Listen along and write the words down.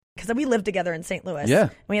because we live together in St. Louis. Yeah.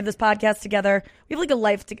 We have this podcast together. We have like a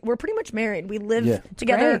life. We're pretty much married. We live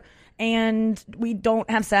together. Great. And we don't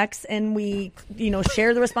have sex, and we,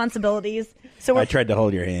 share the responsibilities. So I tried to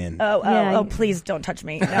hold your hand. Oh, please don't touch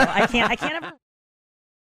me. No, I can't ever.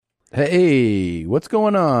 Hey, what's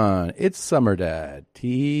going on? It's Summer Dad,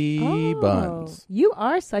 T-Buns. You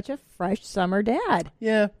are such a fresh summer dad.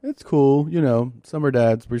 Yeah, it's cool. Summer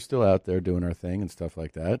dads, we're still out there doing our thing and stuff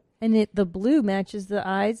like that. And the blue matches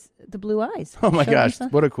the blue eyes. Oh my Show me gosh, some.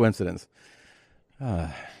 what a coincidence.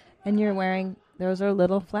 And you're wearing, those are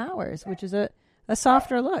little flowers, which is a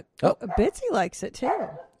softer look. Oh. Bitsy likes it too.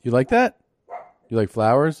 You like that? You like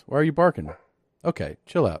flowers? Why are you barking? Okay,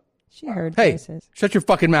 chill out. She heard Hey, voices. shut your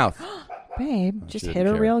fucking mouth. Babe, just she hit her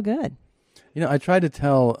didn't care. real good. I tried to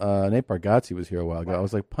tell Nate Bargatze was here a while ago. I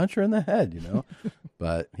was like, punch her in the head,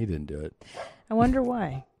 but he didn't do it. I wonder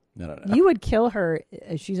why. No. You would kill her.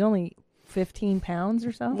 She's only 15 pounds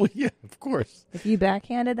or so. Well, yeah, of course. If you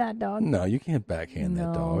backhanded that dog. No, you can't backhand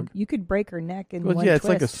that dog. You could break her neck in one Yeah, it's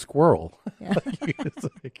twist. like a squirrel. Yeah.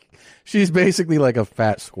 She's basically like a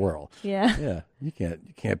fat squirrel. Yeah. Yeah, you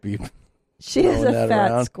can't be. She is a throwing that fat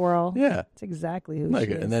around. squirrel. Yeah, that's exactly who like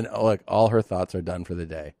she it. is. And then all her thoughts are done for the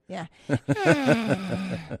day. Yeah.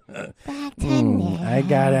 I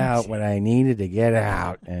got out what I needed to get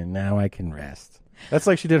out, and now I can rest. That's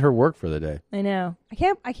like she did her work for the day. I know. I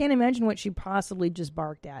can't imagine what she possibly just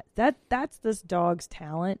barked at. That's this dog's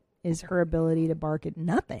talent, is her ability to bark at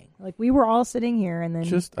nothing. Like, we were all sitting here, and then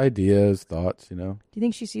Just ideas, thoughts, do you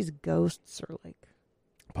think she sees ghosts or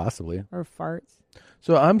Possibly. or farts?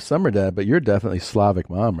 So I'm Summer Dad, but you're definitely Slavic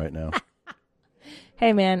Mom right now.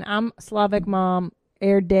 Hey man, I'm Slavic Mom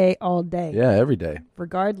air day all day. Yeah, every day.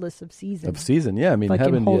 Regardless of season. Yeah. I mean, If I can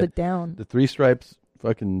having hold it down. the 3 stripes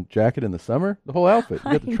fucking jacket in the summer, the whole outfit.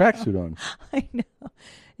 You got the tracksuit on. I know.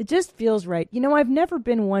 It just feels right. I've never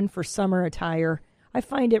been one for summer attire. I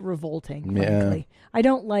find it revolting, frankly. I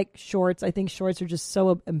don't like shorts. I think shorts are just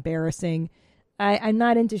so embarrassing. I'm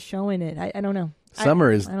not into showing it. I don't know.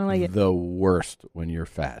 Summer is I don't like it. the worst when you're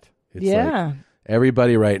fat. It's Yeah. like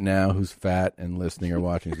everybody right now who's fat and listening or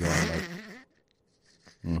watching is going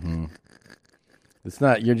like, It's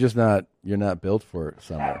not, you're not built for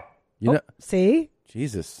summer. See?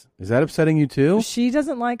 Jesus. Is that upsetting you too? She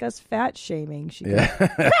doesn't like us fat shaming.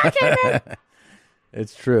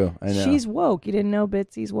 It's true. I know. She's woke. You didn't know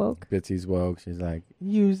Bitsy's woke? Bitsy's woke. She's like,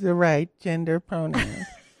 use the right gender pronouns.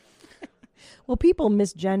 Well, people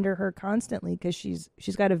misgender her constantly because she's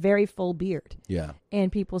got a very full beard. Yeah. And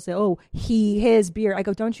people say, oh, his beard. I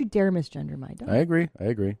go, don't you dare misgender my dog. I agree.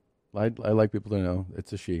 I like people to know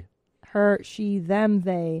it's a she. Her, she, them,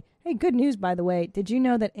 they. Hey, good news, by the way. Did you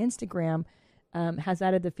know that Instagram has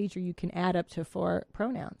added the feature you can add up to 4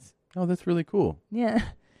 pronouns? Oh, that's really cool. Yeah.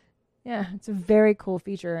 Yeah, it's a very cool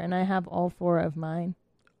feature, and I have all 4 of mine.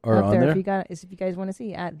 Are up on there. there? If you guys want to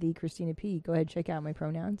see, at the Christina P, go ahead and check out my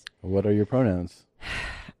pronouns. What are your pronouns?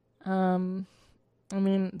 I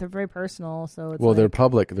mean, they're very personal, so it's They're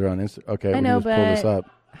public. They're on Instagram. Okay, I know, we can just pull this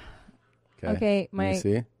but- up. Okay, Can you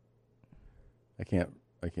see? I can't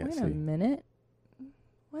Wait see. a minute.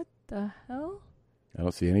 What the hell? I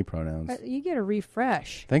don't see any pronouns. You get a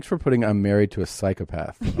refresh. Thanks for putting I'm married to a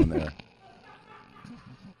psychopath on there.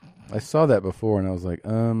 I saw that before and I was like,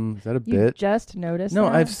 is that a You bit? just noticed No,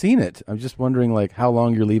 that? I've seen it. I'm just wondering how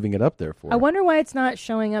long you're leaving it up there for. I wonder why it's not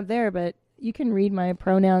showing up there, but you can read my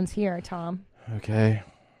pronouns here, Tom. Okay.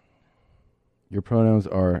 Your pronouns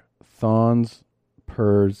are thons,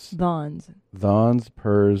 pers, Thons,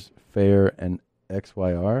 pers, fair, and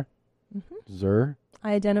XYR. Zer.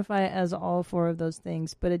 I identify as all 4 of those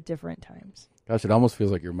things, but at different times. Gosh, it almost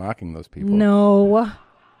feels like you're mocking those people. No,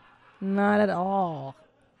 not at all.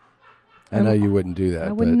 I know you wouldn't do that.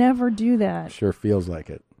 I would but never do that. Sure feels like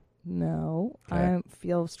it. No, Okay. I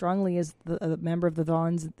feel strongly as a member of the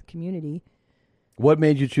Thons community. What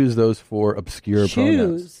made you choose those 4 obscure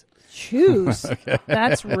pronouns? Choose. Okay.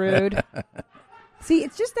 That's rude. See,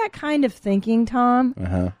 it's just that kind of thinking,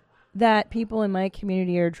 Tom, that people in my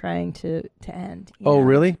community are trying to end. Oh,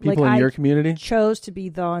 really? People in your community? Chose to be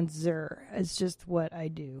Thonzer. It's just what I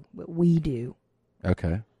do, what we do.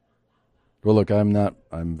 Okay. Well, look,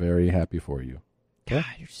 I'm very happy for you. God,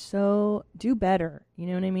 you're so... Do better. You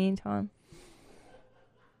know what I mean, Tom?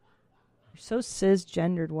 You're so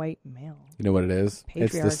cisgendered white male. You know what it is?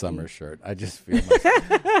 It's the Patriarchy. summer shirt. I just feel myself.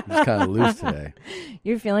 I'm just kind of loose today.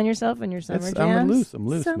 You're feeling yourself in your summer jams? I'm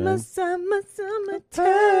loose, summer, man. summertime.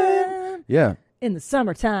 Yeah. In the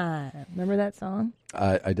summertime. Remember that song?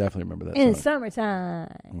 I definitely remember that In song.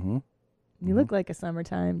 summertime. Mm-hmm. You look like a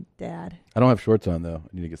summertime dad. I don't have shorts on, though. I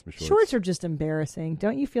need to get some shorts. Shorts are just embarrassing.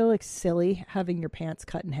 Don't you feel like silly having your pants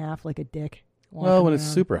cut in half like a dick? Well, when around? it's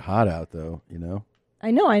super hot out, though, I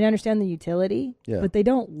know. I understand the utility, Yeah. but they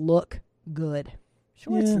don't look good.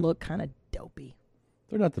 Shorts Yeah. look kind of dopey.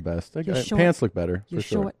 They're not the best. Your short- Pants look better, Your for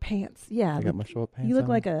sure. short pants. Yeah. I got my short pants You look on.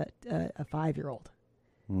 like a 5-year-old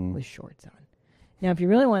with shorts on. Now, if you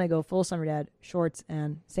really want to go full summer dad, shorts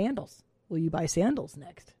and sandals. Will you buy sandals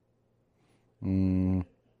next? No.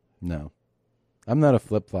 I'm not a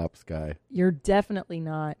flip-flops guy. You're definitely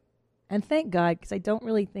not. And thank God, because I don't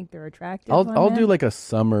really think they're attractive. I'll do like a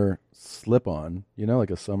summer slip-on,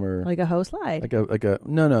 like a summer... like a hose slide. Like a...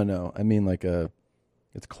 No. I mean like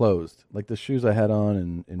it's closed. Like the shoes I had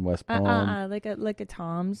on in West Palm. Like a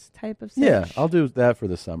Tom's type of Yeah, cinch. I'll do that for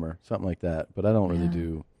the summer. Something like that. But I don't really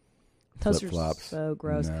do Those flip-flops. are so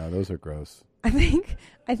gross. No, those are gross. I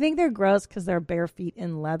think they're gross because they're bare feet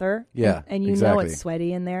in leather. Yeah, and you exactly. know it's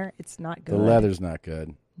sweaty in there. It's not good. The leather's not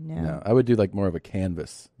good. No. I would do like more of a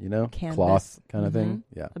canvas, Canvas. cloth kind of thing.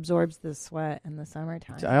 Yeah. Absorbs the sweat in the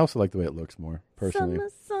summertime. I also like the way it looks more, personally.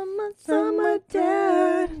 Summer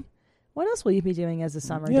dad. What else will you be doing as a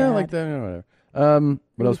summer dad? Yeah, like that. Whatever.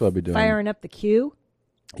 What else will I be doing? Firing up the queue.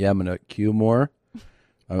 Yeah, I'm gonna queue more.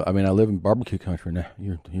 I mean, I live in barbecue country now.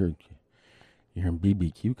 You're in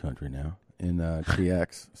BBQ country now in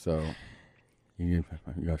TX. So you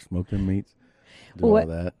got smoked in meats. Do all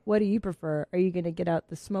that. What do you prefer? Are you going to get out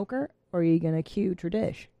the smoker or are you going to queue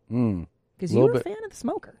tradish? Because Little you're a bit. fan of the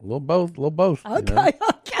smoker. A little both. Okay.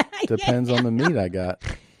 Depends on the meat I got.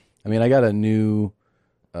 I mean, I got a new,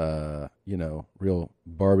 real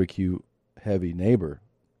barbecue heavy neighbor.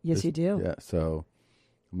 Yes, you do. Yeah, so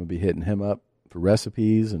I'm gonna be hitting him up for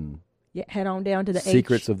recipes and Head on down to the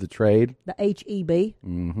secrets of the trade. the HEB,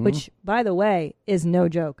 which, by the way, is no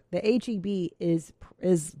joke. The HEB is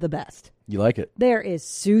the best. You like it? There is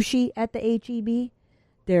sushi at the HEB.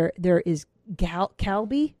 There is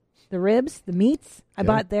kalbi, the ribs, the meats. I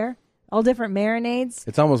bought there. All different marinades.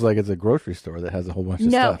 It's almost like it's a grocery store that has a whole bunch of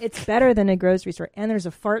No, stuff. it's better than a grocery store. And there's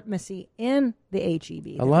a fartmacy in the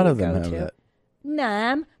HEB. A lot of them have that.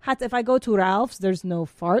 Nah, if I go to Ralph's, there's no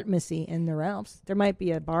fartmacy in the Ralph's. There might be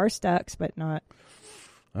a bar stacks, but not.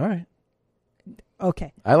 All right.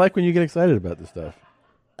 Okay. I like when you get excited about this stuff.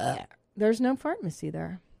 There's no fartmacy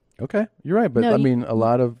there. Okay, you're right, but No, I mean, a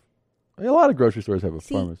lot of grocery stores have a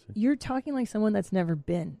pharmacy. You're talking like someone that's never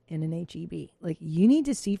been in an HEB. Like, you need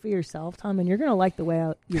to see for yourself, Tom, and you're going to like the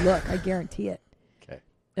way you look. I guarantee it. Okay.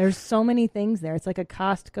 There's so many things there. It's like a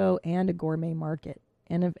Costco and a gourmet market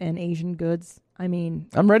and Asian goods. I mean,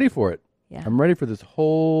 I'm ready for it. Yeah. I'm ready for this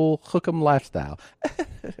whole hook'em lifestyle.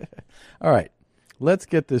 All right, let's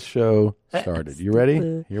get this show started. You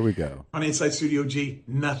ready? Here we go. On Inside Studio G,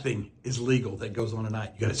 nothing is legal that goes on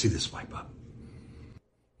tonight. You got to see this swipe up.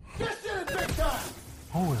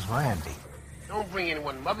 Who is Randy? Don't bring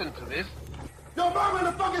anyone mother into this. Yo, mom in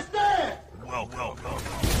the fucking stand! Welcome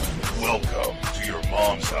to your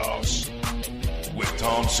mom's house with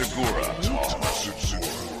Tom Segura.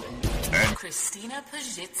 And Christina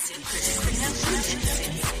Pajitsin.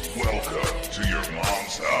 welcome to your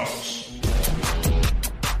mom's house.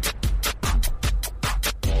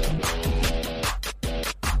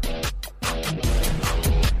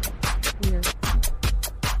 weird.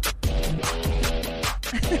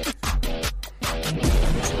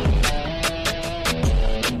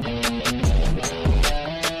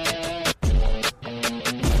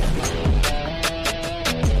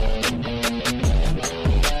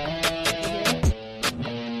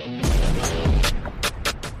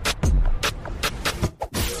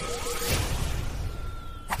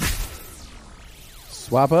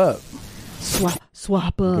 Swap up.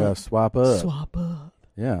 Swap up. Gotta swap up. Swap up.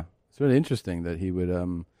 Yeah, it's really interesting that he would. I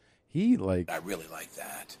really like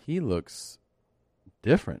that. He looks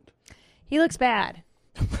different. He looks bad.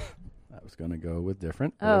 I was gonna go with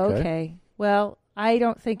different. but Oh, okay. Well, I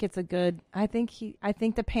don't think it's a good. I think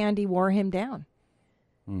the pandy wore him down.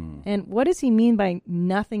 And what does he mean by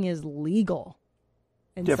nothing is legal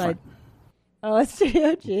inside? Different. Oh, it's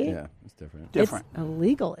Studio G. Yeah, it's different. Different. It's a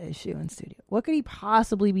legal issue in studio. What could he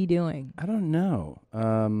possibly be doing? I don't know.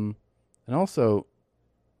 And also,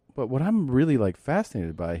 but what I'm really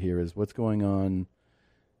fascinated by here is what's going on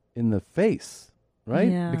in the face, right?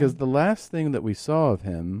 Yeah. Because the last thing that we saw of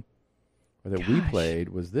him, or that we Gosh. played,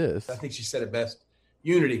 was this. I think she said it best.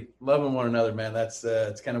 Unity, loving one another, man. That's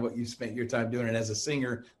it's kind of what you spent your time doing. And as a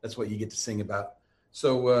singer, that's what you get to sing about.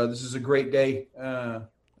 So this is a great day.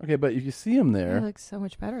 Okay, but if you see him He there, looks so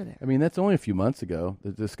much better there. I mean, that's only a few months ago.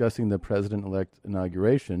 They're discussing the president-elect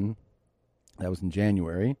inauguration. That was in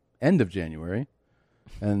January, end of January.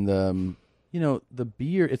 And the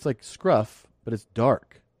beard. It's like scruff, but it's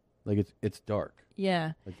dark. Like it's dark.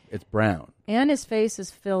 Yeah. Like it's brown. And his face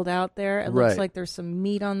is filled out there. It looks like there's some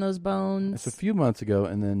meat on those bones. It's a few months ago,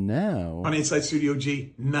 and then now On Inside Studio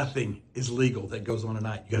G, nothing is legal that goes on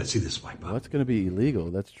tonight. You got to see this swipe up. What's going to be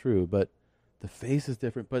illegal? That's true, but the face is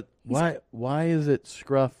different. But why is it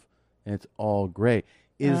scruff and it's all gray?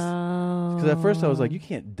 Because at first I was like, you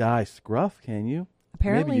can't dye scruff, can you?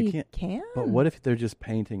 Apparently Maybe you can. But what if they're just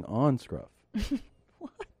painting on scruff?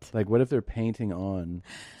 What? Like, what if they're painting on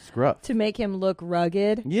scruff? To make him look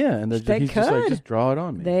rugged? Yeah, and he's just like, just draw it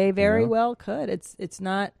on me. They very well could. It's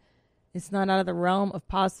not out of the realm of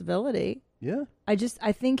possibility. Yeah. I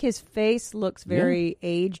think his face looks very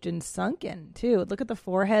aged and sunken, too. Look at the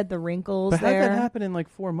forehead, the wrinkles but there. How did that happen in like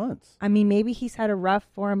 4 months? I mean, maybe he's had a rough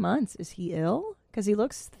 4 months. Is he ill? Because he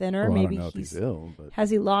looks thinner. Well, maybe I don't know if he's ill. But has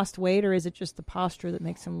he lost weight, or is it just the posture that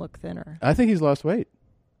makes him look thinner? I think he's lost weight.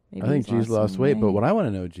 Maybe I think G's lost weight. But weight. what I want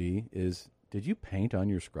to know, G, is did you paint on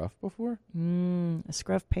your scruff before? A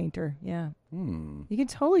scruff painter, yeah. You can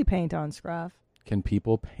totally paint on scruff. Can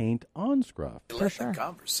people paint on scruff? Let the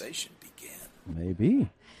conversation begin. Maybe.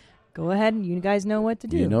 Go ahead, and you guys know what to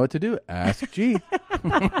do. You know what to do. Ask G.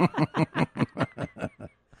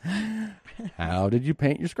 How did you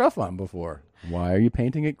paint your scruff on before? Why are you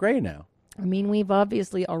painting it gray now? I mean, we've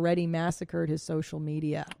obviously already massacred his social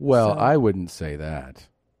media. Well, so. I wouldn't say that.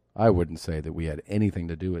 I wouldn't say that we had anything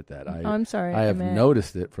to do with that. I'm sorry. I have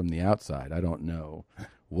noticed it from the outside. I don't know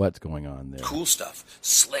what's going on there. Cool stuff,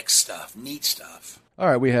 slick stuff, neat stuff. All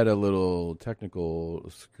right, we had a little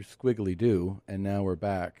technical squiggly do, and now we're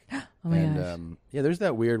back. Oh my gosh. There's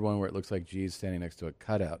that weird one where it looks like G's standing next to a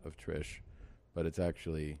cutout of Trish, but it's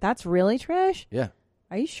actually... That's really Trish? Yeah.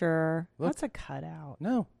 Are you sure? Look. That's a cutout.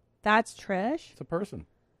 No. That's Trish? It's a person.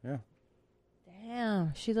 Yeah.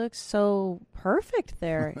 Damn, she looks so perfect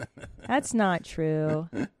there. That's not true.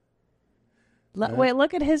 Wait,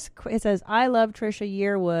 look at his... It says, I love Trisha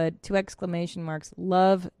Yearwood, 2 exclamation marks,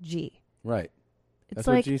 love G. Right. It's That's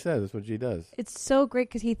like, what G says. That's what G does. It's so great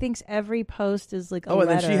because he thinks every post is like a and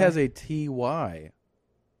letter. then she has a TY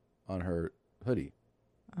on her hoodie.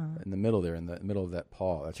 In the middle there, in the middle of that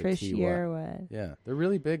paw. That's Trish a TY. Yearwood. Yeah. They're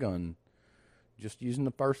really big on just using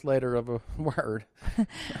the first letter of a word.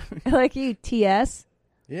 Like you, TS.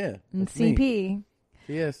 Yeah. And that's me. CP.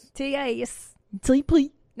 TS. TS.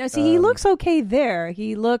 TP. Now, see, he looks okay there.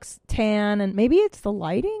 He looks tan, and maybe it's the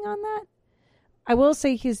lighting on that. I will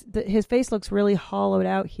say his face looks really hollowed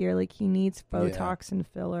out here, like he needs Botox and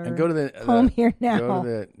filler. And go to the home here now. Go to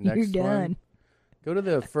the next You're done. one. Go to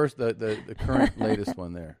the first, the current latest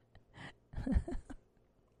one there.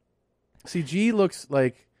 See, G looks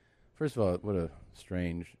like. First of all, what a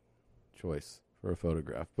strange choice for a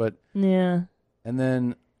photograph, but yeah. And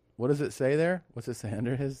then, what does it say there? What's it say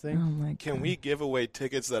under his thing? Oh my God. Can we give away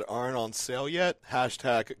tickets that aren't on sale yet?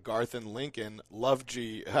 Hashtag Garth and Lincoln. Love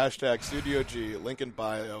G. Hashtag Studio G. Lincoln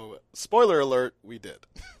bio. Spoiler alert, we did.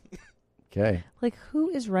 Okay. Like, who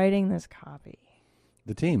is writing this copy?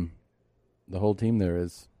 The team. The whole team there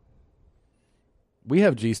is. We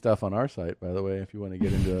have G stuff on our site, by the way, if you want to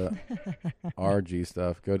get into our G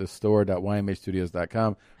stuff. Go to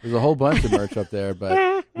store.ymhstudios.com. There's a whole bunch of merch up there,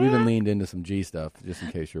 but we even leaned into some G stuff, just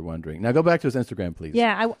in case you're wondering. Now go back to his Instagram, please.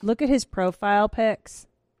 Yeah, look at his profile pics.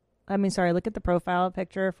 Look at the profile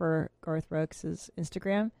picture for Garth Brooks'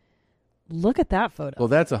 Instagram. Look at that photo. Well,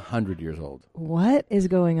 that's 100 years old. What is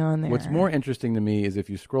going on there? What's more interesting to me is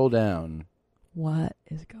if you scroll down. What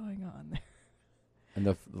is going on there? And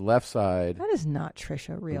the left side. That is not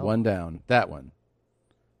Trisha real. The one down. That one.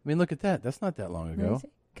 I mean, look at that. That's not that long ago.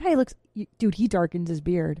 Guy looks... Dude, he darkens his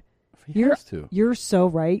beard. He has to. You're so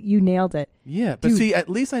right. You nailed it. Yeah, but see, at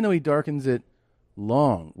least I know he darkens it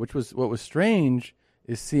long, which was what was strange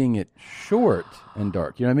is seeing it short and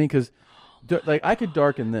dark. You know what I mean? Because like I could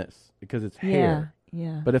darken this because it's hair.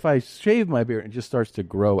 Yeah. But if I shave my beard and it just starts to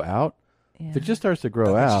grow out, if it just starts to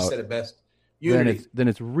grow out, she said it best. Then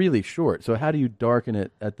it's really short. So how do you darken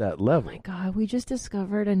it at that level? Oh my God, we just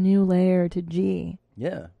discovered a new layer to G.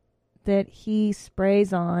 Yeah. That he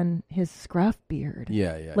sprays on his scruff beard.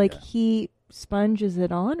 Yeah. Like he sponges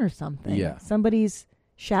it on or something. Yeah. Somebody's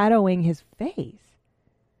shadowing his face.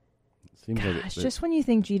 Seems like it's just when you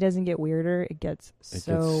think G doesn't get weirder, it gets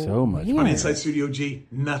so much weird. On Inside Studio G,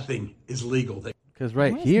 nothing is legal. Because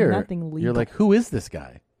right Why is here, nothing legal? you're like, who is this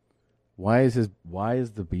guy? Why is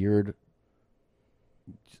the beard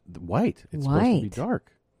white? It's supposed to be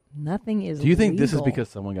dark. Nothing is. Do you think this is legal. because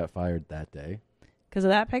someone got fired that day? Because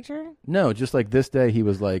of that picture? No, just like this day, he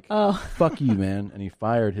was like, "Oh, fuck you, man," and he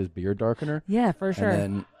fired his beard darkener. Yeah, for sure.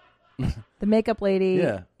 And then the makeup lady.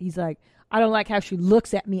 Yeah. He's like, I don't like how she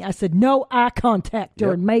looks at me. I said, no eye contact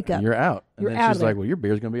during makeup. You're out. And You're then out she's of like, there. well, your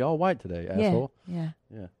beard's going to be all white today, asshole. Yeah.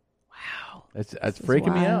 Yeah. Wow. That's This is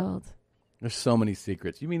freaking me out. wild. There's so many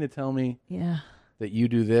secrets. You mean to tell me Yeah. that you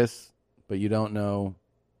do this, but you don't know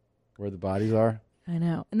where the bodies are? I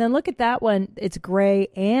know. And then look at that one. It's gray,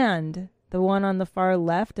 and the one on the far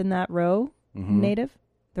left in that row, native,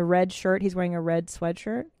 the red shirt. He's wearing a red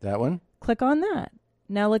sweatshirt. That one? Click on that.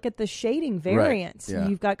 Now look at the shading variants. Right, yeah.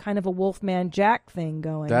 You've got kind of a Wolfman Jack thing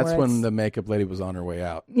going. That's where when it's- the makeup lady was on her way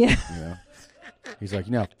out. Yeah. You know? He's like,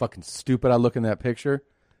 you know how fucking stupid I look in that picture?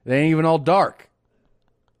 It ain't even all dark.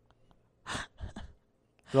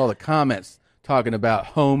 With all the comments talking about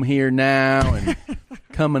home here now and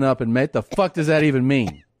coming up and mate. The fuck does that even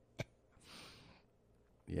mean?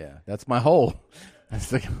 Yeah, that's my hole. That's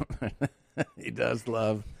the, he does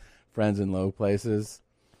love friends in low places.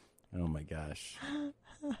 Oh my gosh.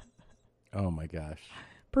 Oh my gosh.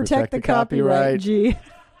 Protect the copyright, G.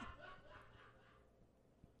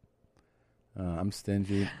 I'm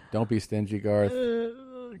stingy. Don't be stingy, Garth.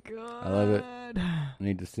 Oh, God. I love it. I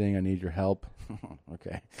need to sing. I need your help.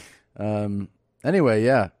 Okay. Anyway,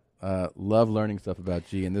 yeah. Love learning stuff about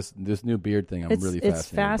G, and this new beard thing. I'm really fascinated. It's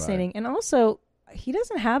fascinating, and also he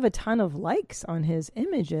doesn't have a ton of likes on his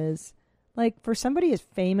images. Like for somebody as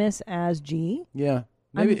famous as G. Yeah.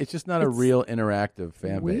 Maybe it's just not a real interactive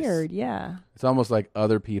fan base. Weird, yeah. It's almost like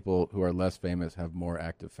other people who are less famous have more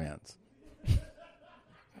active fans.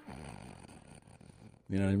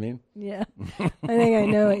 You know what I mean? Yeah. I think I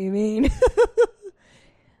know what you mean.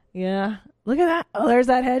 Yeah. Look at that. Oh, there's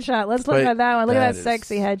that headshot. Let's look at that one. Look at that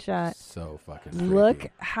sexy headshot. So fucking freaky.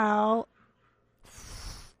 Look how...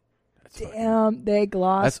 Damn, they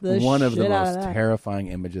glossed the shit one of the out most of that. terrifying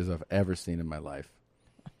images I've ever seen in my life.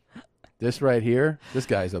 This right here, this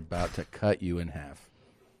guy's about to cut you in half.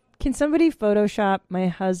 Can somebody Photoshop my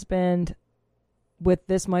husband with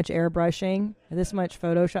this much airbrushing, this much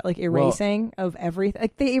Photoshop, like erasing of everything?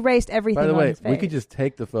 Like they erased everything. By the on way, his face. we could just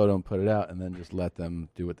take the photo and put it out and then just let them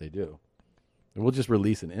do what they do. And we'll just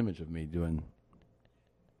release an image of me doing...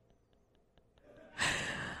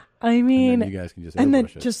 I mean, and then you guys can just and then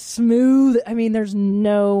airbrush it. just smooth. I mean, there's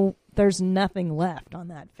nothing left on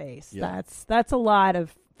that face. Yeah. That's a lot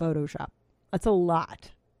of Photoshop. That's a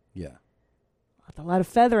lot. Yeah. That's a lot of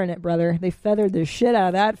feather in it, brother. They feathered the shit out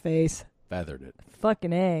of that face. Feathered it.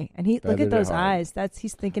 Fucking A. And look Feathered at it those hard. eyes.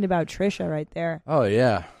 He's thinking about Trisha right there. Oh,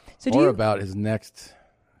 yeah. So or about his next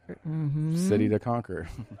city to conquer.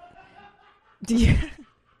 Do you?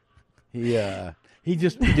 He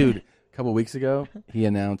just, dude, a couple weeks ago, he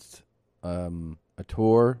announced a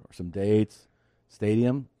tour or some dates,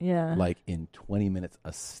 stadium. Yeah. Like in 20 minutes,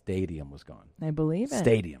 a stadium was gone. I believe it.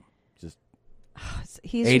 Stadium. Just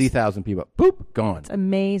He's 80,000 people. Boop, gone. It's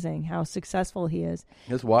amazing how successful he is.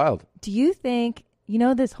 It's wild. Do you think,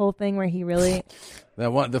 this whole thing where he really...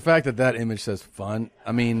 The fact that image says fun,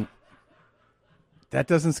 I mean, that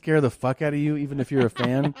doesn't scare the fuck out of you, even if you're a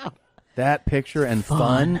fan. That picture and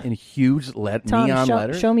fun in huge Tom, neon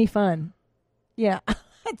letters. Show me fun. Yeah.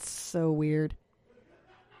 It's so weird.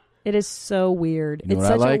 It is so weird. You know It's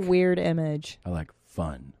what I such like? a weird image. I like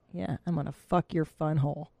fun. Yeah, I'm going to fuck your fun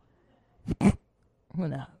hole. I'm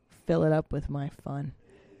going to fill it up with my fun.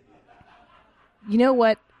 You know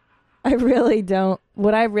what? I really don't.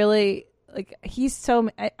 What I really like, he's so.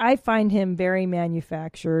 I find him very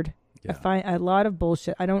manufactured. Yeah. I find a lot of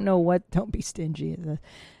bullshit. I don't know what. Don't be stingy.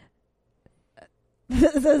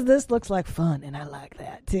 This looks like fun, and I like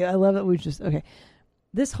that too. I love it. We just okay.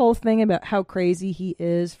 This whole thing about how crazy he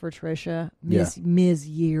is for Trisha, Ms.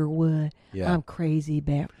 Yearwood. Yeah. I'm crazy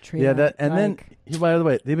about Trisha. Yeah, that and then by the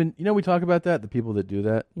way, they've been. We talk about that. The people that do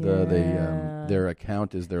that, their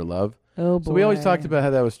account is their love. Oh boy! So we always talked about how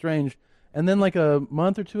that was strange. And then like a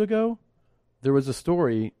month or two ago, there was a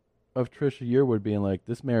story of Trisha Yearwood being like,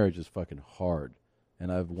 "This marriage is fucking hard,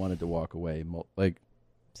 and I've wanted to walk away." Like,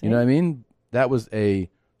 you know what I mean? That was a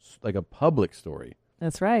public story.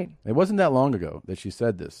 That's right. It wasn't that long ago that she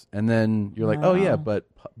said this, and then you're like, "Oh yeah,"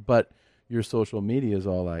 but your social media is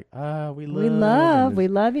all like, we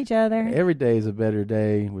love each other. Every day is a better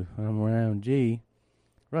day when I'm around G."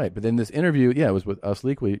 Right, but then this interview, it was with Us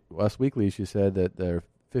Weekly. She said that their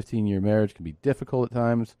 15-year marriage can be difficult at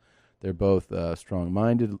times. They're both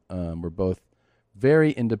strong-minded. We're both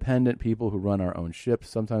very independent people who run our own ships.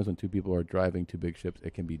 Sometimes when two people are driving two big ships,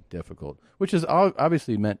 it can be difficult, which is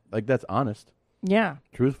obviously meant like that's honest. Yeah.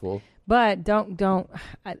 Truthful. But don't.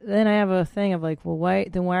 Then I have a thing of like, well, why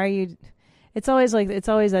are you? It's always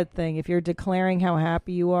that thing. If you're declaring how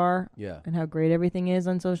happy you are, and how great everything is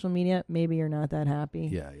on social media, maybe you're not that happy.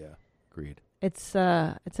 Yeah, agreed. It's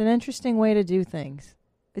an interesting way to do things.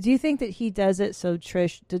 Do you think that he does it so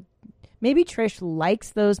maybe Trish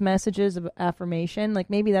likes those messages of affirmation? Like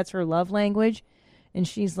maybe that's her love language, and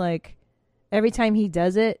she's like, every time he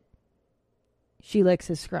does it, she licks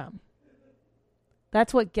his scrum.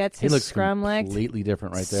 That's what gets his scrum licked. Completely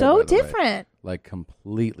different right there. So different. Like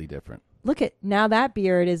completely different. Look at now that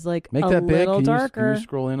beard is like Make a that big. little darker. Can you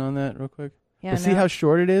scroll in on that real quick? Yeah, but see how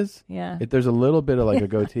short it is? Yeah. There's a little bit of like a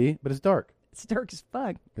goatee, but it's dark. It's dark as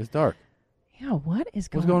fuck. It's dark. Yeah, what's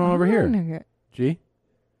going on over here? G?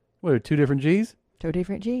 What are 2 different G's? 2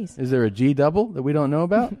 different G's. Is there a G double that we don't know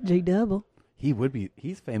about? G double.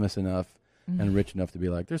 He's famous enough and rich enough to be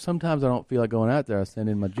like, there's sometimes I don't feel like going out there. I send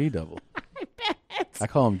in my G double. I bet. I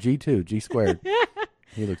call him G2, G squared.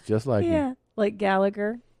 He looks just like me. Like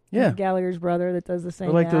Gallagher. Yeah. Gallagher's brother that does the same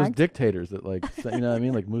Or like act. those dictators that like, you know what I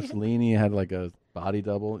mean? Like Mussolini had like a body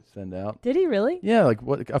double send out. Did he really? Yeah,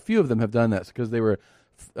 like a few of them have done that because they were,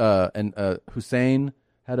 and Hussein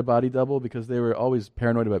had a body double because they were always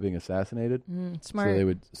paranoid about being assassinated. Smart. So they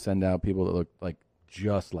would send out people that looked like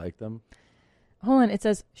just like them. Hold on, it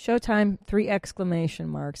says Showtime 3 exclamation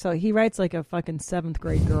marks. So he writes like a fucking 7th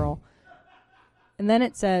grade girl. And then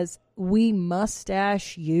it says, we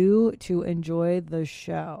mustache you to enjoy the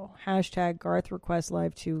show. # Garth request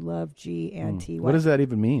live to love G and TY. What does that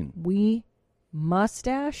even mean? We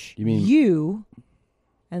mustache you mean you,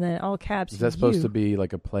 and then all caps. Is that supposed to be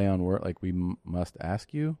like a play on word? Like we must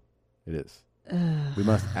ask you? It is. We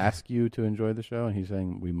must ask you to enjoy the show, and he's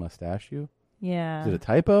saying we mustache you? Yeah. Is it a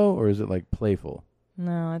typo or is it like playful?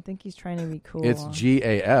 No, I think he's trying to be cool. It's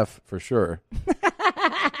GAF for sure.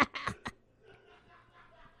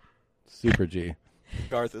 Super G.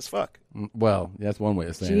 Garth as fuck. Well, that's one way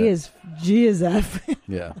of saying it. G is F.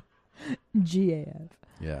 Yeah. GAF.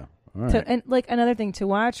 Yeah. All right. And like another thing to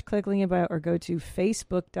watch, click link about or go to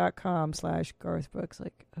facebook.com/GarthBrooks.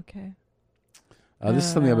 Like, okay. This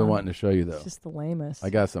is something I've been wanting to show you though. It's just the lamest.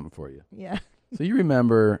 I got something for you. Yeah. So you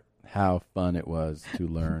remember how fun it was to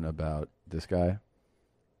learn about this guy?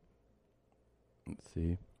 Let's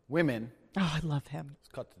see. Women. Oh, I love him. Let's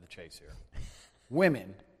cut to the chase here.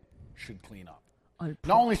 Women should clean up.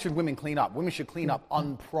 Not only should women clean up, women should clean up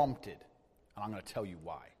unprompted. And I'm going to tell you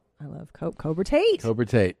why. I love Cobra Tate. Cobra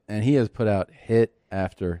Tate. And he has put out hit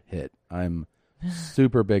after hit. I'm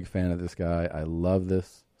super big fan of this guy. I love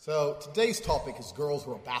this. So today's topic is girls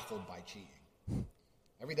who are baffled by cheating.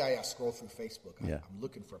 Every day I scroll through Facebook, I'm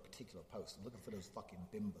looking for a particular post. I'm looking for those fucking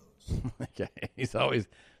bimbos. Okay. He's always...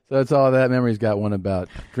 So that's all that memory. He's got one about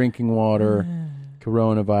drinking water,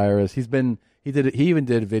 coronavirus. He even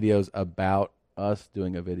did videos about us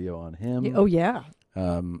doing a video on him. Oh yeah.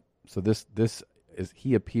 So this is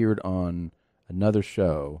he appeared on another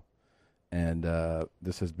show, and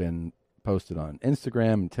this has been posted on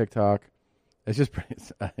Instagram and TikTok. It's just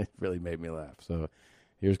it really made me laugh. So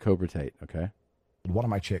here's Cobra Tate. Okay. One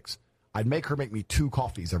of my chicks, I'd make her make me 2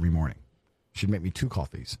 coffees every morning. She'd make me 2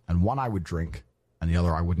 coffees, and one I would drink, and the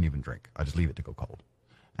other I wouldn't even drink. I'd just leave it to go cold.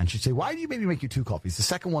 And she'd say, why do you make you 2 coffees? The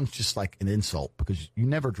second one's just like an insult because you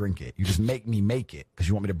never drink it. You just make me make it because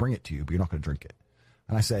you want me to bring it to you, but you're not going to drink it.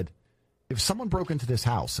 And I said, if someone broke into this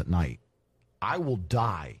house at night, I will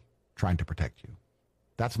die trying to protect you.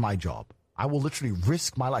 That's my job. I will literally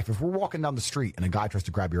risk my life. If we're walking down the street and a guy tries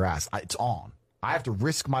to grab your ass, it's on. I have to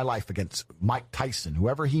risk my life against Mike Tyson,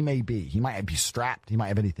 whoever he may be. He might be strapped. He might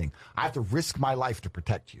have anything. I have to risk my life to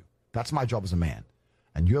protect you. That's my job as a man.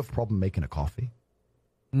 And you have a problem making a coffee?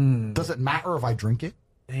 Does it matter if I drink it?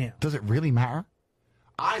 Damn. Does it really matter?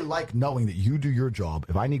 I like knowing that you do your job.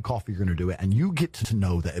 If I need coffee, you're going to do it. And you get to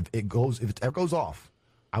know that if it ever goes off,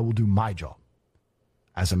 I will do my job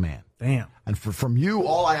as a man. Damn. And from you,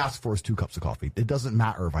 all I ask for is 2 cups of coffee. It doesn't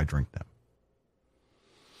matter if I drink them.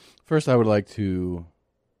 First, I would like to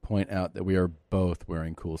point out that we are both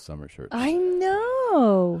wearing cool summer shirts. I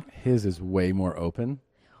know. His is way more open.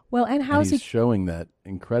 Well, and how's he's he showing that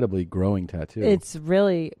incredibly growing tattoo? It's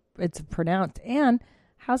pronounced. And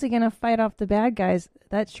how's he going to fight off the bad guys?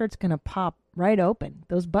 That shirt's going to pop right open.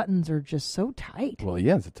 Those buttons are just so tight. Well,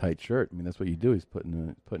 yeah, it's a tight shirt. I mean, that's what you do. He's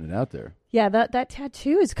putting it out there. Yeah, that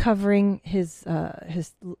tattoo is covering his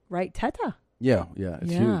right teta. Yeah,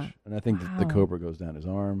 it's huge. And I think the cobra goes down his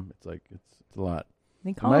arm. It's like it's a lot.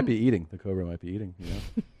 They It call might him- be eating. The cobra might be eating. You know?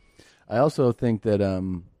 I also think that.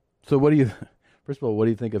 So what do you? First of all, what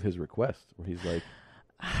do you think of his request where he's like,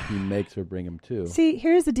 he makes her bring him too? See,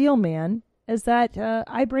 here's the deal, man. Is that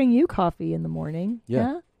I bring you coffee in the morning.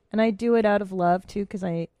 Yeah. And I do it out of love too, because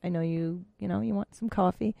I know you want some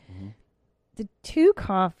coffee. Mm-hmm. The 2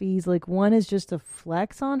 coffees, like one is just a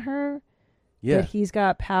flex on her. Yeah. But he's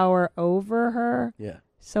got power over her. Yeah.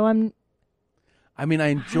 So I mean, I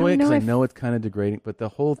enjoy it because I know it's kind of degrading, but the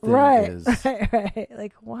whole thing is right.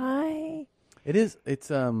 Like, why? It is.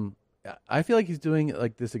 It's. I feel like he's doing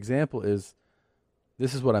like this example is.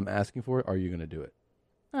 This is what I'm asking for. Are you going to do it?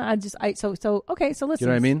 Okay. So listen. You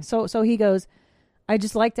know what I mean? So he goes. I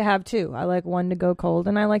just like to have two. I like one to go cold,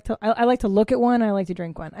 and I like to look at one. I like to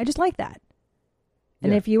drink one. I just like that.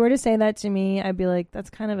 And if you were to say that to me, I'd be like, that's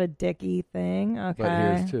kind of a dicky thing. Okay. But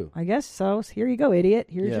here's two. I guess so. Here you go, idiot.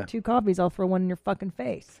 Here's your 2 coffees. I'll throw one in your fucking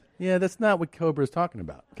face. Yeah, that's not what Cobra's talking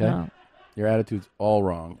about. Okay. No. Your attitude's all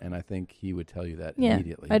wrong, and I think he would tell you that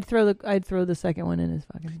immediately. I'd throw the second one in his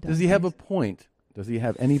fucking. Does he have a point? Does he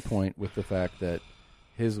have any point with the fact that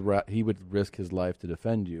he would risk his life to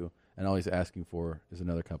defend you, and all he's asking for is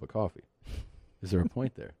another cup of coffee? Is there a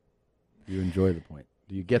point there? Do you enjoy the point?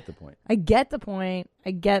 Do you get the point? I get the point.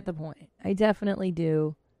 I definitely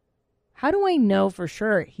do. How do I know for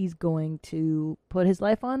sure he's going to put his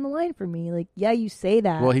life on the line for me? Like, yeah, you say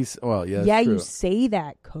that. That's true. You say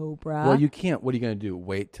that, Cobra. Well, you can't. What are you going to do?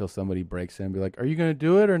 Wait till somebody breaks in and be like, "Are you going to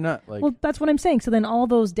do it or not?" Like, well, that's what I'm saying. So then, all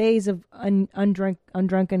those days of undrank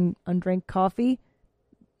coffee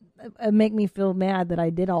make me feel mad that I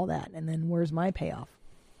did all that, and then where's my payoff?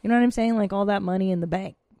 You know what I'm saying? Like all that money in the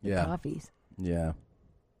bank, coffees. Yeah,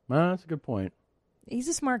 well, that's a good point. He's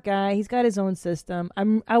a smart guy. He's got his own system.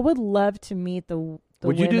 I would love to meet the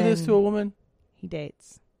Would you do this to a woman? He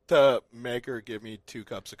dates. To make her give me 2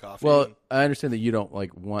 cups of coffee. Well, I understand that you don't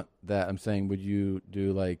like want that. I'm saying, would you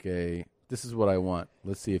do like this is what I want.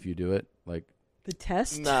 Let's see if you do it. Like the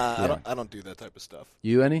test? Nah, I don't do that type of stuff.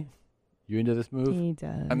 You, any? You into this move? He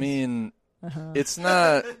does. I mean, it's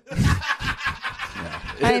not.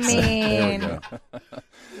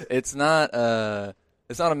 It's not.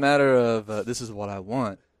 It's not a matter of this is what I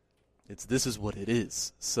want. It's this is what it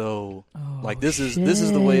is. So this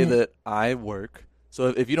is the way that I work. So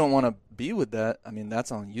if you don't want to be with that, I mean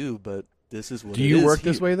that's on you. But this is what. Do you work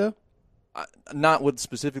this way though? Not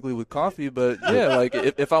specifically with coffee, but yeah, like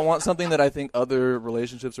if I want something that I think other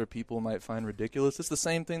relationships or people might find ridiculous, it's the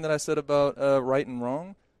same thing that I said about right and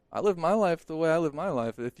wrong. I live my life the way I live my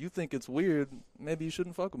life. If you think it's weird, maybe you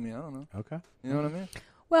shouldn't fuck with me. I don't know. Okay. You know what I mean?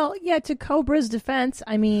 Well, yeah, to Cobra's defense,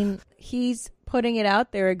 I mean, he's putting it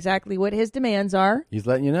out there exactly what his demands are. He's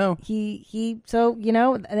letting you know. So, you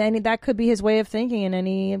know, and that could be his way of thinking, and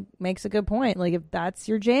he makes a good point. Like, if that's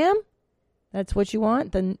your jam, that's what you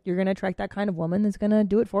want, then you're going to attract that kind of woman that's going to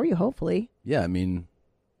do it for you, hopefully. Yeah, I mean,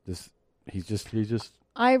 he's just.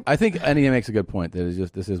 I think he makes a good point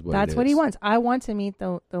that this is what that's what he wants. I want to meet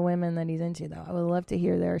the women that he's into, though. I would love to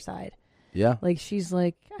hear their side. Yeah. Like, she's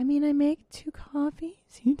like, I mean, I make 2 coffees.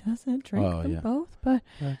 He doesn't drink them both, but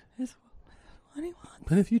it's what he wants.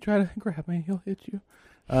 But if you try to grab me, he'll hit you.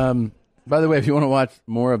 By the way, if you want to watch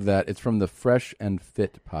more of that, it's from the Fresh and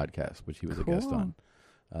Fit podcast, which he was a guest on.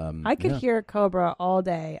 I could hear Cobra all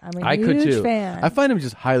day. I'm a huge huge fan. I find him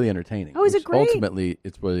just highly entertaining. Oh, he's a great. Ultimately,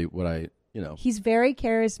 it's really what I. He's very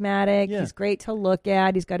charismatic. Yeah. He's great to look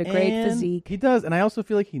at. He's got a great physique. He does, and I also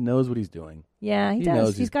feel like he knows what he's doing. Yeah, he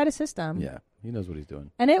does. He's got a system. Yeah, he knows what he's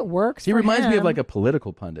doing. And it works He for reminds him. me of like a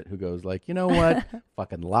political pundit who goes like, you know what?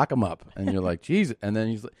 Fucking lock him up. And you're like, geez. And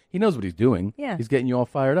then he knows what he's doing. Yeah. He's getting you all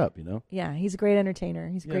fired up, you know? Yeah, he's a great entertainer.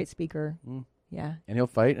 He's a great speaker. Mm. Yeah. And he'll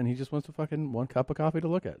fight, and he just wants to fucking 1 cup of coffee to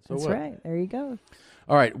look at. So That's what? right. There you go.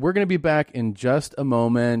 All right, we're going to be back in just a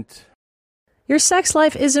moment. Your sex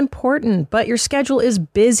life is important, but your schedule is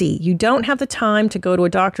busy. You don't have the time to go to a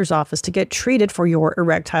doctor's office to get treated for your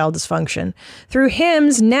erectile dysfunction. Through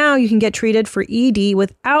HIMS, now you can get treated for ED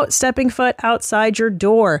without stepping foot outside your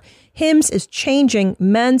door. HIMS is changing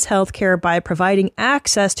men's health care by providing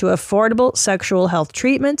access to affordable sexual health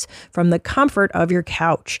treatments from the comfort of your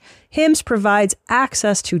couch. HIMS provides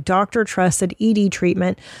access to doctor-trusted ED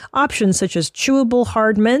treatment options such as chewable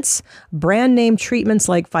hard mints, brand name treatments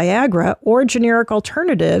like Viagra, or generic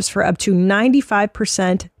alternatives for up to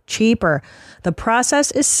 95% cheaper. The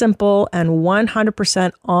process is simple and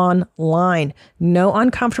 100% online. No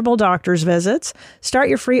uncomfortable doctor's visits. Start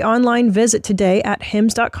your free online visit today at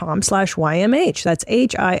hims.com/YMH. That's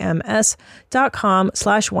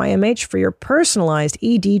HIMS.com/YMH for your personalized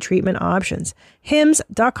ED treatment options.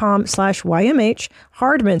 hims.com/YMH.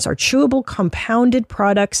 Hard mints are chewable compounded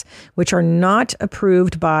products which are not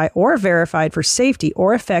approved by or verified for safety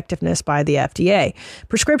or effectiveness by the FDA.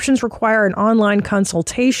 Prescriptions require an online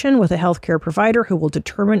consultation with a healthcare provider who will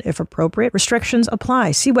determine if appropriate. Restrictions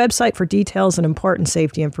apply. See website for details and important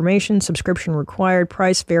safety information. Subscription required.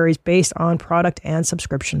 Price varies based on product and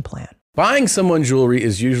subscription plan. Buying someone jewelry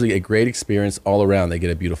is usually a great experience all around. They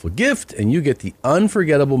get a beautiful gift, and you get the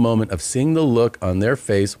unforgettable moment of seeing the look on their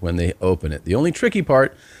face when they open it. The only tricky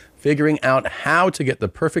part, figuring out how to get the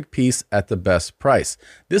perfect piece at the best price.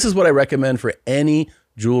 This is what I recommend for any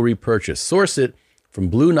jewelry purchase. Source it from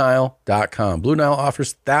BlueNile.com. Blue Nile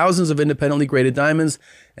offers thousands of independently graded diamonds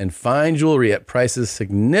and fine jewelry at prices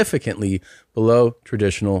significantly below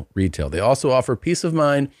traditional retail. They also offer peace of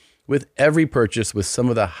mind with every purchase with some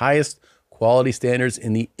of the highest quality standards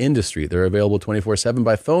in the industry. They're available 24/7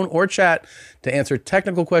 by phone or chat to answer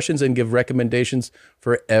technical questions and give recommendations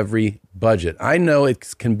for every budget. I know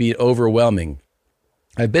it can be overwhelming.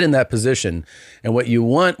 I've been in that position, and what you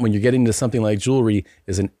want when you're getting into something like jewelry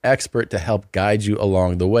is an expert to help guide you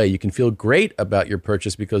along the way. You can feel great about your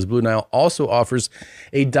purchase because Blue Nile also offers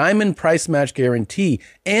a diamond price match guarantee.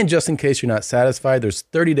 And just in case you're not satisfied, there's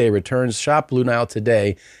 30-day returns. Shop Blue Nile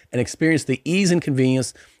today and experience the ease and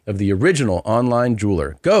convenience of the original online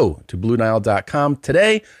jeweler. Go to BlueNile.com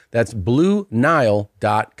today. That's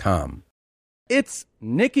BlueNile.com. It's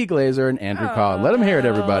Nikki Glaser and Andrew Collin. Let them hear it,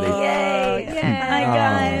 everybody. Yay. Hi,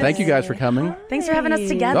 guys. Thank you guys for coming. Thanks for having us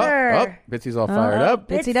together. Oh, Bitsy's all fired up.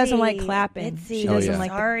 Bitsy doesn't like clapping. Bitsy. She doesn't yeah.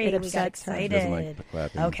 like Sorry, it we got upsets her. excited. Doesn't like the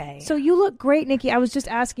clapping. Okay. So you look great, Nikki. I was just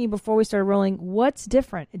asking you before we started rolling, what's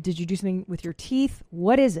different? Did you do something with your teeth?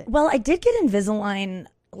 What is it? Well, I did get Invisalign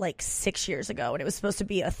like 6 years ago, and it was supposed to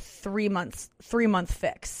be a 3-month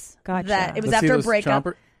fix. Gotcha. That it was Let's see after a those breakup.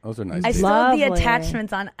 Those are nice. I teeth. still have the Lovely.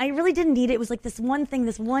 attachments on. I really didn't need it. It was like this one thing.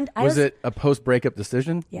 Was it a post-breakup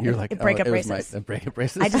decision? Yeah, You're like, breakup it was braces. my breakup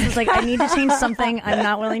braces. I just was like, I need to change something. I'm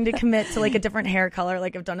not willing to commit to like a different hair color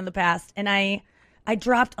like I've done in the past. And I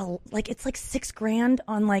dropped it's like $6,000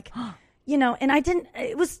 on like, and I didn't.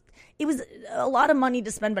 It was a lot of money to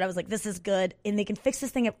spend, but I was like, this is good, and they can fix this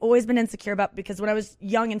thing I've always been insecure about, because when I was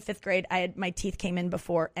young in 5th grade, my teeth came in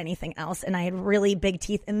before anything else, and I had really big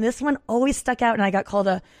teeth, and this one always stuck out, and I got called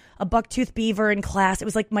a bucktooth beaver in class. It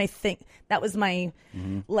was like my thing. That was my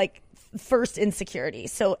like first insecurity.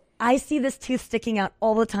 So I see this tooth sticking out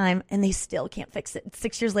all the time, and they still can't fix it. It's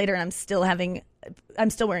 6 years later, and I'm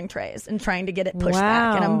still wearing trays and trying to get it pushed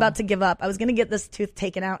back, and I'm about to give up. I was going to get this tooth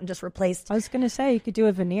taken out and just replaced. I was going to say you could do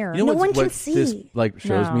a veneer. You know no one can what see. This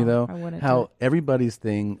shows me though, I wouldn't do how it. everybody's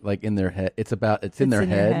thing like in their head. It's in their head. It's in their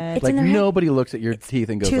head. Like It's in their nobody looks at your teeth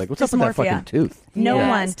and goes tooth like, "What's up with that dysmorphia. fucking tooth?" No Yeah,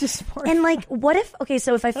 one. it's dysmorphia. And like, what if? Okay,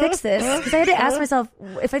 so if I fix this, because I had to ask myself,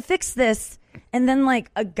 if I fix this, and then like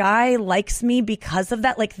a guy likes me because of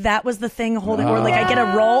that, like that was the thing holding, or like I get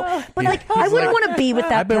a role, but like I wouldn't want to be with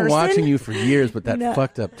that I've been person. watching you for years, but that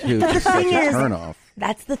fucked up tooth is such thing a is- turn off.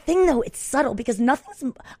 That's the thing, though. It's subtle because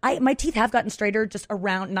my teeth have gotten straighter just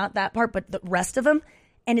around, not that part, but the rest of them.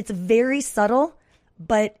 And it's very subtle,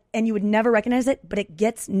 and you would never recognize it, but it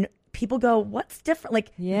gets, people go, what's different?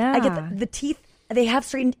 Like, Yeah. I get the teeth, they have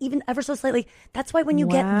straightened even ever so slightly. That's why when you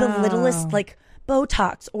get the littlest, like,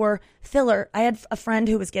 Botox or filler, I had a friend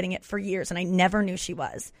who was getting it for years, and I never knew she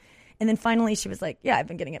was. And then finally she was like, yeah, I've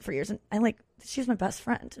been getting it for years. And she was my best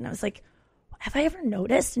friend. And I was like, have I ever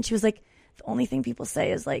noticed? And she was like, the only thing people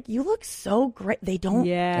say is like, you look so great. They don't.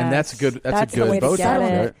 Yeah. And that's good. That's a the good way to Botox, get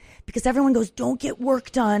it. right? Because everyone goes, don't get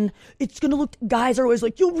work done. It's going to look, guys are always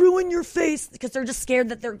like, you'll ruin your face, because they're just scared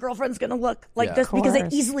that their girlfriend's going to look like this, because they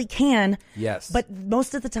easily can. Yes. But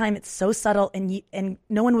most of the time it's so subtle, and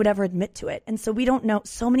no one would ever admit to it. And so we don't know.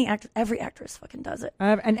 So many actors, every actress fucking does it.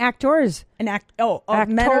 And actors. Men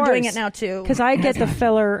are doing it now too. Because I get the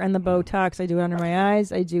filler and the Botox. I do it under my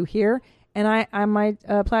eyes. I do here. And I'm my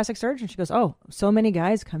plastic surgeon. She goes, oh, so many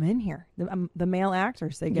guys come in here. The male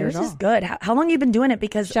actors, they get Yours it all. is good. How long have you been doing it?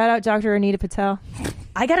 Because Shout out Dr. Anita Patel.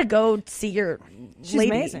 I got to go see your She's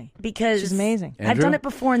lady, amazing. because She's amazing. I've done it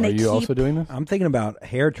before, and Are they you keep. also doing this? I'm thinking about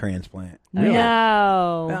hair transplant.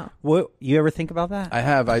 No. What, you ever think about that? I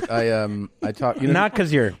have. I talk. Not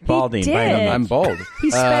because you're balding. did. By any means. I'm bald.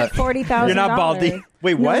 He spent $40,000. You're not balding.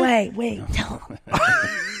 Wait, what? No way. Wait. Tell him.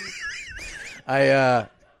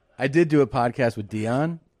 I did do a podcast with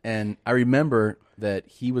Deion, and I remember that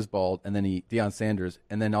he was bald, and then Deion Sanders,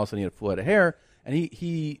 and then all of a sudden he had a full head of hair, and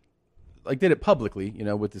he like did it publicly,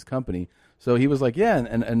 with his company. So he was like, yeah,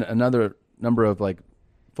 and another number of like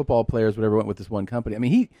football players, whatever, went with this one company. I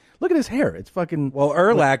mean, look at his hair; it's fucking. Well,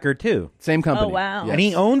 Urlacher too, same company. Oh, wow. Yes. and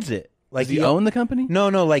he owns it. Like Does he own the company? No,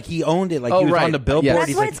 like he owned it. Like Oh, he was right. on the billboard. Yes. That's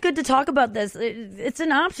He's why like, it's good to talk about this. It's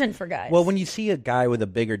an option for guys. well, when you see a guy with a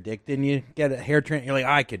bigger dick than you get a hair transplant, you're like,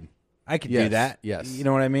 I could do Yes, that. yes. You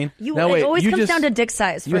know what I mean? it wait, always you comes just- down to dick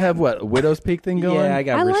size. You for have him. what, a widow's peak thing going? Yeah, I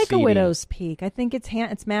got. I like a receding. widow's peak. I think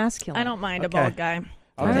it's masculine. I don't mind a Okay. bald guy.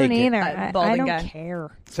 I'll I don't take it. either. I balding don't guy.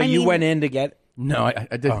 care. So I you mean- went in to get. No, I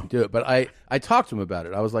didn't do it, but I talked to him about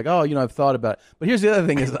it. I was like, oh, I've thought about it. But here's the other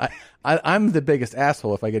thing is I'm the biggest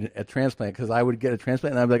asshole if I get a transplant, because I would get a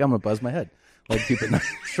transplant and I'd be like, I'm going to buzz my head. like keep it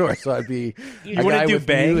short. So I'd be You a wanna guy do with new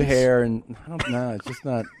bangs? hair, and I don't know. It's just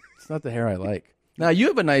not. It's not the hair I like. Now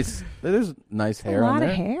you have there's nice hair on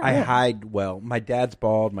there. I hide well. My dad's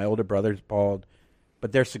bald. My older brother's bald,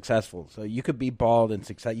 but they're successful. So you could be bald and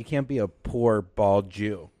success. You can't be a poor bald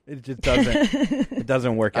Jew. It just doesn't. It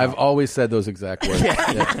doesn't work out. I've always said those exact words. You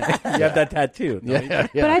have that tattoo. don't you?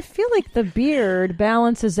 But I feel like the beard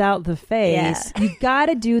balances out the face. You got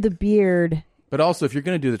to do the beard. But also, if you're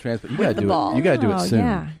going to do the transplant, you got to the do ball. it. You got to do it Oh, soon.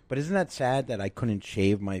 yeah. But isn't that sad that I couldn't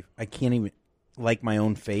shave my? I can't even like my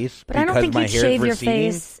own face. But I don't because think my you'd hair's shave your receding.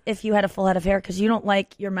 face if you had a full head of hair because you don't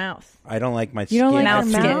like your mouth. I don't like my You skin. don't like Mouth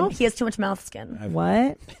your skin. mouth? He has too much mouth skin.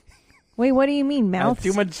 What? Wait, what do you mean, I have mouth?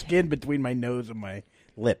 too much skin between my nose and my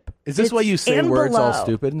lip. Is this why you say and words all below.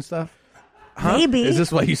 stupid and stuff? Maybe. Is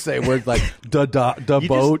this why you say words like the You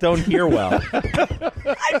boat? just don't hear well.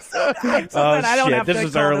 I'm so oh glad I don't shit! have This to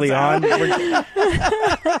is call early this on. out.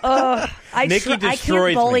 Nikki I can't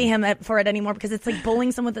destroys bully me. him for it anymore because it's like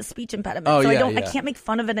bullying someone with a speech impediment. Oh, so yeah, I yeah. can't make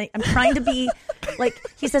fun of it. I'm trying to be like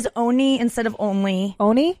he says oni instead of only.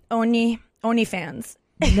 Oni? Oni fans.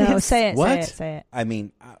 No, say it. What? Say it. I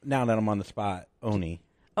mean, now that I'm on the spot, Oni.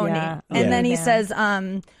 Oni. Yeah. And Yeah. then he Yeah. says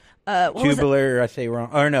what was it? Tubular, I say wrong.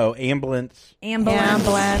 Or no, ambulance. Ambulance.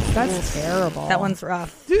 That's terrible. That one's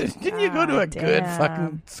rough. Dude, didn't you go to a good damn.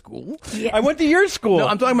 fucking school? Yeah. I went to your school. No,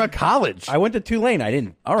 I'm talking about college. I went to Tulane. I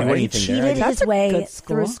didn't All do right. He anything there. cheated That's his a way good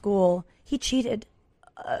through school. school. He cheated.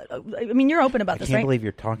 I mean, you're open about I this, can't right? believe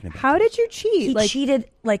you're talking about How did you cheat? He cheated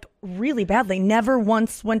like really badly. Never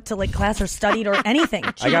once went to like class or studied or anything.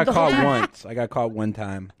 I Cheated got the whole caught time. once. I got caught one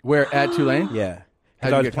time. Where at Tulane? Yeah. How'd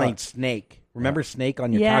Because you I was get playing caught? Snake. Remember Snake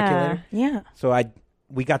on your Yeah. calculator? Yeah. So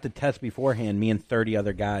we got the test beforehand, me and 30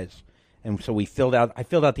 other guys. And so I filled out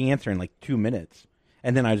the answer in like 2 minutes.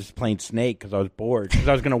 And then I was just playing Snake because I was bored. Because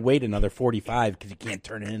I was going to wait another 45 because you can't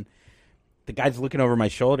turn it in. The guy's looking over my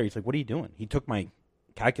shoulder. He's like, what are you doing? He took my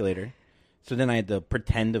calculator. So then I had to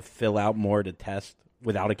pretend to fill out more to test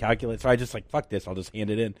without a calculator. So I just like, fuck this. I'll just hand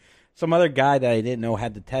it in. Some other guy that I didn't know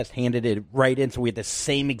had the test handed it right in. So we had the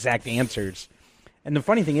same exact answers. And the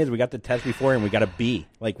funny thing is, we got the test before and we got a B.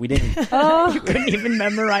 Like, we didn't. You couldn't even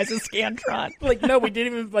memorize a Scantron. Like, no, we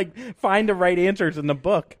didn't even like find the right answers in the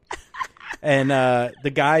book. And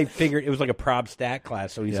the guy figured it was like a prob stat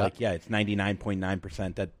class. So he's like, yeah, it's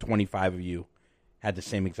 99.9% that 25 of you had the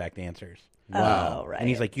same exact answers. Wow. Oh, right. And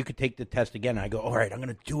he's like, you could take the test again. And I go, all right, I'm going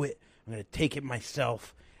to do it. I'm going to take it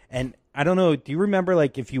myself. And I don't know, do you remember,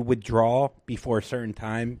 like, if you withdraw before a certain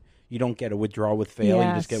time, you don't get a withdrawal with fail.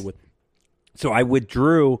 You just get with. So I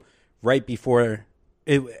withdrew right before.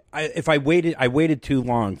 I waited too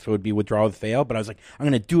long, so it would be withdrawal with fail. But I was like, I'm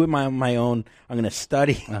going to do it on my own. I'm going to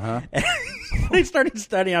study. And I started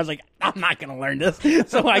studying. I was like, I'm not going to learn this.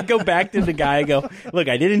 So I go back to the guy. I go, look,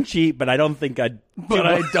 I didn't cheat, but I don't think I. But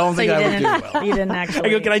I don't think I would do well. You didn't actually.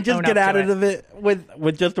 I go, can I just own get up out to of it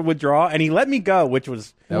with just a withdrawal? And he let me go, which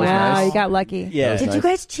was That was wow, nice. you got lucky. yeah. Did you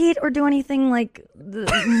guys cheat or do anything like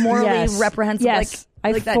morally Yes. reprehensible? Yes.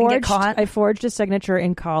 Like that and get caught? I forged a signature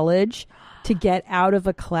in college to get out of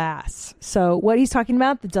a class. So what he's talking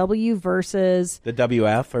about, the W versus the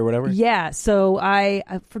WF or whatever? Yeah. So I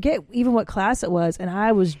forget even what class it was, and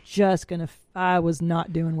I was just I was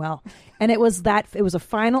not doing well. And it was a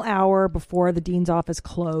final hour before the dean's office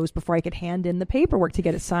closed, before I could hand in the paperwork to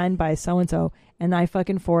get it signed by so-and-so, and I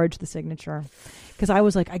fucking forged the signature. Because I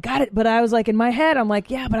was like, I got it, but I was like, in my head, I'm like,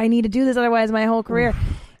 yeah, but I need to do this, otherwise my whole career.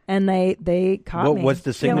 And they caught me. What was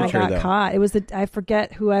the signature, I got though? caught. It was I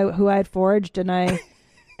forget who I had forged, and I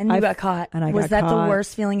And you got caught. And I was got that caught. the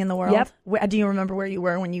worst feeling in the world? Yep. Do you remember where you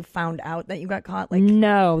were when you found out that you got caught? Like,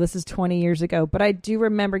 no, this is 20 years ago, but I do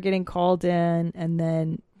remember getting called in and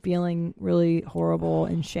then feeling really horrible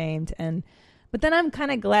and shamed. But then I'm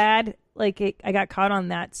kind of glad, like, I got caught on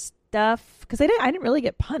that stuff because I didn't really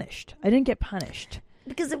get punished. I didn't get punished.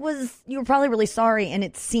 because you were probably really sorry, and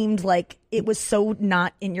it seemed like it was so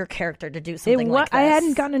not in your character to do something like this. I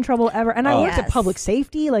hadn't gotten in trouble ever, and I worked at Yes. public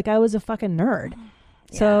safety. Like, I was a fucking nerd.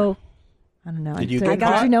 So I don't know. Did you Did get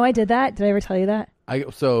caught? you know I did that? Did I ever tell you that?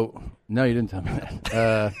 No, you didn't tell me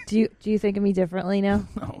that. Do you think of me differently now?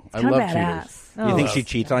 No, It's I love kinda cheaters. badass. You think she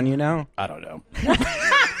cheats on you now? I don't know.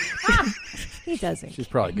 He doesn't. She's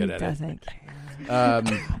probably good he at doesn't it.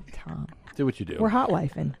 Tom. Do what you do. We're hot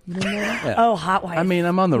wifing. You didn't know that? Yeah. Oh, hot wife. I mean,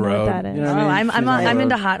 I'm on the You know what road. that is. You know what I mean? I'm She's on the I'm road.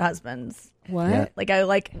 into hot husbands. What? Yeah. Like, I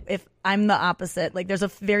like if I'm the opposite. Like, there's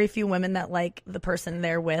very few women that like the person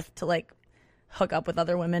they're with to like hook up with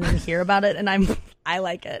other women and hear about it, and I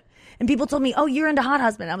like it. And people told me, "Oh, you're into hot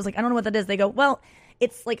husband." I was like, "I don't know what that is." They go, "Well,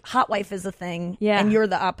 it's like hot wife is a thing, Yeah. and you're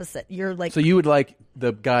the opposite. You're like." So you would like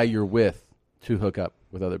the guy you're with to hook up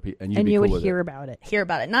with other people, and and be you cool would with hear it. about it. Hear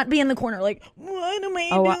about it, not be in the corner like, what am I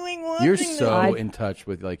doing? You're watching so this? in touch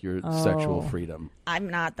with like your sexual freedom. I'm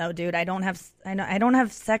not though, dude. I don't have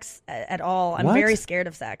sex at all. I'm What? very scared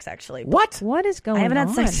of sex, actually. What is going on? I haven't had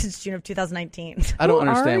sex since June of 2019. I don't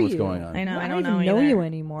understand what's going on. I know. Well, I I don't don't know even know either. you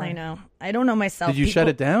anymore. I know. I don't know myself. Did you shut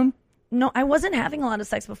it down? No, I wasn't having a lot of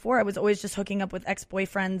sex before. I was always just hooking up with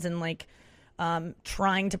ex-boyfriends and like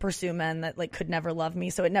trying to pursue men that like could never love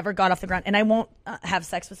me. So it never got off the ground. And I won't have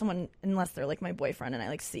sex with someone unless they're like my boyfriend and I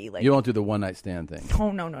like see like. You won't do the one night stand thing.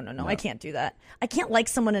 Oh no. I can't do that. I can't like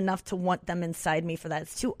someone enough to want them inside me for that.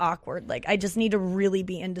 It's too awkward. Like I just need to really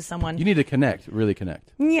be into someone. You need to connect, really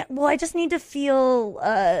connect. Yeah, well, I just need to feel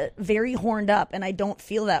very horned up, and I don't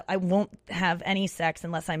feel that. I won't have any sex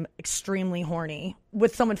unless I'm extremely horny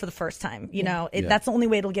with someone for the first time. You know, that's the only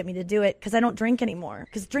way it'll get me to do it because I don't drink anymore.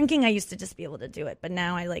 Because drinking, I used to just be able to do it, but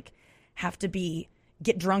now I like have to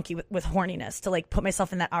get drunky with horniness to like put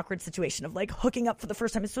myself in that awkward situation of like hooking up for the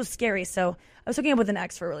first time. It's so scary. So I was hooking up with an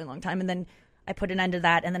ex for a really long time, and then I put an end to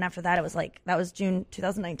that. And then after that, it was like that was June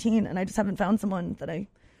 2019, and I just haven't found someone that I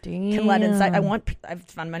can let inside. I've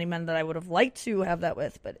found many men that I would have liked to have that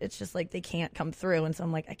with, but it's just like they can't come through, and so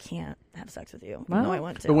I'm like, I can't have sex with you. Even though I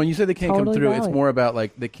want to. But when you say they can't Totally come through, valid. it's more about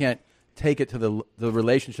like they can't take it to the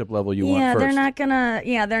relationship level you want Yeah, first. they're not gonna.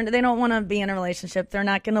 Yeah, they don't want to be in a relationship. They're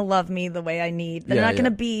not gonna love me the way I need. They're not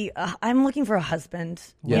gonna be. I'm looking for a husband.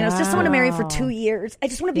 Yeah. You know, it's just someone to marry for 2 years. I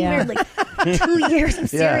just want to be married like 2 years. I'm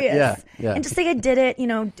serious. Yeah. And just say I did it. You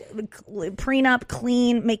know, prenup,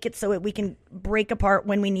 clean, make it so we can break apart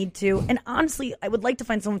when we need to. And honestly, I would like to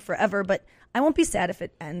find someone forever, but I won't be sad if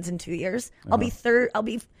it ends in 2 years. I'll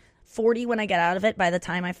be 40 when I get out of it. By the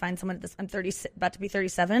time I find someone, I'm 30, about to be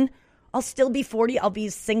 37. I'll still be 40. I'll be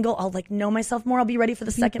single. I'll like know myself more. I'll be ready for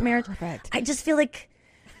the second marriage. I just feel like,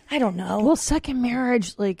 I don't know. Well, second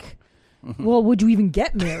marriage, like, well, would you even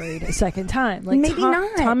get married a second time? Like, Maybe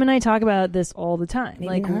not. Tom and I talk about this all the time.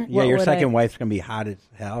 Like, Yeah, your second wife's gonna be hot as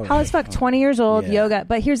hell. How as fuck, 20 years old, Yeah. yoga.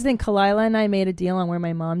 But here's the thing, Kalila and I made a deal on where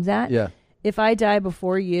my mom's at. Yeah. If I die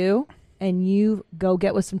before you and you go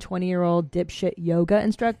get with some 20-year-old dipshit yoga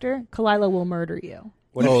instructor, Kalila will murder you.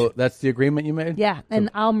 That's the agreement you made? Yeah, and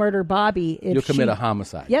I'll murder Bobby if You'll commit she- a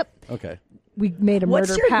homicide. Yep. Okay. We made a What's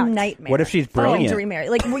murder your pact. nightmare? What if she's Following brilliant? to remarry,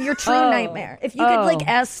 like your true nightmare. If you could like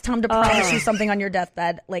ask Tom to promise you something on your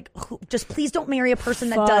deathbed, like just please don't marry a person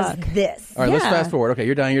that does this. All right, let's fast forward. Okay,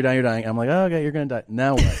 you're dying. I'm like, oh, okay, you're going to die.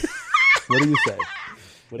 Now what? What do you say?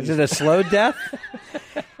 Is it a slow death?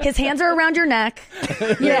 His hands are around your neck.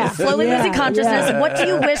 Yeah. Slowly Yeah. losing consciousness. Yeah. What do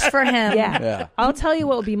you wish for him? Yeah. I'll tell you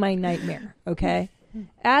what would be my nightmare, okay?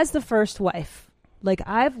 As the first wife, like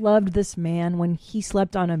I've loved this man when he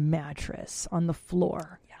slept on a mattress on the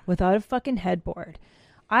floor without a fucking headboard.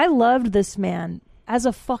 I loved this man as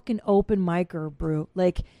a fucking open micer, bro.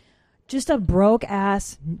 Like just a broke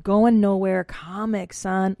ass, going nowhere comic,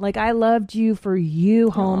 son. Like I loved you for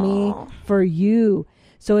you, homie. For you.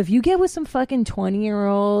 So if you get with some fucking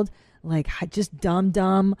 20-year-old, like just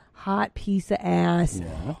dumb, hot piece of ass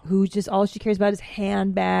who just all she cares about is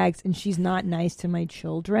handbags and she's not nice to my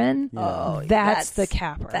children, that's the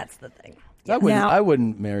capper. That's the thing. I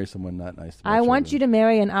wouldn't marry someone not nice to my I want you to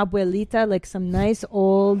marry an abuelita, like some nice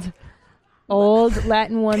old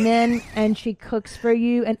Latin woman, and she cooks for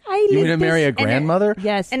you. And I You live want to marry a grandmother?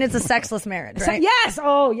 Yes. And it's a sexless marriage, right? Yes.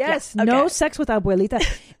 Oh, yes. Yeah. No Okay. sex with abuelita.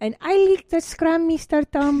 And I like the scrum, Mr.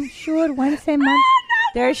 Tom. Sure, once a month.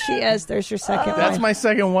 There she is. There's your second That's wife. my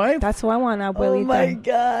second wife? That's who I want, abuelita. Oh my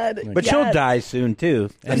god! But she'll die soon too.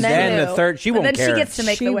 And then the third, she But won't then care. she gets to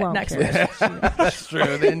make She the won't next care. wish. That's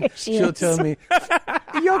true. Then she'll tell me,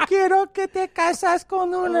 yo quiero que te casas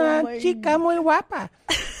con una chica muy guapa.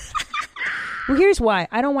 Well, here's why.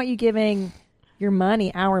 I don't want you giving your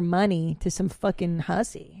money, our money, to some fucking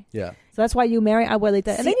hussy. Yeah. So that's why you marry abuelita.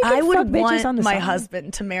 And then See, you can I would fuck bitches want on the my side.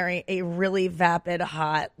 husband to marry a really vapid,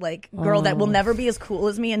 hot, like girl that will never be as cool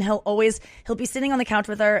as me, and he'll be sitting on the couch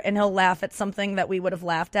with her, and he'll laugh at something that we would have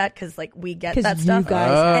laughed at because like we get 'Cause that you stuff,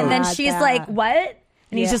 guys and then had she's that. like, "What?"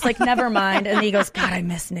 And he's Yeah. just like, "Never mind," and he goes, "God, I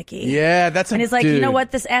miss Nikki." Yeah, that's a And he's like, dude. "You know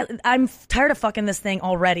what? I'm tired of fucking this thing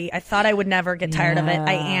already. I thought I would never get tired of it.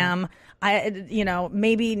 I am.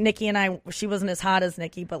 Maybe Nikki and she wasn't as hot as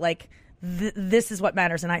Nikki, but like." This is what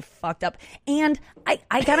matters, and I fucked up. And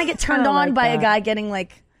I gotta get turned on like by a that. guy getting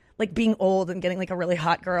like being old and getting like a really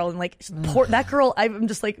hot girl, and like poor that girl. I'm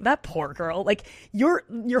just like, that poor girl. Like your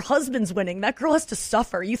husband's winning. That girl has to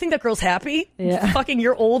suffer. You think that girl's happy? Yeah. Fucking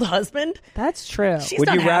your old husband. That's true. She's Would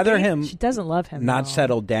not you rather happy. him She doesn't love him. not though.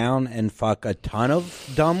 settle down and fuck a ton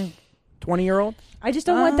of dumb 20-year-olds? I just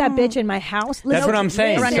don't want that bitch in my house. That's what I'm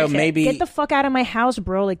saying. So maybe get the fuck out of my house,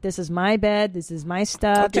 bro. Like, this is my bed. This is my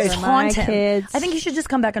stuff. Okay, These are my haunt him. kids. I think you should just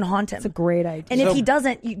come back and haunt him. It's a great idea. And if he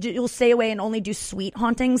doesn't, you'll stay away and only do sweet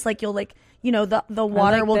hauntings. Like you'll the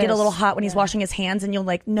water like will get a this. little hot when he's washing his hands, and you'll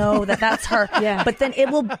know that's her. Yeah. But then it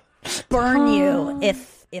will burn you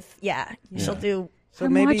if she'll do. So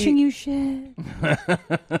I'm maybe watching you shit.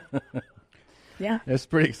 Yeah. It's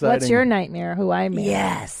pretty exciting. What's your nightmare? Who I marry?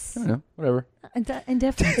 Yes. I don't know, whatever.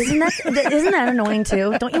 Indifferent. Isn't that annoying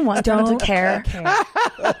too? Don't you want him to care?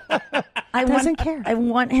 I Doesn't care. I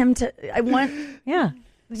want him to. I want. Yeah.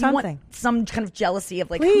 You Something. want some kind of jealousy of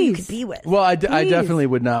like who you could be with. Well, I definitely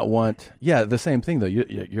would not want. Yeah, the same thing though.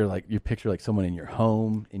 You're like you picture like someone in your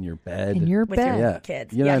home, in your bed, In your with bed. your yeah,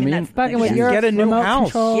 kids. You know what I mean? that's Fucking with yeah. your Get a new remote house.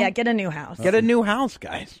 control. Yeah, get a new house. get a new house,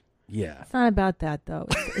 guys. Yeah, It's not about that though.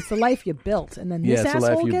 It's the life you built, and then this yeah. It's a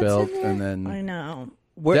asshole life you gets built, in there? and then I know.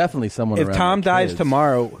 definitely someone. If around Tom your dies kids.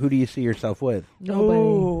 tomorrow, who do you see yourself with?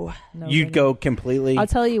 Nobody. You'd go completely. I'll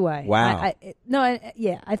tell you why. Wow.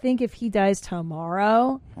 I think if he dies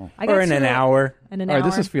tomorrow, I got Or in an hour. In an All hour. right,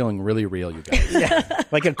 this is feeling really real, you guys. Yeah.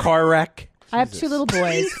 Like a car wreck. I have 2 little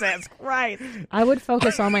boys. Jesus Christ. I would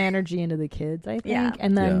focus all my energy into the kids, I think, Yeah.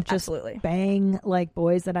 and then Yeah. just Absolutely. bang like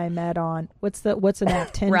boys that I met on what's an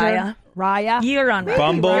app? Tinder. Raya. You're on Raya.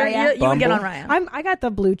 Bumble. You would get on Raya. I got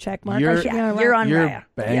the blue check mark. I You're- should be on Raya. You're on You're Raya. I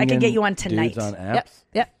banging could get you on tonight. dudes on apps.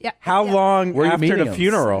 Yep. How long Where are you after meeting the them?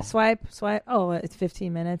 funeral? Swipe. Oh, it's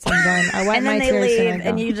 15 minutes. I'm done. I wipe And my then they tears leave, and I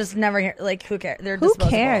and go. you just never hear. Like, who cares? They're Who disposable.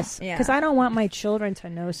 cares? Yeah. Because I don't want my children to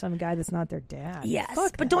know some guy that's not their dad. Yes,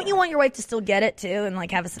 Fuck but that. don't you want your wife to still get it too, and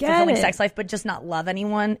like have a fulfilling sex life, but just not love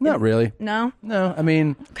anyone? Not really. No. No, I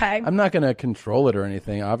mean, Okay. I'm not going to control it or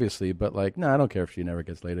anything, obviously, but like, no, I don't care if she never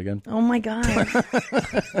gets laid again. Oh my god. I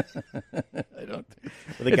don't.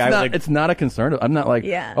 The guy was like, It's not a concern. I'm not like,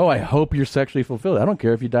 Yeah. oh, I hope you're sexually fulfilled. I don't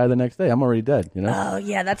care if you die the next day. I'm already dead. You know. Oh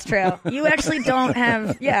yeah, that's true. You actually don't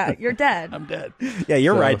have. Yeah, you're dead. I'm dead. yeah,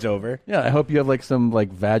 your So- ride's over. Yeah, I hope you have like some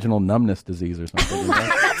like vaginal numbness disease or something. You know?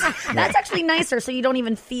 That's actually nicer, so you don't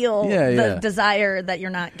even feel Yeah, the yeah. desire that you're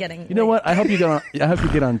not getting. You know what? I hope you get on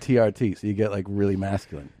TRT, so you get like really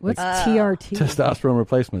masculine. What's like, TRT? testosterone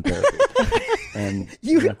replacement therapy. And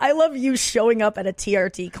I love you showing up at a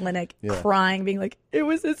TRT clinic crying, being like, "It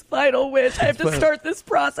was his final wish. I have to start this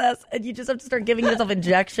process," and you just have to start giving yourself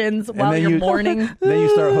injections while then you're you- mourning. Then you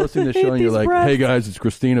start hosting the show, and you're these like, breasts. "Hey guys, it's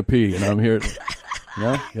Christina P, and I'm here." You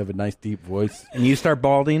know, you have a nice deep voice. And you start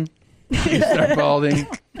balding. You start balding.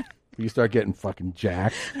 You start getting fucking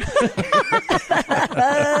jacked.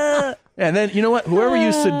 And then you know what? Whoever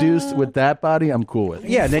you seduce with that body, I'm cool with.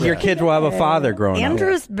 Yeah, and then your kids will have a father growing up.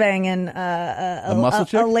 Andrew's banging a muscle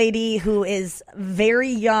chick? a lady who is very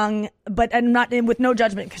young, but and not with no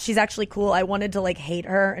judgment because she's actually cool. I wanted to like hate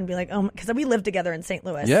her and be like, oh, because we live together in St.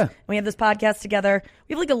 Louis. Yeah. we have this podcast together.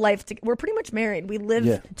 We have like a life. We're pretty much married. We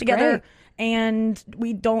live together. great. And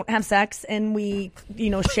we don't have sex, and we,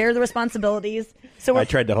 share the responsibilities. So I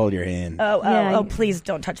tried to hold your hand. Oh, please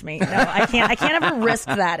don't touch me. No, I can't ever risk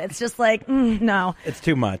that. It's just like, no. It's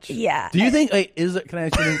too much. Yeah. Do you think? Like, can I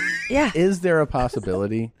ask you? Yeah. Is there a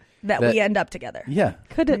possibility that we end up together? Yeah.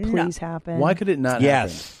 Could it please happen? Why could it not?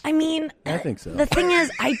 Yes. I mean, I think so. The thing is,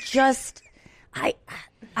 I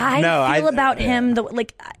No, feel about him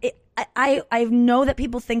I know that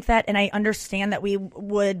people think that, and I understand that we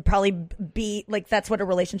would probably be like that's what a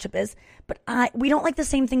relationship is. But we don't like the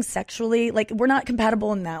same things sexually. Like we're not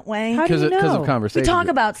compatible in that way. How do you know? Because of conversation. We talk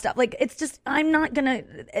about stuff like it's just I'm not gonna,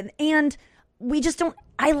 and we just don't.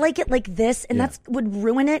 I like it like this, and that's would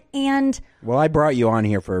ruin it. And Well, I brought you on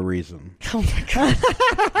here for a reason. oh my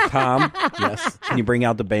god, Tom, yes. Can you bring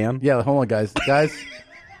out the band? Yeah, hold on, guys. Guys,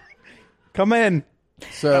 come in.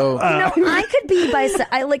 So I could be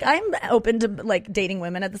bisexual. I'm open to like dating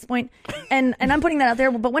women at this point, and I'm putting that out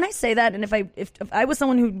there. But when I say that, and if I was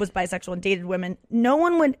someone who was bisexual and dated women, no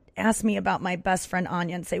one would ask me about my best friend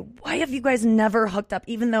Anya and say, "Why have you guys never hooked up?"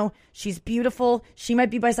 Even though she's beautiful, she might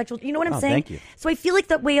be bisexual. You know what I'm saying? Thank you. So I feel like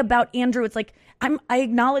that way about Andrew. It's like I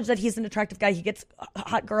acknowledge that he's an attractive guy. He gets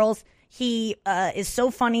hot girls. He is so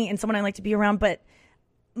funny and someone I like to be around, but.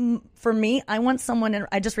 For me, I want someone, and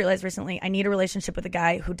I just realized recently, I need a relationship with a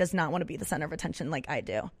guy who does not want to be the center of attention like I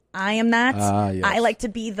do. I am that. Yes. I like to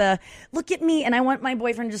be the, look at me, and I want my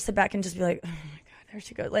boyfriend to just sit back and just be like, oh my God, there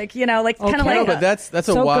she goes. Like, you know, like Okay. kind of like. No, but that's a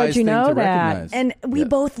So wise good you thing know to that. recognize. And we Yeah.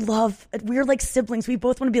 both love. We're like siblings. We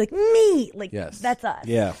both want to be like me. Like Yes. that's us.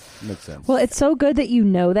 Yeah. Makes sense. Well, it's so good that you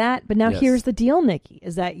know that. But now Yes. here's the deal, Nikki,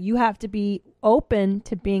 is that you have to be open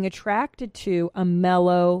to being attracted to a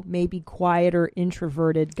mellow, maybe quieter,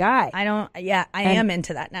 introverted guy. I am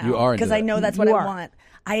into that now. You are into because I that. know that's what You I are. want.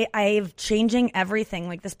 I've changing everything.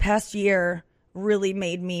 Like this past year really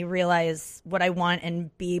made me realize what I want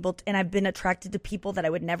and be able to. And I've been attracted to people that I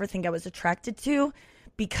would never think I was attracted to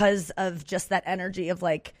because of just that energy of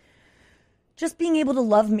like just being able to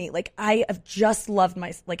love me. Like I have just loved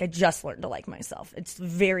I just learned to like myself. It's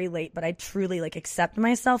very late, but I truly like accept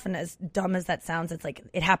myself. And as dumb as that sounds, it's like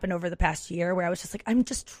it happened over the past year where I was just like, I'm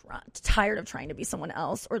just tired of trying to be someone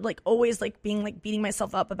else, or like always like being like beating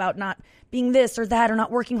myself up about not being this or that, or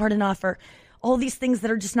not working hard enough, or all these things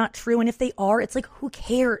that are just not true. And if they are, it's like, who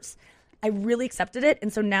cares? I really accepted it.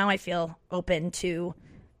 And so now I feel open to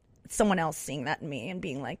someone else seeing that in me and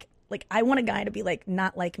being like I want a guy to be like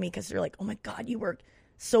not like me because they're like, oh my God, you were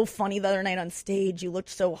so funny the other night on stage, you looked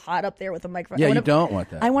so hot up there with a microphone. Yeah, you don't want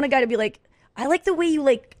that. I want a guy to be like, I like the way you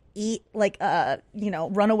like eat like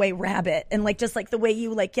runaway rabbit, and like just like the way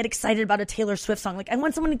you like get excited about a Taylor Swift song. Like I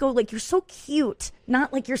want someone to go like, you're so cute,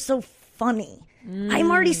 not like you're so funny. I'm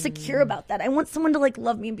already secure about that. I want someone to like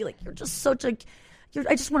love me and be like, you're just such a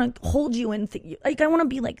I just want to hold you and like I want to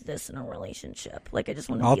be like this in a relationship. Like I just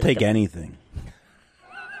want to I'll be take like anything.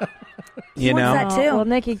 He wants that too. Well,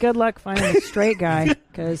 Nikki, good luck finding a straight guy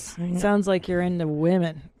because it sounds like you're into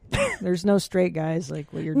women. There's no straight guys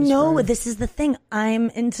like what you're describing. No, this is the thing. I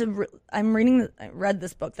read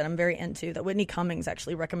this book that I'm very into that Whitney Cummings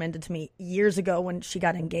actually recommended to me years ago when she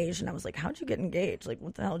got engaged. And I was like, how'd you get engaged? Like,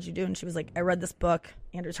 what the hell did you do? And she was like, I read this book.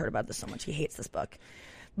 Andrew's heard about this so much. He hates this book.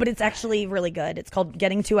 But it's actually really good. It's called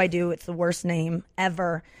Getting To I Do. It's the worst name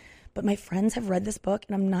ever. But my friends have read this book,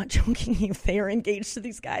 and I'm not joking you. They are engaged to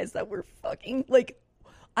these guys that were fucking, like,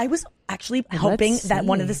 I was actually hoping that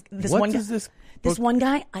one of this one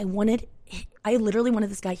guy, I literally wanted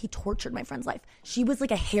this guy. He tortured my friend's life. She was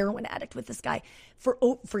like a heroin addict with this guy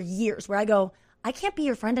for years, where I go, I can't be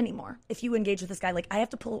your friend anymore if you engage with this guy. Like I have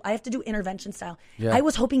to do intervention style. Yeah. I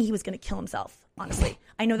was hoping he was going to kill himself, honestly.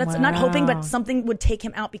 I know that's not hoping, but something would take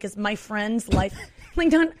him out because my friend's life,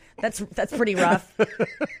 like, that's pretty rough.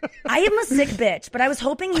 I am a sick bitch, but I was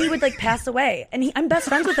hoping he would like pass away. And I'm best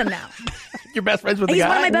friends with him now. You're best friends with the guy? He's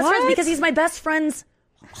one of my best friends because he's my best friend's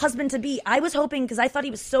husband to be. I was hoping, because I thought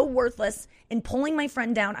he was so worthless, in pulling my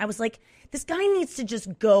friend down, I was like, this guy needs to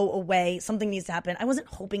just go away. Something needs to happen. I wasn't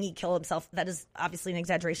hoping he'd kill himself. That is obviously an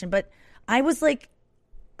exaggeration. But I was like,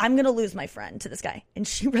 I'm going to lose my friend to this guy. And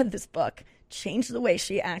she read this book, changed the way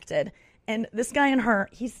she acted. And this guy and her,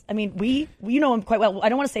 we know him quite well. I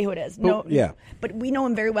don't want to say who it is. But we know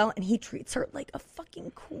him very well. And he treats her like a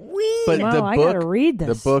fucking queen. But I got to read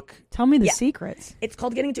this. The book. Tell me the secrets. It's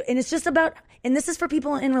called Getting To, and it's just about, and this is for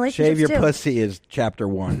people in relationships Shave your too. pussy is chapter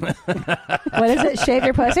 1. What is it? Shave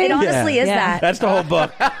your pussy? It honestly is that. That's the whole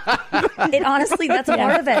book. It honestly, that's a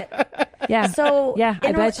part of it. Yeah. So,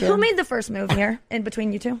 I bet you. Who made the first move here in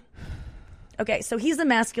between you two? Okay, so he's the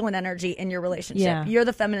masculine energy in your relationship. Yeah. You're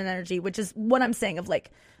the feminine energy, which is what I'm saying of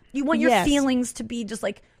like, you want your feelings to be just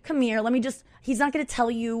like, come here, let me just, he's not going to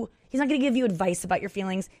tell you, he's not going to give you advice about your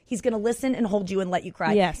feelings. He's going to listen and hold you and let you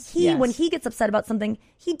cry. Yes. When he gets upset about something,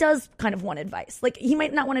 he does kind of want advice. Like he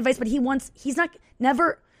might not want advice, but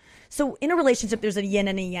so in a relationship, there's a yin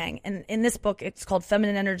and a yang. And in this book, it's called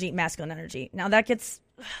feminine energy, masculine energy. Now that's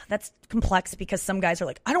complex because some guys are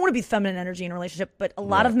like, I don't want to be feminine energy in a relationship, but a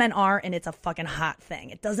lot of men are, and it's a fucking hot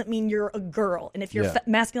thing. It doesn't mean you're a girl. And if you're a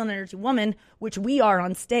masculine energy woman, which we are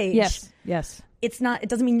on stage. Yes. It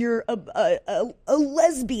doesn't mean you're a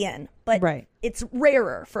lesbian, but it's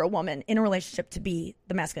rarer for a woman in a relationship to be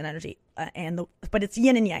the masculine energy. But it's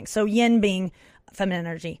yin and yang. So yin being feminine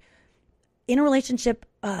energy. In a relationship,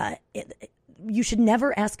 you should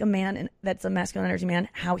never ask a man that's a masculine energy man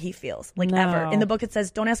how he feels, ever. In the book, it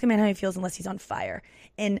says, don't ask a man how he feels unless he's on fire.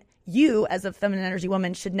 And you, as a feminine energy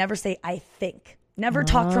woman, should never say, I think. Never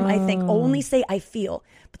talk from I think. Only say, I feel.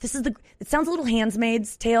 But it sounds a little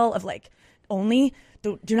Handmaid's Tale of like, only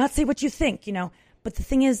do not say what you think, But the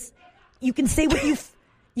thing is, you can say what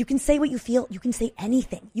you can say what you feel. You can say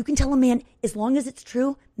anything. You can tell a man, as long as it's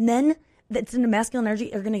true, men that's in a masculine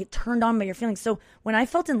energy are going to get turned on by your feelings. So when I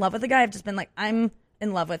felt in love with a guy, I've just been like, I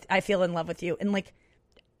feel in love with you. And like,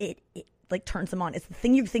 it like turns them on. It's the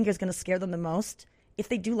thing you think is going to scare them the most. If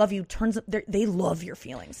they do love you, they love your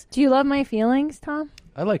feelings. Do you love my feelings, Tom?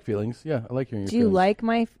 I like feelings. Yeah, I like hearing your feelings. Do you like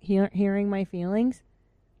my hearing my feelings?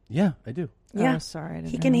 Yeah, I do. Yeah, sorry, I didn't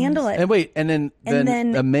he can handle it. And wait, and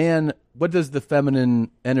then a man. What does the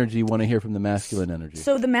feminine energy want to hear from the masculine energy?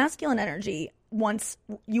 So the masculine energy wants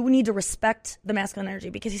you need to respect the masculine energy,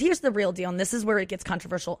 because here's the real deal, and this is where it gets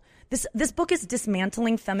controversial. This book is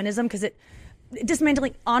dismantling feminism, because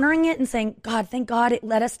dismantling, honoring it and saying, God, thank God it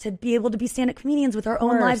led us to be able to be stand-up comedians with our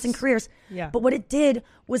own lives and careers. Yeah. But what it did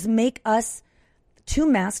was make us too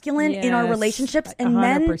masculine in our Yes, relationships, and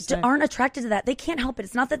men 100%. aren't attracted to that. They can't help it.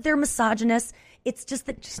 It's not that they're misogynist. It's just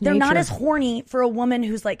that they're not nature. as horny for a woman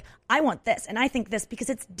who's like, I want this and I think this, because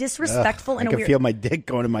it's disrespectful I in a can weird. feel my dick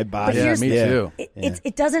going in my body. But here's me too.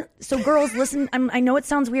 It doesn't. So girls, listen. I know it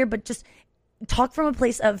sounds weird, but just talk from a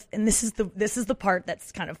place of. And this is the part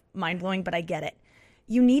that's kind of mind blowing, but I get it.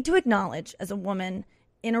 You need to acknowledge as a woman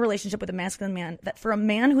in a relationship with a masculine man that for a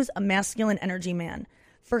man who's a masculine energy man,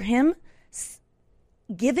 for him,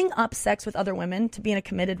 giving up sex with other women to be in a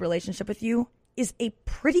committed relationship with you is a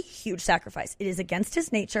pretty huge sacrifice. It is against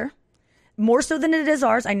his nature, more so than it is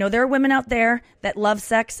ours. I know there are women out there that love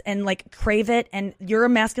sex and like crave it, and you're a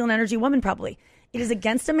masculine energy woman probably. It is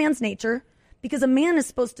against a man's nature, because a man is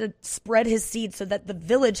supposed to spread his seed so that the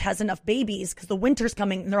village has enough babies, because the winter's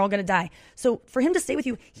coming and they're all going to die. So for him to stay with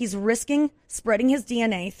you, he's risking spreading his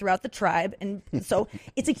DNA throughout the tribe, and so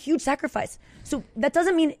it's a huge sacrifice. So that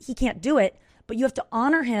doesn't mean he can't do it, but you have to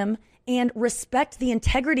honor him and respect the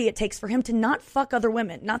integrity it takes for him to not fuck other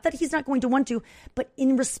women. Not that he's not going to want to, but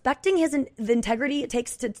in respecting the integrity it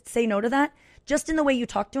takes to say no to that, just in the way you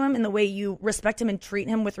talk to him, in the way you respect him and treat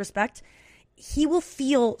him with respect, he will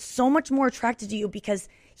feel so much more attracted to you, because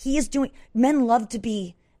he is doing. Men love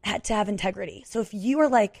to have integrity. So if you are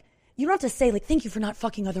like, you don't have to say like, thank you for not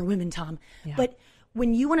fucking other women, Tom. Yeah. But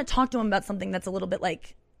when you want to talk to him about something that's a little bit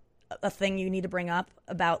like a thing you need to bring up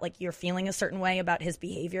about, like, you're feeling a certain way about his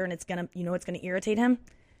behavior and it's gonna irritate him,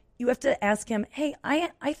 you have to ask him, hey,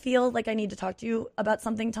 I feel like I need to talk to you about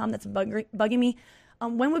something, Tom, that's bugging me.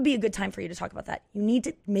 When would be a good time for you to talk about that? You need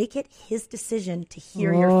to make it his decision to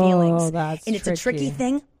hear your feelings. And it's a tricky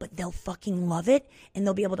thing, but they'll fucking love it, and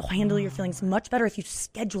they'll be able to handle your feelings much better if you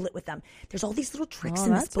schedule it with them. There's all these little tricks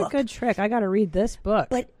in this book. That's a good trick. I got to read this book.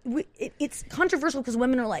 But it's controversial, because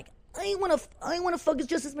women are like, I want to focus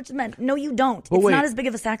just as much as men. No, you don't. It's not as big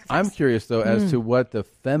of a sacrifice. I'm curious though as to what the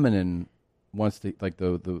feminine wants to, like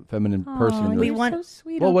the feminine person. We want so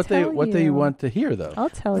sweet. Well, what they want to hear though. I'll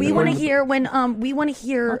tell you. We want to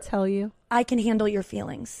hear I'll tell you. I can handle your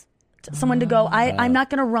feelings. Someone to go, I'm not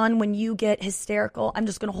going to run when you get hysterical. I'm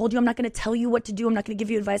just going to hold you. I'm not going to tell you what to do. I'm not going to give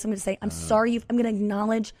you advice. I'm going to say, I'm sorry. I'm going to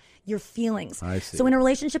acknowledge your feelings. I see. So in a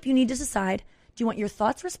relationship, you need to decide, do you want your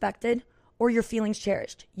thoughts respected or your feelings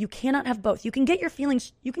cherished? You cannot have both. You can get your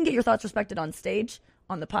thoughts respected on stage,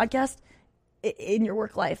 on the podcast, in your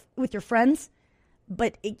work life, with your friends,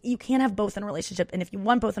 but you can't have both in a relationship. And if you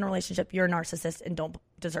want both in a relationship, you're a narcissist and don't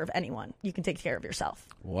deserve anyone. You can take care of yourself.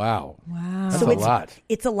 Wow. That's so a lot.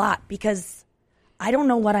 It's a lot, because I don't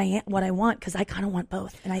know what I want, because I kind of want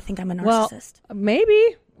both, and I think I'm a narcissist. Well,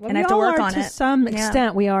 maybe. And I have to work on to it. To some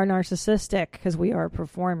extent, we are narcissistic because we are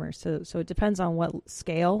performers. So it depends on what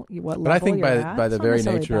scale, what level. But I think you're at. by the It's not very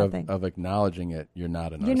necessarily nature a bad thing. of acknowledging it, you're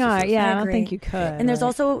not a narcissist. You're not. Yeah, I don't agree. think you could. And there's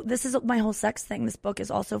also, this is my whole sex thing. This book is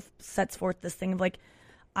also sets forth this thing of like,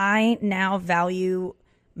 I now value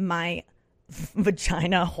my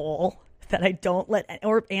vagina hole that I don't let,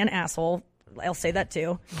 or an asshole. I'll say that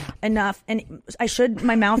too. Enough. And I should,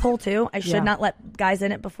 my mouth hole too. I should not let guys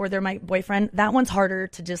in it before they're my boyfriend. That one's harder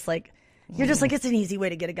to just like, you're just like, it's an easy way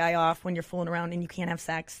to get a guy off when you're fooling around and you can't have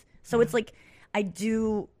sex. So it's like, I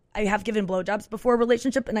have given blowjobs before a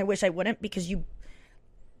relationship, and I wish I wouldn't, because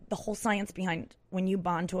the whole science behind when you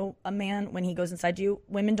bond to a man, when he goes inside you,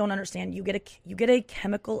 women don't understand. You get a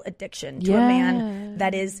chemical addiction to a man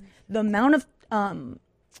that is the amount of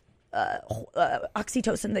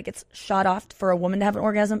oxytocin that gets shot off for a woman to have an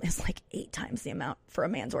orgasm is like 8 times the amount for a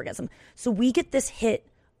man's orgasm. So we get this hit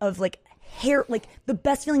of like hair, like the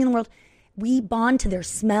best feeling in the world. We bond to their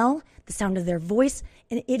smell, the sound of their voice,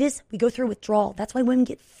 and we go through withdrawal. That's why women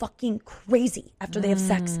get fucking crazy after they have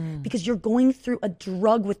sex, because you're going through a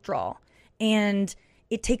drug withdrawal, and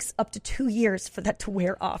it takes up to 2 years for that to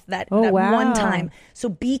wear off, that one time. So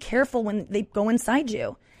be careful when they go inside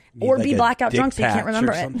you. Or like be a blackout dick drunk so you can't patch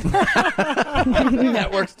remember or it.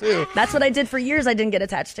 That works too. That's what I did for years. I didn't get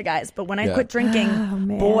attached to guys. But when I quit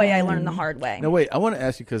drinking, boy, I learned the hard way. No, wait. I want to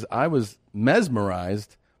ask you, because I was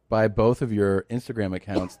mesmerized by both of your Instagram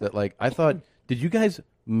accounts that, like, I thought, did you guys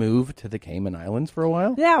move to the Cayman Islands for a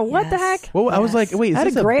while? Yeah, what the heck? Well, I was like, wait, is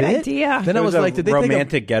That's this a great bit? idea. Then I was like, did they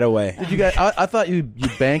romantic getaway? Did you guys? I thought you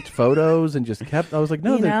banked photos and just kept. I was like,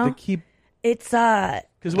 no, they keep. It's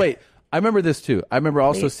Because wait, I remember this too. I remember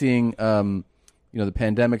also Please. seeing, the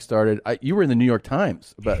pandemic started. You were in the New York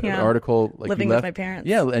Times about an article. Like living you with left, my parents.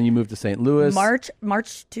 Yeah, and you moved to St. Louis. March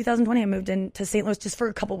 2020, I moved into St. Louis just for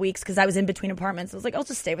a couple weeks because I was in between apartments. I was like, I'll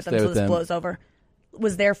just stay with them until this blows over.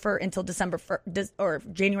 Was there until December or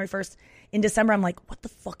January 1st. In December, I'm like, what the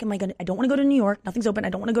fuck am I gonna? I don't want to go to New York. Nothing's open. I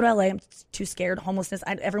don't want to go to LA. I'm too scared. Homelessness.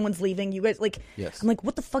 Everyone's leaving. You guys Yes. I'm like,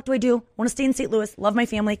 what the fuck do I do? Want to stay in St. Louis. Love my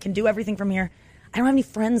family. Can do everything from here. I don't have any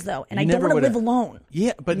friends though, and I don't want to live alone.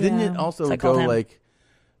 Yeah, but didn't it also So I called go him.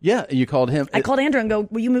 Yeah, you called him. I called Andrew and go,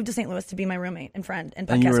 will you move to St. Louis to be my roommate and friend and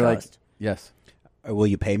podcast and you were host? Yes. Will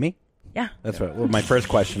you pay me? Yeah. That's what my first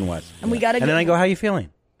question was. And we got to. And then I go, how you feeling?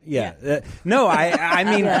 Yeah. No, I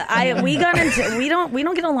mean, we got into we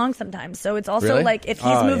don't get along sometimes. So it's also Really? like if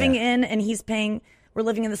he's moving in and he's paying, we're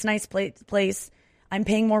living in this nice place. I'm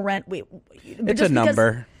paying more rent. It's a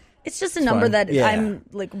number. It's just a number fine. that Yeah. I'm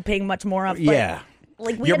like paying much more of. But, Yeah.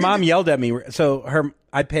 Like Your mom yelled at me. So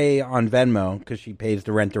I pay on Venmo because she pays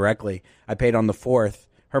the rent directly. I paid on the 4th.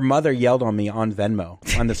 Her mother yelled on me on Venmo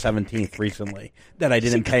on the 17th recently that I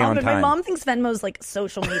didn't pay on time. My mom thinks Venmo's like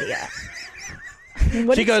social media.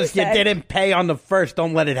 She goes, you didn't pay on the 1st.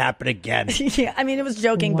 Don't let it happen again. Yeah, I mean, it was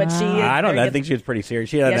joking, but she. I don't know. I think she was pretty serious.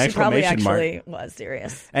 She had an she probably exclamation mark. actually was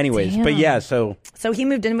serious. Anyways, but yeah, so he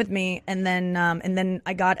moved in with me, and then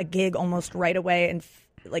I got a gig almost right away in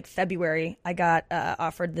like February. I got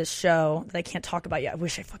offered this show that I can't talk about yet. I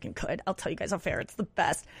wish I fucking could. I'll tell you guys off air. It's the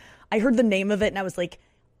best. I heard the name of it, and I was like,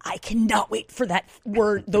 I cannot wait for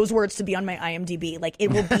those words to be on my IMDb. Like, it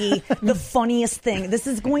will be the funniest thing. This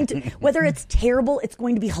is going to, whether it's terrible, it's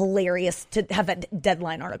going to be hilarious to have that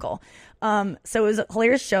Deadline article. So it was a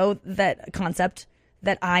hilarious show, concept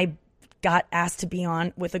that I got asked to be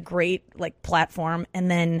on with a great like platform, and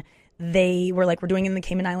then they were like, we're doing it in the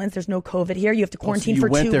Cayman Islands. There's no COVID here. You have to quarantine for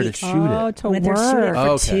 2 weeks. You went there to shoot it. To went there to shoot it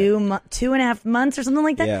work. for 2.5 months or something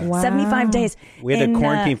like that. Yeah. Wow. 75 days. we had to And,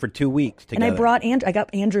 quarantine for 2 weeks together. and I brought Andrew. I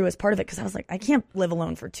got Andrew as part of it because I was like, I can't live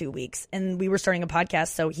alone for 2 weeks. And we were starting a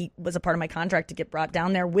podcast, so he was a part of my contract to get brought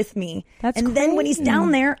down there with me. That's then when he's crazy. down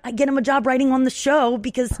there, I get him a job writing on the show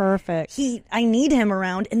because Perfect. I need him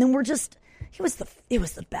around. And then it was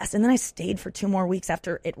the best. And then I stayed for 2 more weeks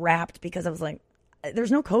after it wrapped because I was like,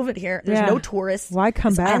 there's no COVID here. There's no tourists. Why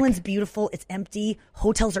come this back? Island's beautiful. It's empty.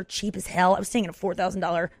 Hotels are cheap as hell. I was staying in a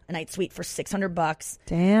 $4,000 a night suite for $600.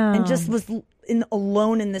 Damn. And just was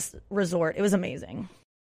alone in this resort. It was amazing.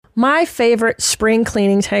 My favorite spring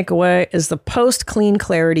cleaning takeaway is the post-clean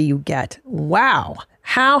clarity you get. Wow.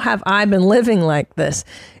 How have I been living like this?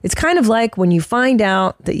 It's kind of like when you find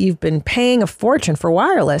out that you've been paying a fortune for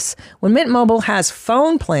wireless when Mint Mobile has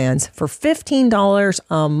phone plans for $15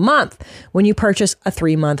 a month when you purchase a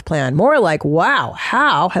 3-month plan. More like, wow,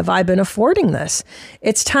 how have I been affording this?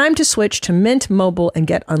 It's time to switch to Mint Mobile and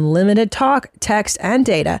get unlimited talk, text, and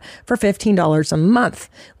data for $15 a month.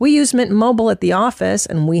 We use Mint Mobile at the office,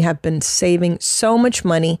 and we have been saving so much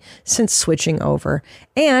money since switching over.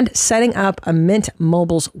 And setting up a Mint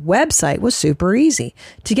Mobile's website was super easy.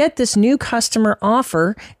 To get this new customer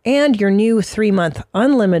offer and your new 3-month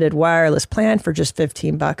unlimited wireless plan for just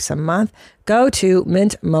 $15 a month, go to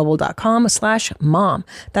mintmobile.com/mom.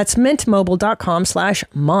 That's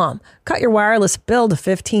mintmobile.com/mom. Cut your wireless bill to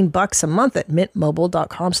 $15 a month at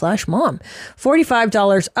mintmobile.com/mom.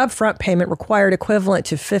 $45 upfront payment required, equivalent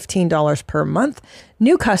to $15 per month.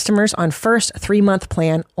 New customers on first 3-month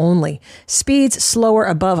plan only. Speeds slower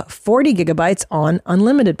above 40 gigabytes on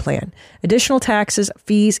unlimited plan. Additional taxes,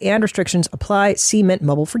 fees, and restrictions apply. See Mint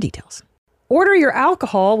Mobile for details. Order your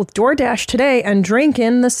alcohol with DoorDash today and drink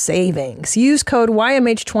in the savings. Use code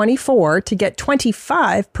YMH24 to get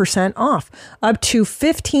 25% off, up to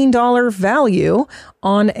 $15 value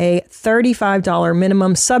on a $35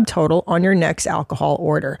 minimum subtotal on your next alcohol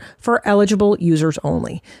order for eligible users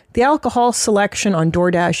only. The alcohol selection on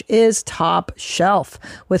DoorDash is top shelf.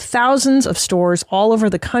 With thousands of stores all over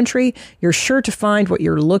the country, you're sure to find what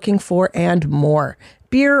you're looking for and more.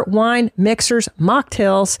 Beer, wine, mixers,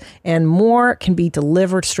 mocktails, and more can be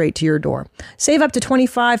delivered straight to your door. Save up to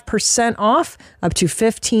 25% off, up to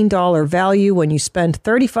 $15 value when you spend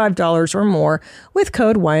 $35 or more with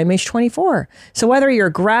code YMH24. So whether you're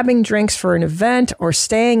grabbing drinks for an event or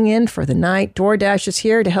staying in for the night, DoorDash is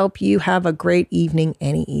here to help you have a great evening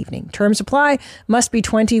any evening. Terms apply. Must be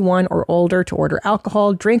 21 or older to order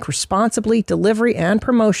alcohol. Drink responsibly. Delivery and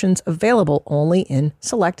promotions available only in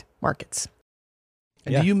select markets.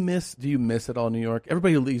 And do you miss it all, New York?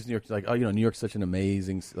 Everybody who leaves New York is like, oh, New York's such an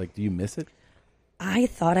amazing, like, do you miss it? I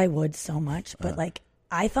thought I would so much, but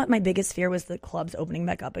I thought my biggest fear was the clubs opening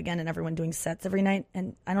back up again and everyone doing sets every night.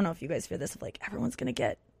 And I don't know if you guys fear this, of like everyone's going to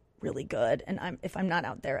get really good. And if I'm not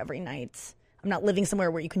out there every night, I'm not living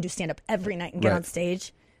somewhere where you can do stand up every night and get on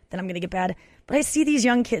stage, then I'm going to get bad. But I see these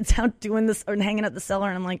young kids out doing this or hanging at the Cellar,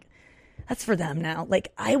 and I'm like, that's for them now.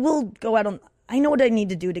 Like, I will go out I know what I need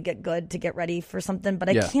to do to get good, to get ready for something, but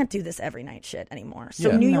I can't do this every night shit anymore.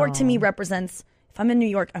 So New York to me represents, if I'm in New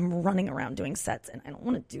York, I'm running around doing sets, and I don't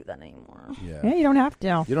want to do that anymore. Yeah, you don't have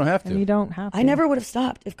to. You don't have to. And you don't have to. I never would have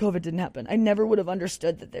stopped if COVID didn't happen. I never would have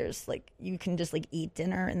understood that there's like, you can just like eat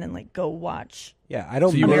dinner and then like go watch. Yeah, I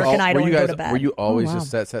don't. So American Idol and go to bed. Were you always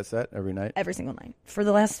just set every night? Every single night for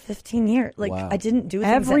the last 15 years. Like I didn't do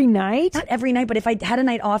things every night. Not every night, but if I had a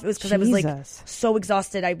night off, it was because I was like so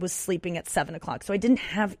exhausted. I was sleeping at 7:00, so I didn't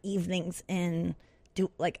have evenings in.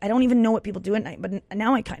 I don't even know what people do at night, but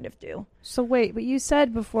now I kind of do. So wait, but you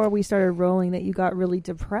said before we started rolling that you got really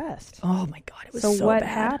depressed. Oh my God, it was so what bad.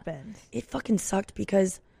 happened? It fucking sucked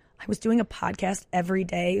because I was doing a podcast every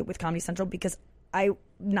day with Comedy Central because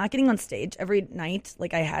not getting on stage every night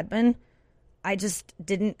like I had been. I just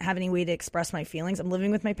didn't have any way to express my feelings. I'm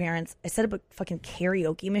living with my parents. I set up a fucking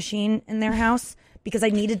karaoke machine in their house because I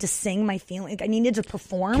needed to sing my feelings. Like, I needed to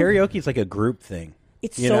perform. Karaoke is like a group thing.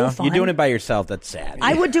 It's you so know? fun. You're doing it by yourself. That's sad.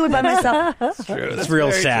 I would do it by myself. It's true. It's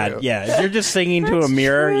real sad. True. Yeah, if you're just singing to a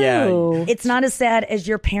mirror. True. Yeah, it's not as sad as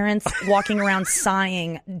your parents walking around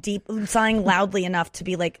sighing loudly enough to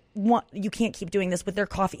be like, "What? You can't keep doing this." With their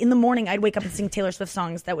coffee in the morning, I'd wake up and sing Taylor Swift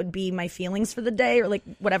songs that would be my feelings for the day, or like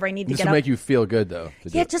whatever I need to this get will up. make you feel good though.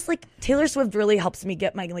 Yeah, just like Taylor Swift really helps me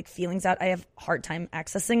get my like feelings out. I have a hard time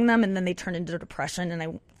accessing them, and then they turn into depression, and I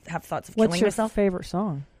have thoughts of killing myself. What's your favorite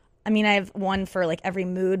song? I mean, I have one for like every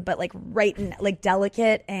mood, but like like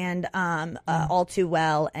Delicate and All Too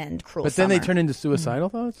Well and Cruel But then Summer. they turn into suicidal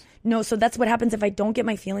thoughts? No, so that's what happens if I don't get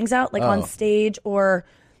my feelings out, like on stage or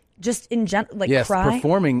just in general, like cry.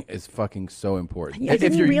 Performing is fucking so important. I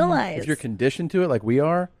didn't realize. If you're conditioned to it like we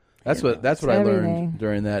are, that's what I learned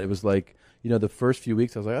during that. It was like, you know, the first few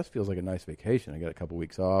weeks I was like, this feels like a nice vacation. I got a couple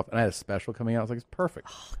weeks off. And I had a special coming out. I was like, it's perfect.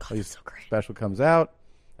 Oh, God, that's so great. Special comes out.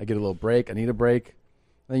 I get a little break. I need a break.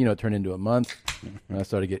 Then, you know, it turned into a month, and I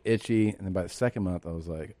started to get itchy. And then by the second month, I was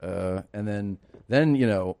like, and then you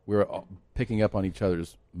know, we were all picking up on each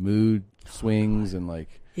other's mood swings and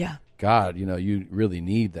like, God, you know, you really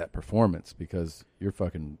need that performance because you're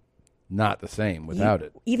fucking not the same without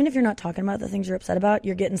it. Even if you're not talking about the things you're upset about,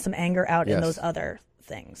 you're getting some anger out in those other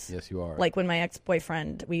things. Yes, you are. Like when my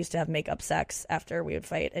ex-boyfriend, we used to have make-up sex after we would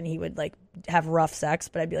fight, and he would like have rough sex,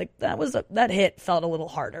 but I'd be like, that hit felt a little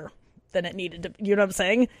harder than it needed to. You know what I'm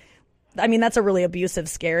saying? I mean, that's a really abusive,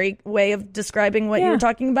 scary way of describing what you're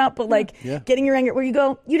talking about, but like getting your anger where you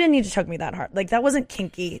go, you didn't need to choke me that hard. Like that wasn't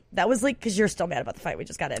kinky. That was like, because you're still mad about the fight we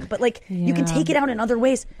just got in. But like you can take it out in other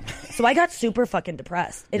ways. So I got super fucking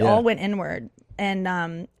depressed. It all went inward. And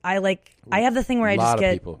I have the thing where I just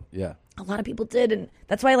get. A lot of people did. And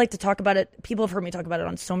that's why I like to talk about it. People have heard me talk about it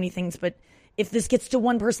on so many things. But if this gets to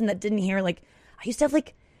one person that didn't hear, like I used to have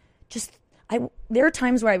like just. There are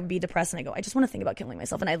times where I would be depressed and I go, I just want to think about killing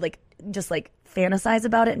myself, and I'd like just like fantasize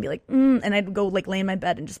about it and be like, and I'd go like lay in my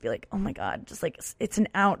bed and just be like, oh my God, just like it's an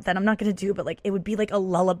out that I'm not going to do, but like it would be like a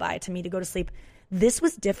lullaby to me to go to sleep. This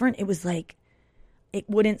was different. It was like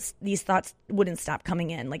these thoughts wouldn't stop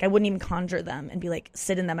coming in. Like I wouldn't even conjure them and be like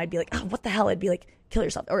sit in them. I'd be like, oh, what the hell? I'd be like, kill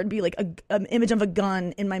yourself, or it'd be like an image of a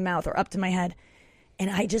gun in my mouth or up to my head, and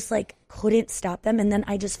I just like couldn't stop them. And then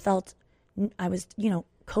I just felt I was, you know,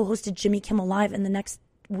 co-hosted Jimmy Kimmel Live, and the next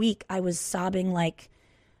week I was sobbing like,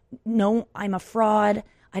 no, I'm a fraud.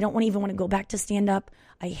 I don't even want to go back to stand up.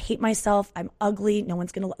 I hate myself. I'm ugly. No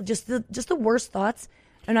one's gonna just the worst thoughts.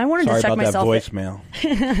 And I wanted to check myself. Sorry about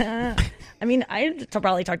that voicemail. I mean, I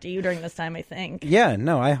probably talked to you during this time, I think. Yeah,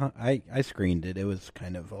 no, I screened it. It was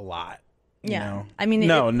kind of a lot. You know? I mean,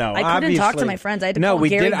 no, I couldn't talk to my friends. I had to call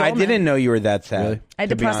Gary Goldman. I didn't know you were that sad. Really? I had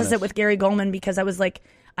to process it with Gary Goldman because I was like,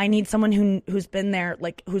 I need someone who's been there,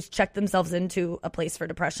 like who's checked themselves into a place for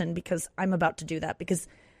depression, because I'm about to do that, because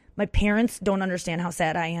my parents don't understand how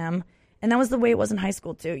sad I am. And that was the way it was in high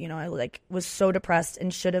school too. You know, I like was so depressed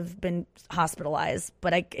and should have been hospitalized,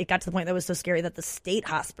 but it got to the point that was so scary that the state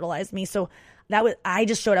hospitalized me. So I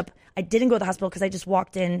just showed up. I didn't go to the hospital because I just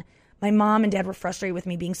walked in. My mom and dad were frustrated with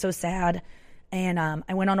me being so sad. And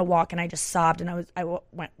I went on a walk and I just sobbed, and I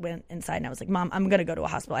went inside and I was like, Mom, I'm going to go to a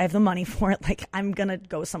hospital. I have the money for it. Like, I'm going to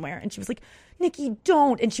go somewhere. And she was like, Nikki,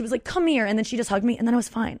 don't. And she was like, come here. And then she just hugged me, and then I was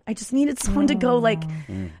fine. I just needed someone to go like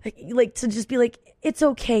to just be like, it's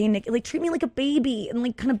okay, Nikki. Like, treat me like a baby and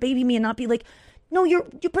like kind of baby me, and not be like, no, you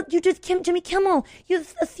did Jimmy Kimmel. You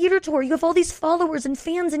have a theater tour. You have all these followers and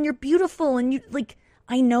fans, and you're beautiful. And you like,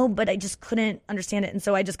 I know, but I just couldn't understand it. And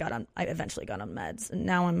so I eventually got on meds, and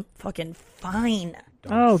now I'm fucking fine.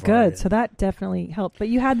 Good. So that definitely helped. But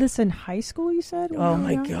you had this in high school, you said? Oh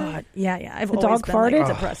my God. Yeah. I've the always dog been farted?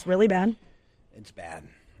 like, depressed really bad. It's bad.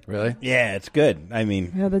 Really? Yeah, it's good. I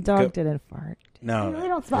mean, Yeah, the dog didn't fart. no. You really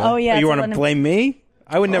don't smell. Oh yeah. You it's want one to of- blame me?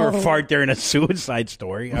 I would never Oh. fart during a suicide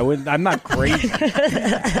story. I'm not crazy.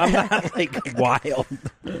 I'm not like wild.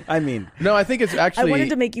 I mean, No, I think it's actually. I wanted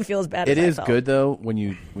to make you feel as bad It as I is felt. good though when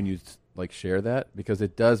you like share that, because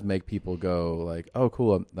it does make people go like, "Oh,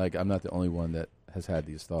 cool! I'm not the only one that has had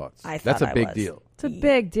these thoughts." I That's thought a I big was. deal. It's a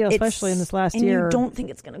big deal, especially in this last and year. you don't think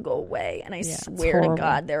it's going to go away. And I Yeah, it's swear to horrible.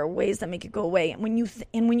 God, there are ways that make it go away. And when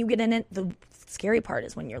you get in it, the scary part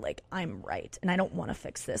is when you're like, I'm right, and I don't want to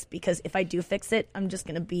fix this, because if I do fix it, I'm just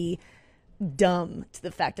going to be dumb to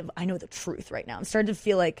the fact of I know the truth right now. I'm starting to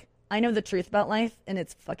feel like I know the truth about life, and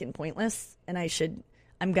it's fucking pointless. And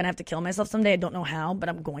I'm going to have to kill myself someday. I don't know how, but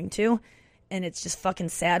I'm going to. And it's just fucking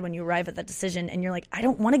sad when you arrive at that decision and you're like, I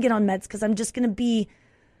don't want to get on meds because I'm just going to be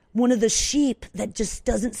one of the sheep that just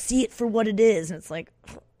doesn't see it for what it is. And it's like,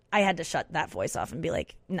 I had to shut that voice off and be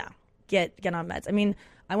like, no, get on meds. I mean,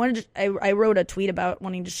 I wrote a tweet about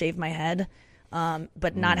wanting to shave my head,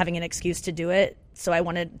 but not having an excuse to do it. So I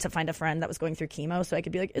wanted to find a friend that was going through chemo so I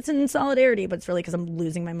could be like, it's in solidarity, but it's really because I'm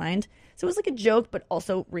losing my mind. So it was like a joke, but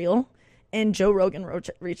also real. And Joe Rogan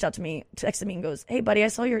reached out to me, texted me and goes, hey buddy, I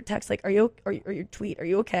saw your text. Like, or your tweet. Are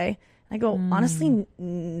you okay? And I go, honestly,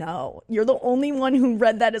 no. You're the only one who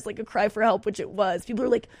read that as like a cry for help, which it was. People are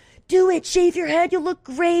like, do it, shave your head, you'll look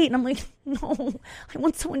great. And I'm like, no, I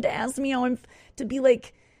want someone to ask me how I'm, to be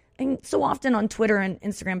like, and so often on Twitter and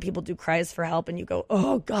Instagram, people do cries for help and you go,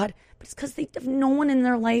 oh God, but it's because they have no one in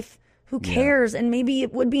their life who cares. And maybe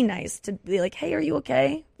it would be nice to be like, hey, are you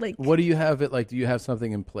okay? Like, what do you have it like? Do you have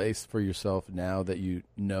something in place for yourself now that you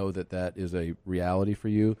know that is a reality for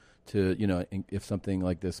you to, if something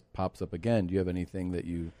like this pops up again, do you have anything that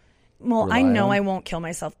you I know on? I won't kill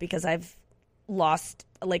myself because I've lost,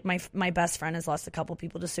 like my best friend has lost a couple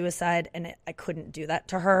people to suicide, and I couldn't do that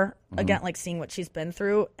to her again, like seeing what she's been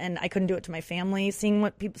through, and I couldn't do it to my family, seeing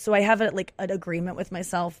what people, so I have an agreement with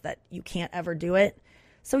myself that you can't ever do it.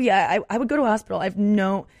 So yeah, I would go to a hospital.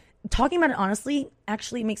 Talking about it honestly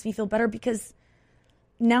actually makes me feel better, because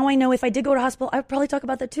now I know if I did go to hospital, I would probably talk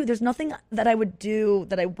about that too. There's nothing that I would do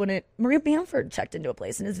that I wouldn't. Maria Bamford checked into a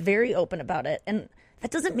place and is very open about it. And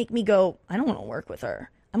that doesn't make me go, I don't want to work with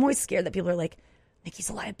her. I'm always scared that people are like,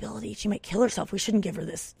 Nikki's a liability. She might kill herself. We shouldn't give her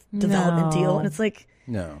this development deal. And it's like,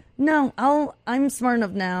 no, I'm smart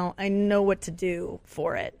enough now. I know what to do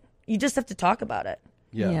for it. You just have to talk about it.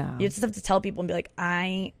 Yeah. You just have to tell people and be like,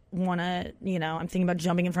 I want to, I'm thinking about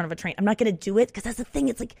jumping in front of a train. I'm not going to do it, because that's the thing.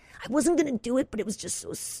 It's like, I wasn't going to do it, but it was just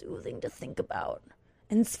so soothing to think about.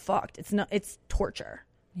 And it's fucked. It's torture.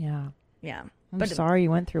 Yeah. Yeah. I'm sorry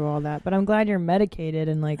you went through all that, but I'm glad you're medicated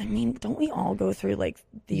and like. I mean, don't we all go through like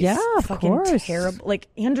these of fucking course. terrible, like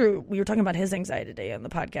Andrew, we were talking about his anxiety today on the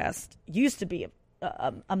podcast, used to be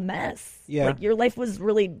a mess. Yeah. Like your life was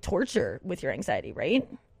really torture with your anxiety, right?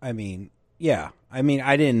 I mean, yeah. I mean,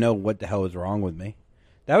 I didn't know what the hell was wrong with me.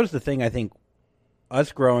 That was the thing. I think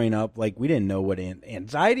us growing up, like, we didn't know what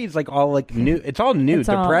anxiety is, like, all like new. It's all new.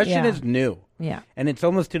 Depression is new. Yeah. And it's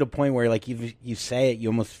almost to the point where, like, you say it, you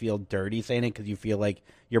almost feel dirty saying it, because you feel like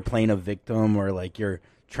you're playing a victim, or like you're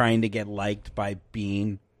trying to get liked by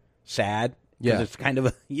being sad. Yeah. It's kind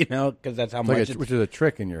of, because that's how much which is a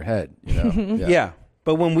trick in your head, Yeah. Yeah.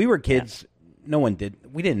 But when we were kids, no one did.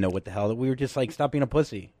 We didn't know what the hell. We were just like, stop being a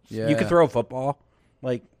pussy. Yeah. You could throw a football.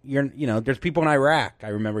 Like, there's people in Iraq. I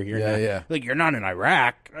remember hearing that. Yeah. Like, you're not in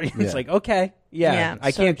Iraq. It's Yeah. like, okay. Yeah.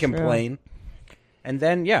 I so can't true. complain. And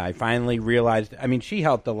then, I finally realized, I mean, she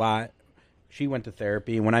helped a lot. She went to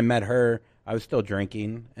therapy. When I met her, I was still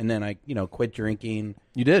drinking. And then I, quit drinking.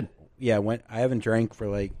 You did? Yeah. I haven't drank for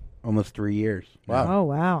like almost 3 years. Wow. Oh,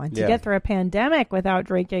 wow. And to Yeah. get through a pandemic without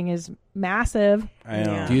drinking is massive. I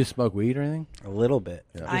know. Yeah. Do you smoke weed or anything? A little bit.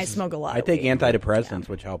 I smoke a lot I of take weed. antidepressants,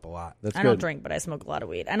 which help a lot. That's I good. don't drink, but I smoke a lot of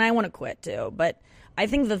weed, and I want to quit too. But I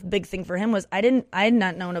think the big thing for him was I had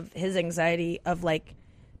not known of his anxiety of like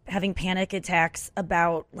having panic attacks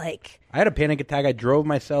about like. I had a panic attack. I drove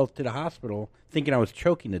myself to the hospital thinking I was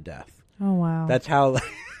choking to death. Oh, wow. That's how,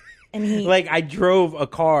 And he like, I drove a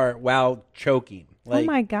car while choking. Like, oh,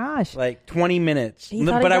 my gosh. Like 20 minutes. He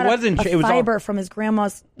thought But he I got wasn't. a It was all, fiber from his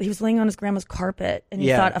grandma's. He was laying on his grandma's carpet, and he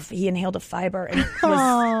Yeah. thought he inhaled a fiber. And it was,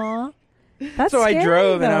 Aw. That's so I scary,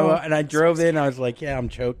 drove though. and I drove in. I was like, yeah, I'm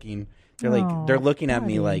choking. They're like, Oh, they're looking at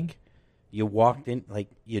me buddy. like, You walked in, like,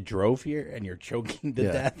 you drove here and you're choking to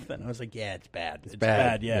death. And I was like, yeah, it's bad. It's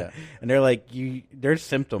bad, yeah. And they're like, there's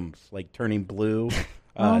symptoms, like turning blue,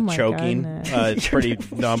 choking. It's pretty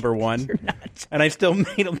number one. And I still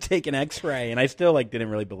made them take an x-ray, and I still, like, didn't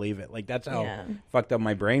really believe it. Like, that's how fucked up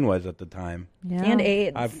my brain was at the time. Yeah. And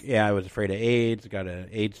AIDS. I was afraid of AIDS. Got an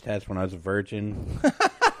AIDS test when I was a virgin.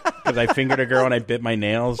 Because I fingered a girl and I bit my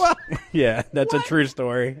nails. Yeah, that's a true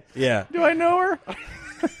story. Yeah. Do I know her?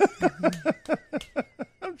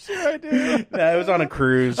 I'm sure I do. No, it was on a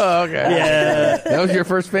cruise. Oh, okay. Yeah. That was your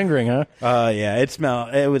first fingering, huh? Yeah, it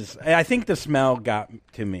smelled. It was. I think the smell got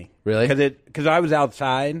to me. Really? Because I was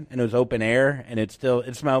outside and it was open air and it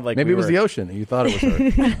smelled like maybe it was the ocean and you thought it was her.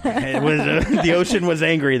 It was the ocean was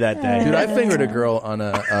angry that day. Dude, I fingered a girl on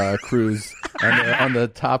a cruise on the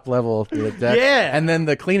top level of the deck. Yeah. And then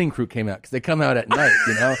the cleaning crew came out because they come out at night,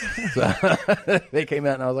 you know. So they came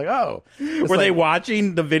out and I was like, oh. Were they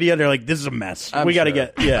watching the video? They're like, this is a mess. We got to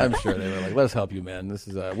get. Yeah. I'm sure they were like, let us help you, man. This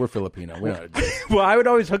is we're Filipino. We know how to do this. Well, I would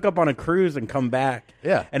always hook up on a cruise and come back.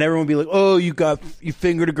 Yeah. And everyone would be like, oh, you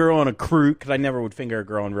fingered a girl on a cruise. Because I never would finger a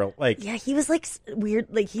girl in real, like. Yeah, he was like weird.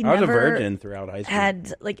 Like he I was never a virgin throughout high school.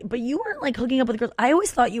 had like, but you weren't like hooking up with girls. I always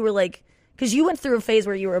thought you were like, because you went through a phase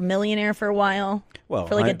where you were a millionaire for a while. Well,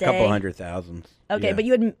 for like a day. couple 100,000. Okay, yeah. but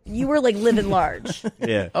you were like living large.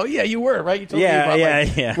 Yeah. Oh yeah, you were right. You told me Yeah, about, yeah,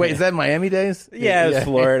 like, yeah. Wait, is that Miami days? Yeah, it was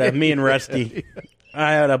Florida. Me and Rusty.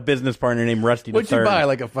 I had a business partner named Rusty. What'd you buy?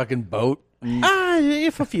 Like a fucking boat?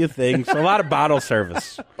 If a few things. A lot of bottle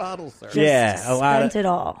service. Bottle service. Yeah, a lot. Spent it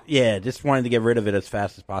all. Yeah, just wanted to get rid of it as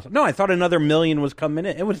fast as possible. No, I thought another million was coming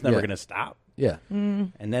in. It was never Yeah. going to stop. Yeah.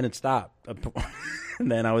 And then it stopped.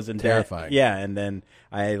 And then I was in Terrifying. debt. Yeah, and then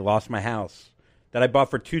I lost my house that I bought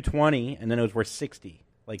for $220, and then it was worth $60.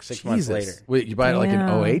 Like 6 months later. Wait, you buy it like in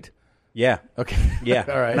 08? Yeah. Okay. Yeah.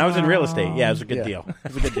 All right. And I was in real estate. Yeah, it was a good deal.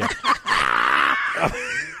 It was a good deal.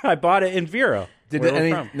 I bought it in Vero. Did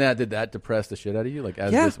that depress the shit out of you? Like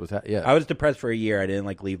as this was, I was depressed for a year. I didn't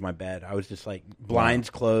like leave my bed. I was just like blinds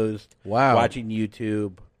closed. Wow. Watching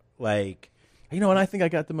YouTube. Like, you know when I think I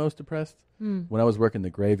got the most depressed when I was working the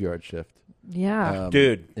graveyard shift. Yeah,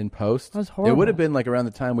 dude, in post, that was horrible. It would have been like around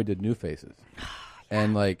the time we did New Faces,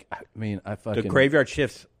 and like I mean, I fucking the graveyard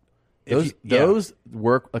shifts. Those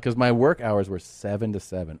work because my work hours were 7 to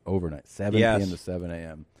 7 overnight, 7 Yes. p.m. to 7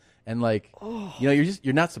 a.m. And like, you know,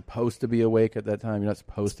 you're not supposed to be awake at that time. You're not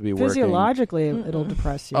supposed to be working. Physiologically, it'll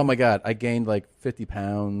depress you. Oh my god, I gained like 50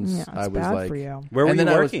 pounds. Yeah, it's I was bad like, for you. Where were and you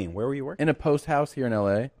then I working? Where were you working? In a post house here in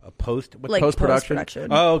L.A. A post Like post-production. post-production.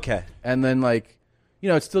 Oh, okay. And then like, you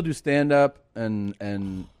know, I'd still do stand up and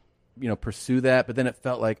you know pursue that, but then it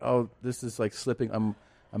felt like, oh, this is like slipping.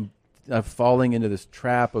 I'm falling into this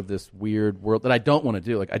trap of this weird world that I don't want to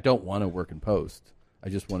do. Like I don't want to work in post. I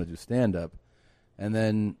just want to do stand up. And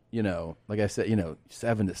then, you know, like I said, you know,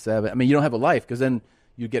 7 to 7. I mean, you don't have a life because then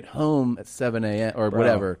you get home at 7 a.m. or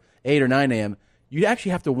whatever, 8 or 9 a.m. You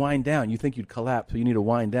actually have to wind down. You think you'd collapse, so you need to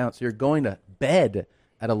wind down. So you're going to bed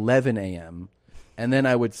at 11 a.m. And then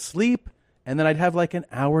I would sleep, and then I'd have like an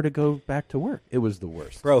hour to go back to work. It was the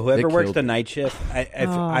worst. Bro, whoever It works killed the me. night shift,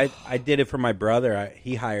 I did it for my brother.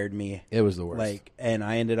 He hired me. It was the worst. Like, and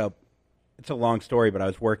I ended up. It's a long story, but I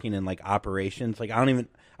was working in like operations. Like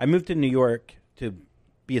I moved to New York to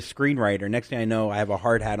be a screenwriter. Next thing I know, I have a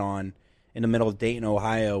hard hat on in the middle of Dayton,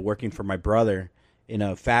 Ohio, working for my brother in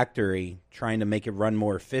a factory, trying to make it run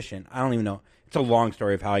more efficient. I don't even know. It's a long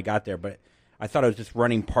story of how I got there, but I thought I was just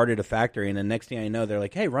running part of the factory, and the next thing I know, they're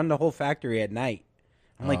like, "Hey, run the whole factory at night."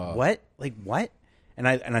 I'm like, "What? Like what?" And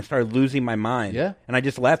I started losing my mind. Yeah. And I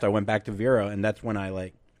just left. I went back to Vero, and that's when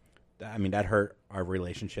that hurt our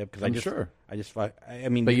relationship because I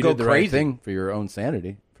mean, but you go did the crazy. right thing for your own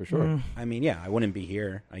sanity, for sure. I mean, yeah, I wouldn't be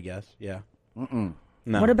here, I guess. Yeah. Mm-mm.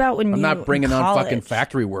 No. What about when I'm you not bringing in on college? fucking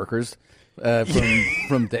factory workers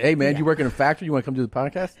from the. Hey man, you work in a factory? You want to come do the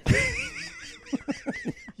podcast?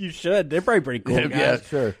 You should. They're probably pretty cool guys. Yeah,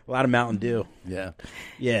 sure. A lot of Mountain Dew. Yeah.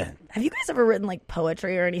 Yeah. Have you guys ever written like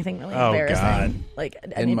poetry or anything really Oh, embarrassing? God. Like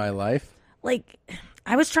In my life? like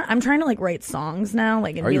I'm trying to like write songs now.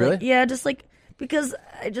 Like, and Are be you like, really? yeah, just like because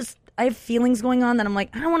I have feelings going on that I'm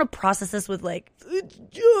like I don't want to process this with like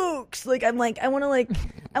jokes. Like I'm like I want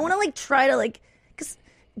to try to like because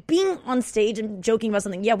being on stage and joking about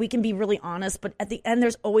something, yeah, we can be really honest, but at the end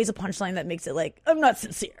there's always a punchline that makes it like I'm not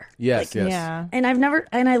sincere. Yes, like, yes. Yeah. And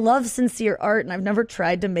I love sincere art, and I've never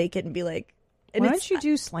tried to make it and be like. And Why don't you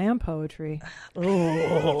do slam poetry?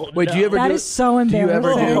 Oh, Wait, do you ever That do? is so Do you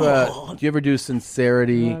ever embarrassing. do you ever do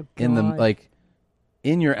sincerity Oh, in the God. like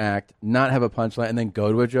in your act, not have a punchline, and then go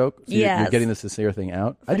to a joke? So you're Yes. getting the sincere thing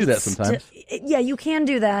out. I do that sometimes. Yeah, you can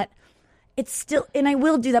do that. it's still, and I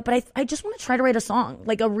will do that, but I just want to try to write a song,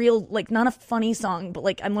 like a real, like not a funny song, but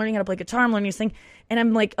like I'm learning how to play guitar, I'm learning to sing, and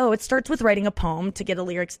I'm like, oh, it starts with writing a poem to get a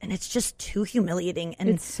lyrics, and it's just too humiliating. And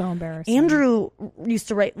it's so embarrassing. Andrew used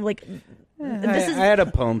to write like, I had a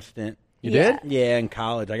poem stint. You did? Yeah, in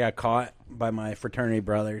college. I got caught by my fraternity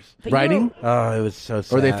brothers. Writing? Oh, it was so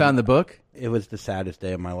sad. Or they found the book? It was the saddest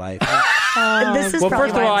day of my life. This is well, probably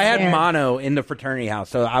first of why all, I I'm had scared. mono in the fraternity house,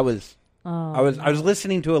 so I was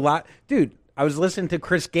listening to a lot. Dude, I was listening to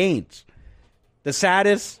Chris Gaines, the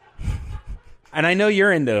saddest. And I know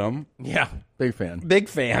you're into him. Yeah, big fan. Big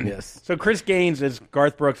fan. Yes. So Chris Gaines is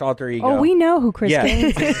Garth Brooks' alter ego. Oh, we know who Chris Yeah.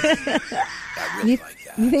 Gaines is.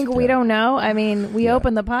 You think we don't know? I mean, we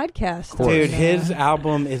opened the podcast. Dude, his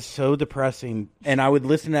album is so depressing, and I would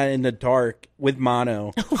listen to that in the dark with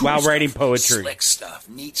mono while writing poetry. Slick stuff,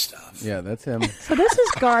 neat stuff. Yeah, that's him. So this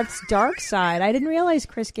is Garth's dark side. I didn't realize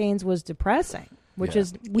Chris Gaines was depressing, which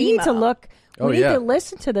is we need to look. We need to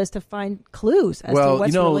listen to this to find clues as to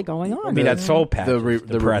what's really going on. I mean, that soul patch. The is report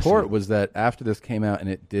depressing. was that after this came out and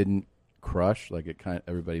it didn't crush, like it kind of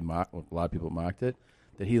everybody mocked, a lot of people mocked it,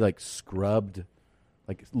 that he like scrubbed,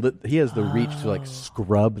 like he has the reach to like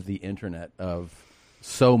scrub the internet of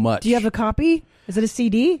so much. Do you have a copy? Is it a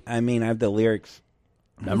CD? I mean, I have the lyrics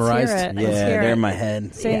memorized. Let's hear it. Yeah, Let's hear they're it. in my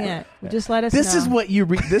head. Sing it. Just let us This know. is what you.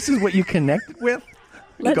 This is what you connect with.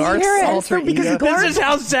 Let's Garth's hear it. alter Because ego. Garth- This is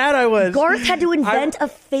how sad I was. Garth had to invent a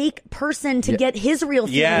fake person to get his real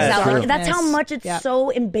feelings Yeah, out. true. That's how much it's Yep.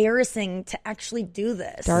 so embarrassing to actually do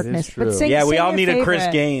this. Darkness. true. But sing, Yeah, we sing all your need a Chris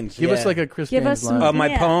favorite. Gaines. Give yeah. us like a Chris Give Gaines us some- line. my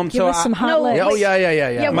Yeah. poem. Give So us some I, hot No, licks. Oh yeah.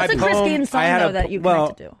 Yeah, My what's a Chris poem, Gaines song I had though a- that you well,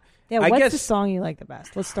 connected to? Yeah, I what's guess- the song you like the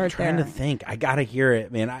best? Let's start trying there. to think. I gotta hear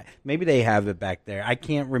it, man. Maybe they have it back there. I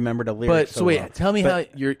can't remember the But lyrics. so wait, well. tell me But-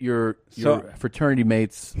 how your So- fraternity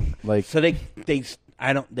mates like. So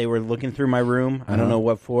they were looking through my room. I don't know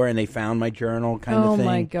what for, and they found my journal kind of Oh, thing.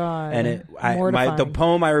 my God. And the Mortifying.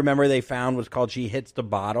 poem I remember they found was called "She Hits the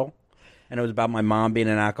Bottle," and it was about my mom being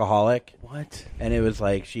an alcoholic. What? And it was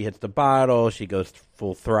like she hits the bottle, she goes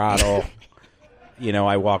full throttle.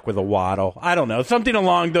 I walk with a waddle. I don't know, something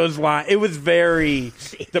along those lines. It was very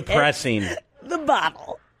depressing. The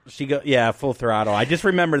bottle. She full throttle. I just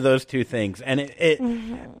remember those two things, and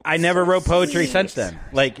I never wrote poetry since then.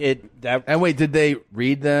 Like And wait, did they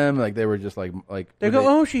read them? Like they were just like they go,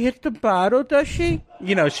 "Oh, she hits the bottle, does she?"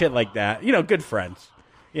 Shit like that. Good friends.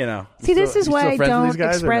 See, this is you why still I friends with don't these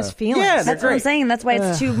guys or express no? feelings. Yeah, That's what I'm saying. That's why it's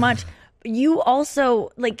Ugh. too much. You also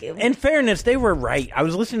like. In fairness, they were right. I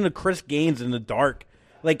was listening to Chris Gaines in the dark.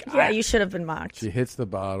 Like, Yeah, you should have been mocked. She hits the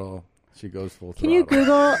bottle. She goes full Can you throttle.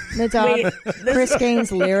 Google Nadab Chris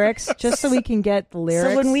Gaines lyrics just so we can get the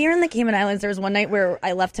lyrics? So when we were in the Cayman Islands, there was one night where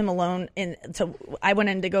I left him alone, and so I went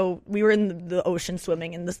in to go. We were in the ocean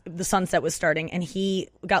swimming, and the sunset was starting, and he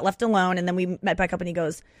got left alone, and then we met back up, and he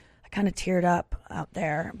goes, "I kind of teared up out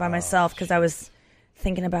there by myself because I was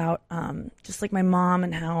thinking about just like my mom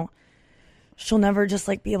and how she'll never just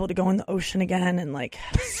like be able to go in the ocean again and like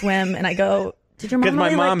swim." And I go, "Did your mom?"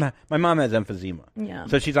 Because really, my mom has emphysema. Yeah.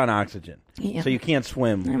 So she's on oxygen. Yeah. So you can't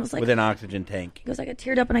swim And I was like- with an oxygen tank. He goes, I got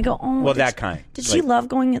teared up, and I go, "Oh, Well, did that she- kind. Did she Like- love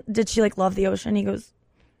going? Did she like love the ocean?" He goes,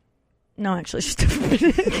 "No, actually, she's never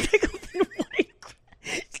been."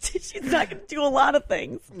 She's not going to do a lot of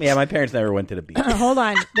things. Yeah, my parents never went to the beach. Hold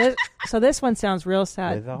on. This one sounds real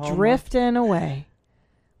sad. With all Drifting away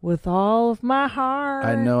with all of my heart.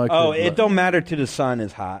 I know. It don't matter to the sun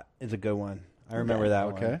is hot is a good one. I remember that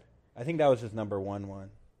one. Okay. I think that was his number one.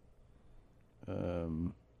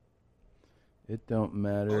 It don't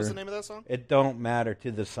matter. What was the name of that song? It don't matter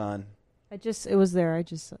to the sun. It was there. You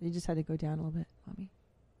just had to go down a little bit, mommy.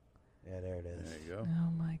 Yeah, there it is. There you go.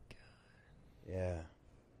 Oh my God. Yeah.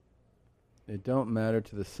 It don't matter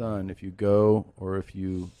to the sun if you go or if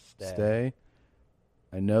you stay.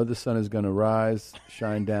 I know the sun is going to rise,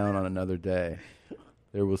 shine down on another day.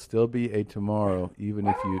 There will still be a tomorrow, even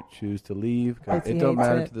if you choose to leave. 'Cause it don't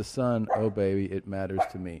matter to the sun. Oh, baby, it matters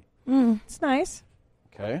to me. It's nice.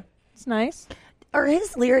 Okay. It's nice. Are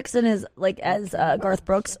his lyrics in his like as Garth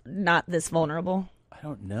Brooks not this vulnerable? I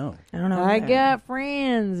don't know. I don't know. I got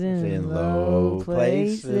friends in low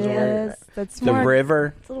places. Yeah. That's The smart.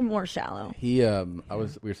 river. It's a little more shallow. We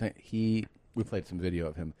were saying we played some video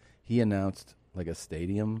of him. He announced like a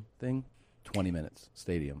stadium thing, 20 minutes,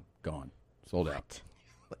 stadium, gone, sold out.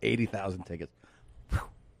 80,000 tickets.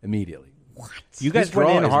 Immediately. What? You guys His went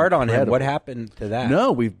draw in is hard on him. incredible. What happened to that?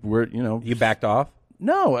 No, we're You backed off?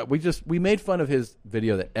 No, we made fun of his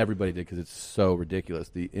video that everybody did because it's so ridiculous.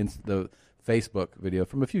 The Facebook video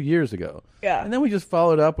from a few years ago. Yeah. And then we just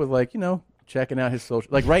followed up with checking out his social.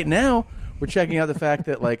 Like right now, we're checking out the fact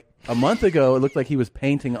that like a month ago it looked like he was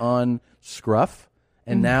painting on scruff,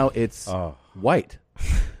 and now it's white.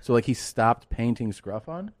 So like he stopped painting scruff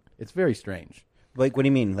on. It's very strange. Like, what do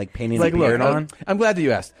you mean? Like painting like, the beard look, on? I'm glad that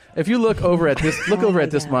you asked. If you look over at this,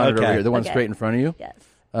 this monitor over here, the one straight in front of you. Yes.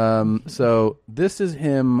 So this is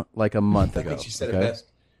him like a month ago. I think she said it best.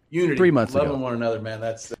 Unity, 3 months loving ago. one another, man.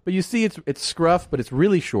 That's. But you see, it's scruff, but it's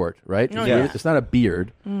really short, right? Oh, yeah. It's not a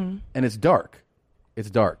beard, and it's dark. It's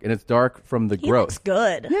dark, and it's dark from the He growth. looks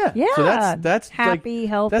good. Yeah. Yeah. So that's happy, like,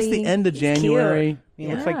 healthy. That's the end of January. He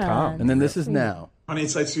looks like Tom. And then this is now. On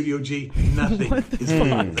Inside Studio G, nothing is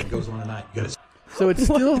fun that goes on tonight. You gotta. So it's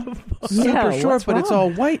still super Yeah, short, what's but it's wrong?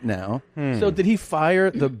 all white now. So did he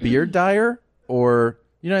fire the beard dyer, or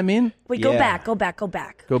you know what I mean? Wait, go back. Go back. Go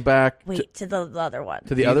back. Wait, to the other one.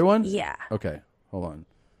 To the other one? Yeah. Okay, hold on.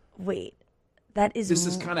 Wait. That is. This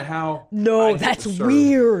is kind of how. No, I that's serve.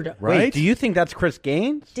 weird. Right? Wait, do you think that's Chris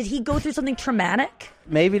Gaines? Did he go through something traumatic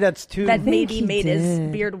Maybe that's too. that maybe he made his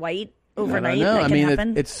did. beard white I overnight? don't know. That I can mean,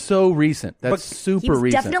 happen. it's so recent. That's he super was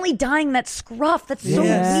recent. definitely dyeing that scruff. That's so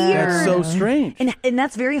Yes, weird. that's so strange. And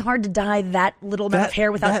that's very hard to dye that little amount of hair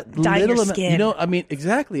without that dyeing your little amount- skin. You know, I mean,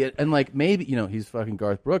 exactly. And like maybe, he's fucking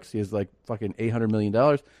Garth Brooks. He has like fucking $800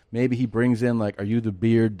 million. Maybe he brings in like, are you the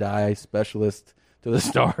beard dye specialist to the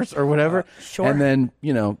stars or whatever? Sure. And then,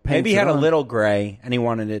 paints Maybe he it had a on. little gray and he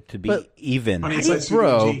wanted it to be But- even. On Inside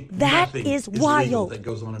Bro, Studio G, that nothing is legal wild. that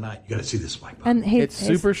goes on tonight. You gotta see this swipe up. And It's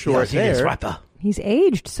super short hair. he's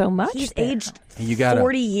aged so much. He's there. aged And you gotta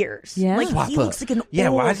 40 years. Yeah. Like, Swap he up. looks like an Yeah,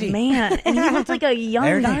 why old is he- man. And he looks like a young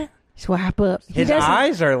There it guy. is. Swap up. He His doesn't-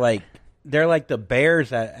 eyes are like they're like the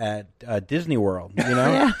bears at Disney World. You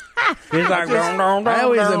know, he's like. I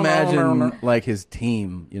always imagine like his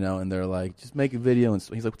team, and they're like, just make a video, and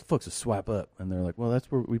he's like, what the fuck's a swipe up? And they're like, well, that's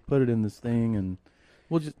where we put it in this thing, and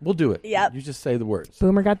we'll do it. Yep. You just say the words.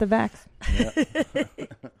 Boomer got the vax.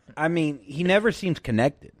 I mean, he never seems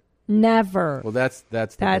connected. Never. Well, that's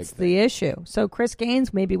That's the issue. So Chris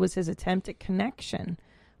Gaines maybe was his attempt at connection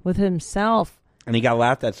with himself. And he got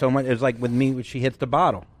laughed at so much. It was like with me when she hits the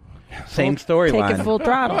bottle. Same Take storyline. it full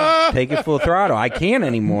throttle. Take it full throttle. I can't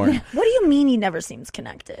anymore. What do you mean he never seems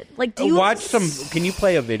connected? Like, do you Watch some. Can you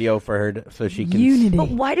play a video for her so she can? Unity. But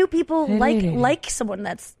why do people Unity. like someone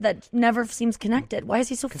that never seems connected? Why is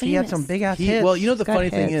he so famous? He had some big ass hits. Well, the got funny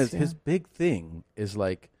thing hits, is, his big thing is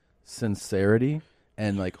like sincerity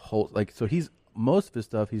and like so he's most of his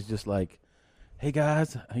stuff. He's just like, hey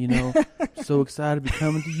guys, so excited to be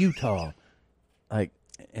coming to Utah, like.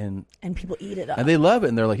 And people eat it up. And they love it.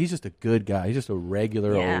 And they're like, he's just a good guy. He's just a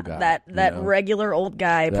regular old guy. That regular old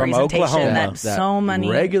guy From presentation. Oklahoma. That so many.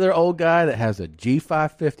 Regular old guy that has a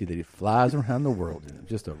G550 that he flies around the world in.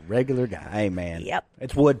 Just a regular guy. Hey, man. Yep.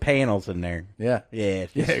 It's wood panels in there. Yeah. Yeah.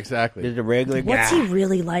 Yeah, exactly. Just a regular guy. What's he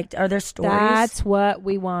really like? Are there stories? That's what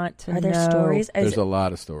we want to know. Are there stories? There's a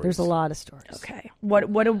lot of stories. There's a lot of stories. Okay.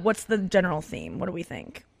 What's the general theme? What do we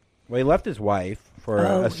think? Well, he left his wife for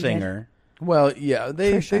Oh, a he did. singer. Well, yeah,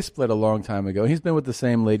 they split a long time ago. He's been with the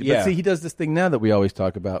same lady. Yeah. But see, he does this thing now that we always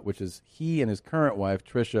talk about, which is he and his current wife,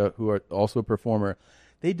 Trisha, who are also a performer,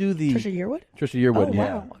 they do the... Trisha Yearwood? Trisha Yearwood, Oh,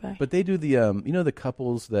 yeah. wow, okay. But they do the, the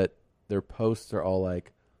couples that their posts are all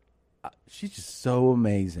like, she's just so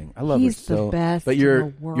amazing. I love He's her so the best But in you're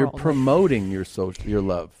the world. you're promoting your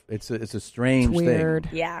love. It's a strange It's weird.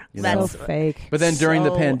 thing. Yeah, that's so fake. But then during the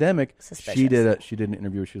So pandemic, suspicious. she did an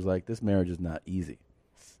interview where she was like, this marriage is not easy.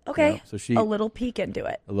 Okay. So she a little peek into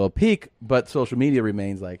it. a little peak, but social media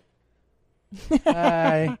remains like,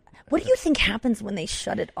 hi. What do you think happens when they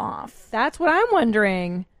shut it off? That's what I'm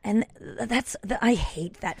wondering. And I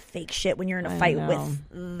hate that fake shit when you're in a I fight know.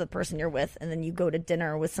 with the person you're with, and then you go to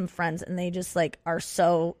dinner with some friends, and they just like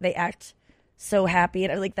they act so happy,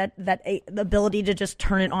 and I like the ability to just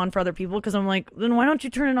turn it on for other people. Because I'm like, then why don't you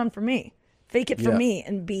turn it on for me? Fake it for Yeah. me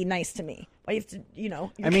and be nice to me. Why you have to? You're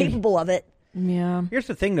I mean- capable of it. Yeah. Here's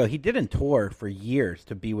the thing, though. He didn't tour for years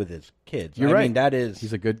to be with his kids. You're I right. mean, that is...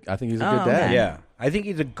 I think he's a Oh, good dad. okay. Yeah. I think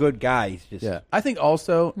he's a good guy. He's just... Yeah. I think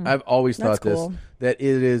also, I've always That's thought cool. this, that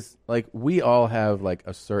it is like we all have like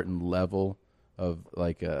a certain level of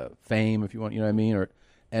like fame, if you want, you know what I mean?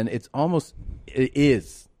 And it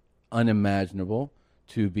is unimaginable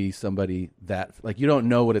to be somebody that, like, you don't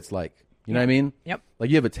know what it's like. You know what I mean? Yep. Like,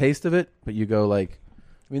 you have a taste of it, but you go like,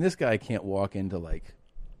 I mean, this guy can't walk into like,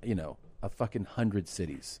 a fucking 100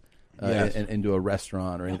 cities Yes. and into a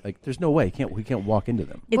restaurant or anything. Like, there's no way he can't walk into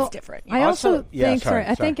them. It's different. I also yeah, think, sorry.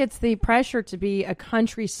 I think it's the pressure to be a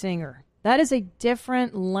country singer. That is a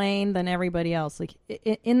different lane than everybody else. Like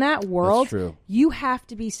in that world, true. you have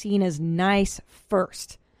to be seen as nice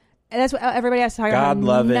first. And that's what everybody has to talk about. God How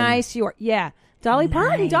loving. nice you are. Yeah. Dolly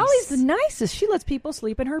Parton. Dolly's the nicest. She lets people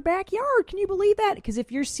sleep in her backyard. Can you believe that? Because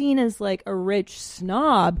if you're seen as like a rich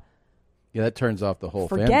snob, Yeah, that turns off the whole.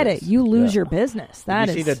 forget it. You lose your business. That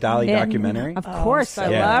Did you is see the Dolly documentary? Of course, I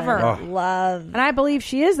love her. Love. And I believe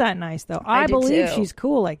she is that nice, though. I do believe too. she's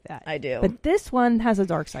cool like that. I do. But this one has a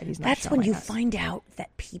dark side. He's not. That's when showing you us. find out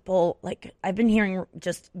that people, like, I've been hearing,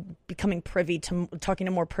 just becoming privy to talking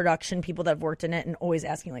to more production people that have worked in it and always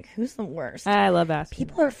asking, like, who's the worst? I love asking.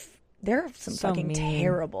 People are, there are some So fucking mean.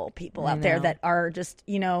 terrible people I out there know. that are just,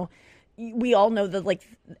 we all know that, like,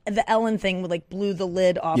 the Ellen thing like blew the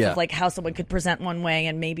lid off Yeah. of like how someone could present one way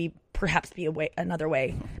and maybe perhaps be another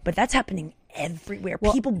way. But that's happening everywhere.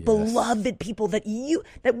 People, beloved people that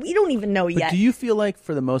we don't even know But yet. do you feel like,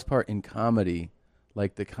 for the most part, in comedy,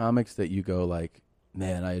 like the comics that you go like,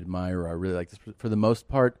 man, I admire, or I really like this, for the most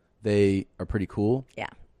part, they are pretty cool? Yeah.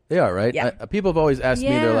 They are, right? Yeah. People have always asked me,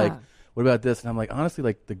 they're like, Yeah. what about this? And I'm like, honestly,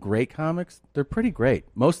 like the great comics, they're pretty great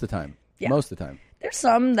most of the time. Yeah. Most of the time. There's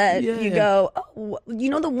some that Yeah, you yeah. go, oh,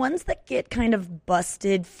 the ones that get kind of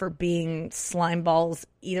busted for being slime balls,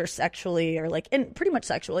 either sexually or and pretty much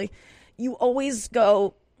sexually, you always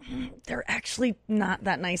go, they're actually not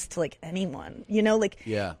that nice to like anyone,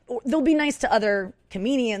 Yeah. or they'll be nice to other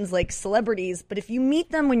comedians, like celebrities, but if you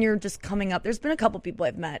meet them when you're just coming up, there's been a couple people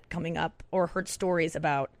I've met coming up or heard stories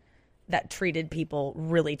about that treated people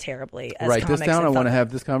really terribly as Write this comics down. and I want to felt-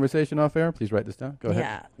 have this conversation off air. Please write this down. Go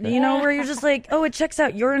ahead. Yeah. Where you're just like, oh, it checks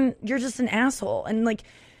out. You're just an asshole. And like,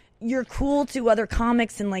 you're cool to other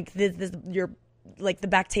comics and like you're like the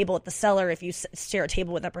back table at the cellar. If you share a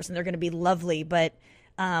table with that person, they're going to be lovely. But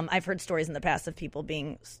I've heard stories in the past of people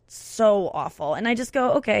being so awful. And I just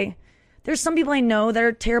go, okay, there's some people I know that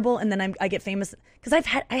are terrible. And then I get famous because I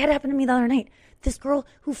had it happen to me the other night. This girl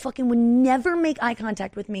who fucking would never make eye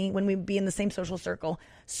contact with me when we'd be in the same social circle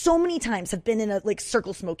so many times have been in a like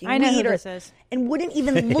circle smoking I know weed who this is. and wouldn't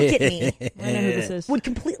even look at me. I know who this is. Would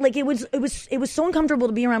complete like it was so uncomfortable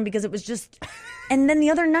to be around because it was just. And then the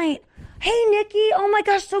other night, hey Nikki, oh my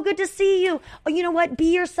gosh, so good to see you. Oh, you know what?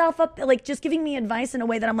 Be yourself up, like just giving me advice in a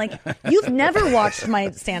way that I'm like, you've never watched my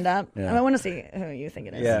stand up. Yeah. I want to see who you think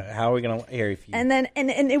it is. Yeah, how are we gonna hear if you? And then and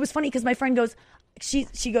it was funny because my friend goes, she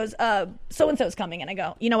goes, so and so's coming, and I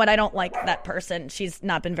go, you know what? I don't like that person. She's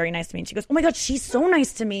not been very nice to me. And she goes, oh my god, she's so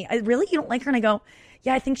nice to me. Really, you don't like her? And I go,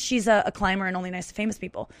 yeah, I think she's a climber and only nice to famous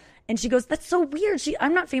people. And she goes, that's so weird.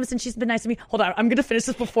 I'm not famous, and she's been nice to me. Hold on, I'm gonna finish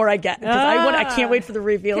this before I get because I can't wait for the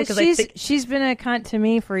reveal because I think she's been a cunt to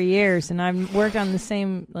me for years, and I've worked on the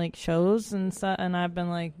same like shows and stuff, and I've been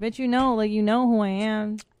like, bitch, you know who I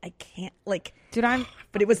am. I can't like, dude,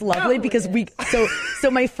 but it was lovely because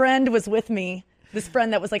so my friend was with me. This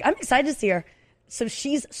friend that was like, I'm excited to see her. So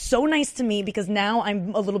she's so nice to me because now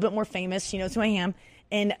I'm a little bit more famous. She knows who I am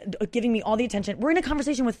and giving me all the attention. We're in a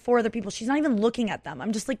conversation with 4 other people. She's not even looking at them.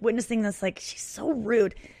 I'm just like witnessing this. Like, she's so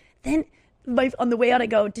rude. Then on the way out, I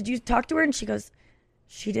go, did you talk to her? And she goes,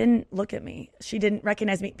 she didn't look at me. She didn't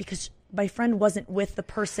recognize me because my friend wasn't with the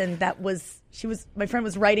person my friend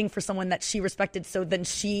was writing for someone that she respected. So then was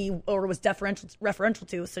referential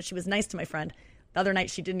to. So she was nice to my friend. The other night,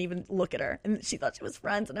 she didn't even look at her, and she thought she was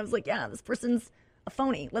friends. And I was like, yeah, this person's a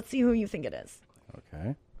phony. Let's see who you think it is.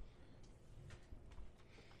 Okay.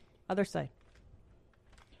 Other side.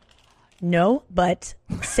 No, but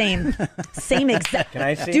same exact. Can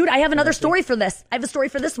I see? Dude, I have another story for this. I have a story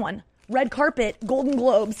for this one. Red carpet, Golden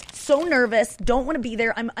Globes. So nervous. Don't want to be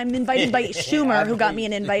there. I'm invited by Schumer, who got me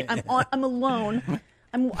an invite. I'm alone.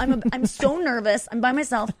 I'm so nervous. I'm by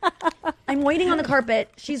myself. I'm waiting on the carpet.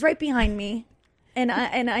 She's right behind me. And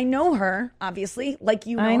I know her, obviously, like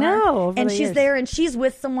you know I know, her. over And the she's years. there, and she's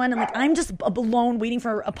with someone, and like I'm just alone, waiting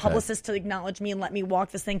for a publicist to acknowledge me and let me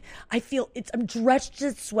walk this thing. I feel I'm drenched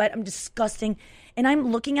in sweat. I'm disgusting, and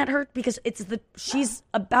I'm looking at her because she's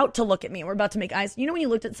about to look at me. We're about to make eyes. You know when you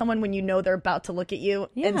looked at someone when you know they're about to look at you,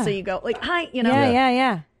 and Yeah. so you go like, "Hi," you know?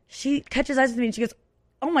 Yeah. She catches eyes with me, and she goes,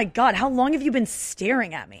 "Oh my god, how long have you been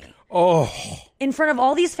staring at me?" Oh. In front of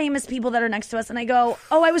all these famous people that are next to us, and I go,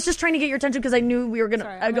 "Oh, I was just trying to get your attention because I knew we were gonna."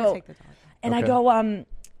 Sorry, I I'm go, gonna take the dog. and Okay. I go,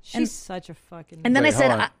 She's such a fucking. And then Wait, I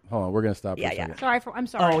said, hold on. We're gonna stop. Yeah, for a yeah. second. I'm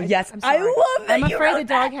sorry. Oh, yes. I'm I sorry. love that I'm you afraid wrote the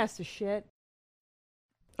dog that. has to shit.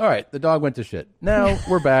 All right, the dog went to shit. Now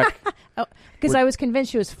we're back. Because I was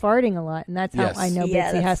convinced she was farting a lot, and that's how Yes. I know Yeah,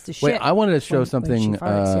 Bitsy that's- has to shit. Wait, I wanted to show when something she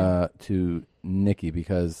farts, yeah. to Nikki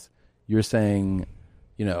because you're saying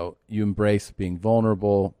you embrace being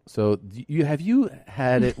vulnerable. So have you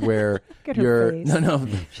had it where you're face. no.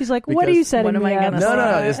 She's like, what are you setting me up?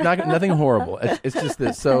 No. It's nothing horrible. It's just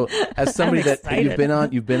this. So as somebody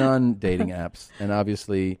that you've been on dating apps, and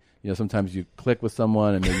obviously, sometimes you click with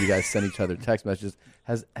someone and then you guys send each other text messages.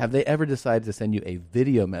 Have they ever decided to send you a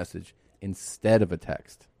video message instead of a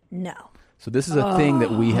text? No. So this is a thing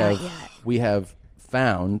that we have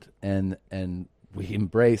found and we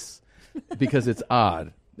embrace because it's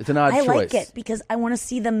odd. It's an odd choice. I like it because I want to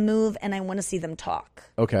see them move and I want to see them talk.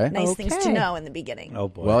 Okay. Nice things to know in the beginning. Oh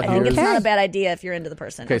boy. Well, I think it's not a bad idea if you're into the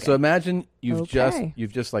person. Okay, so imagine you've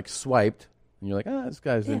just like swiped and you're like, this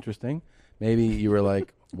guy's interesting. Maybe you were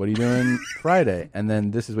like, what are you doing Friday? And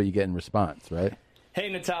then this is what you get in response, right? Hey,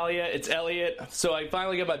 Natalia, it's Elliot. So I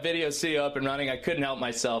finally got my video studio up and running. I couldn't help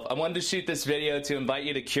myself. I wanted to shoot this video to invite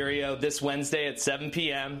you to Curio this Wednesday at 7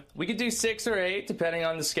 p.m. We could do 6 or 8, depending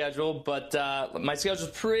on the schedule, but my schedule's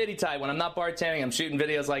pretty tight. When I'm not bartending, I'm shooting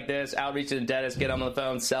videos like this, outreaching to dentists, getting them on the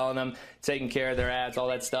phone, selling them, taking care of their ads, all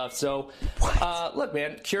that stuff. So, look,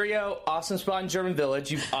 man, Curio, awesome spot in German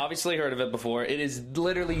Village. You've obviously heard of it before. It is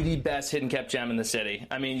literally the best hidden kept gem in the city.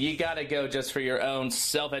 I mean, you got to go just for your own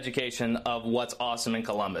self-education of what's awesome in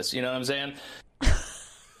Columbus. You know what I'm saying?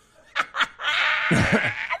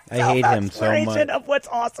 I hate him so much. Of what's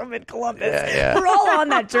awesome in Columbus. Yeah. We're all on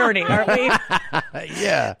that journey, aren't we?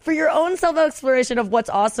 Yeah. For your own self-exploration of what's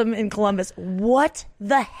awesome in Columbus. What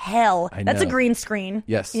the hell? That's a green screen.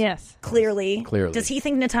 Yes. Yes. Clearly. Does he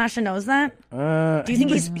think Natasha knows that? Do you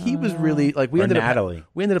think he was really like we ended up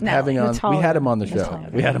having on we had him on the show.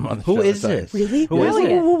 We had him on the show. Who is this? Really? Who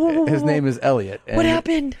is it? His name is Elliot. What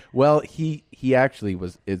happened? Well, he actually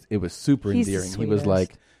was. It was super He's the endearing. He was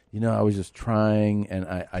like, I was just trying, and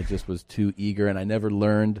I just was too eager, and I never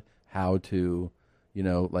learned how to,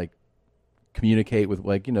 like communicate with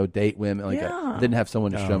date women. Like I didn't have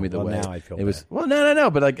someone to show me the way. Now I feel it was no,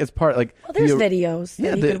 but like it's part like. Well, there's videos.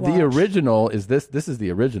 Yeah, that you could watch. the original is this. This is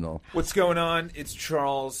the original. What's going on? It's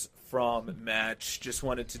Charles from Match. Just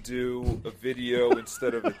wanted to do a video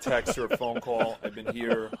instead of a text or a phone call. I've been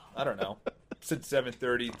here, I don't know, since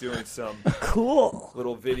 7:30 doing some cool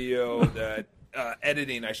little video that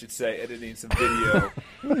editing some video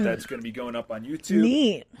that's going to be going up on YouTube.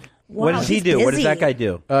 Neat. Wow, what does he do? busy. What does that guy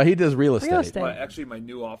do? He does real estate. Actually, my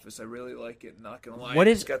new office, I really like it. Not going to lie. What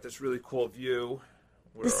It's is- got this really cool view.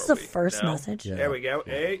 This is the first message. Yeah. There we go.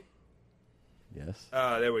 Hey. Yes.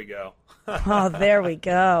 There we go. Oh, there we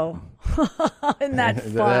go. Isn't that Is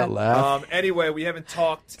fun? that laugh? Anyway, we haven't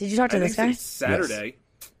talked. Did you talk to I this think guy? since Saturday.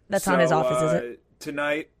 That's not his office, is it?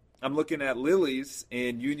 Tonight, I'm looking at Lily's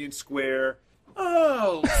in Union Square.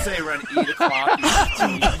 Oh, say around 8 o'clock.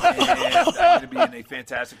 And I'm going to be in a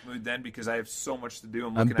fantastic mood then because I have so much to do.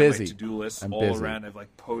 I'm looking busy. at my to-do list I'm all busy. around. I have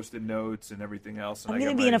like post-it notes and everything else. And I'm I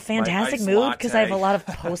going got to be in my- a fantastic my mood because I have a latte. lot of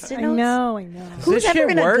post-it I notes. know. Who's this ever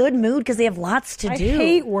shit in a work? good mood because they have lots to I do?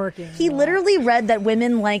 hate working. He literally read that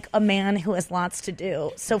women like a man who has lots to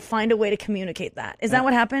do. So find a way to communicate that. Is that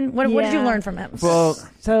what happened? What did you Yeah. learn from him? Well,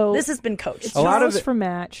 So This has been coached. A lot of Charles it- from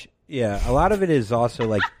Match. Yeah, a lot of it is also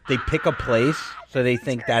like they pick a place, so they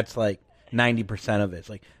think that's like 90% of it. It's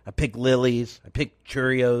like I pick Lily's, I pick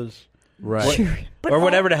Cheerios, Right. or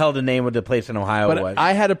whatever the hell the name of the place in Ohio But was.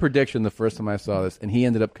 I had a prediction the first time I saw this, and he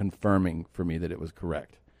ended up confirming for me that it was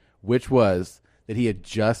correct, which was that he had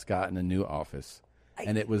just gotten a new office.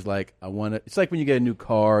 And it was like, I want to. It's like when you get a new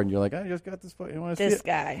car and you're like, I just got this. You want to see This it?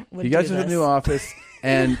 guy would He got do to the this. new office,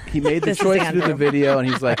 and he made the This is choice to do the Andrew. video. And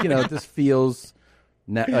he's like, this feels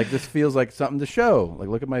this feels like something to show. Like,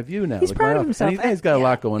 look at my view now. He's Look at proud my of office. himself. And he's got a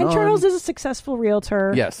lot going and on. Charles is a successful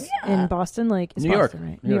realtor. Yes. In Boston, New York. Boston,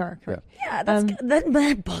 right? New York. Right. Yeah,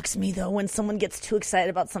 that bugs me though when someone gets too excited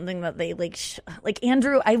about something that they like. Like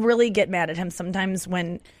Andrew, I really get mad at him sometimes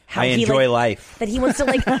when I enjoy life. that he wants to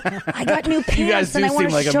like. I got new You guys pants and do I want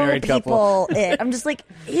seem like to a show married people couple. it. I'm just like,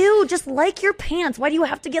 ew, just like your pants. Why do you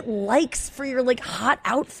have to get likes for your like hot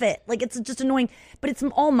outfit? Like it's just annoying. But it's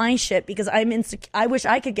all my shit because I'm insecure. I wish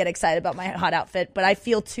I could get excited about my hot outfit, but I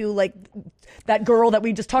feel too like that girl that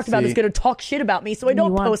we just talked about is going to talk shit about me, so I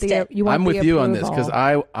don't post it. I'm with you on this because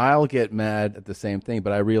I'll get mad at the same thing,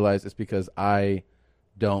 but I realize it's because I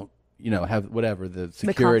don't have whatever the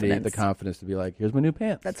security, the confidence to be like, here's my new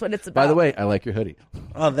pants. That's what it's about. By the way, I like your hoodie.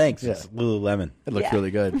 Oh, thanks. It's Lululemon. It looks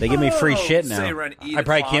really good. They give me free shit now. Say around 8 I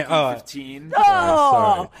probably can't. o'clock, Oh, 15.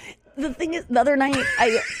 Oh, the thing is, the other night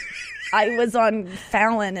I was on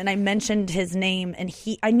Fallon and I mentioned his name, and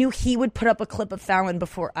I knew he would put up a clip of Fallon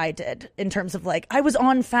before I did in terms of like I was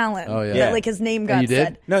on Fallon. Oh, yeah. That, like his name got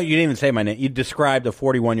said. No, you didn't even say my name. You described a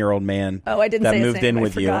 41-year-old man. Oh, I didn't that say his moved name. in I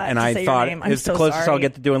with you, forgot and to I say your thought name. I'm it's the so closest I'll sorry.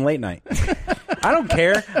 get to doing late night. I don't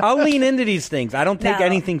care. I'll lean into these things. I don't take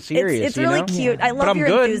anything serious. It's really cute. I love your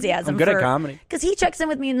enthusiasm. I'm good at comedy. Because he checks in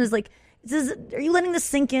with me and is like, are you letting this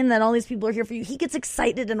sink in that all these people are here for you? He gets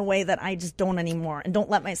excited in a way that I just don't anymore and don't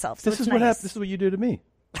let myself. So This it's is nice. what happens. This is what you do to me.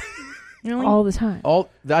 Really? All the time.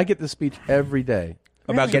 I get this speech every day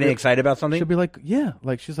about getting excited about something. She'll be like, "Yeah,"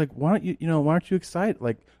 like she's like, "Why don't why aren't you excited?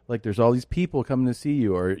 Like there's all these people coming to see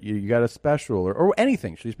you, or you got a special, or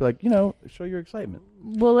anything." She'll just be like, show your excitement.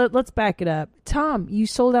 Well, let's back it up. Tom, you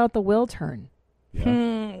sold out the Will Turn.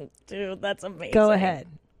 Dude, that's amazing. Go ahead.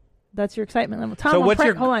 That's your excitement level. Tom, So what's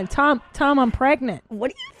your- hold on. Tom, I'm pregnant.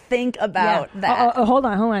 What do you think about that? Hold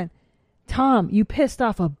on. Tom, you pissed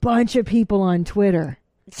off a bunch of people on Twitter.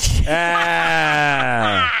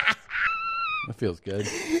 That feels good.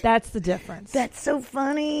 That's the difference. That's so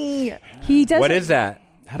funny. He does. What is that?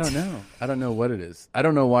 I don't know. I don't know what it is. I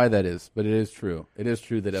don't know why that is, but it is true. It is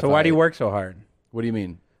true that. So why do you work so hard? What do you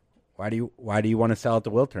mean? Why do you want to sell at the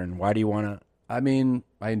Will Turn? Why do you want to? I mean,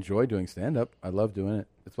 I enjoy doing stand up. I love doing it.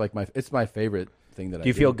 It's like it's my favorite thing that I do. Do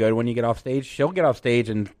you feel good when you get off stage? She'll get off stage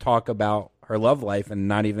and talk about her love life and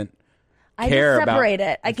not even I care just about. separate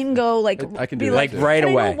it. I can go like I can be do that like too. right and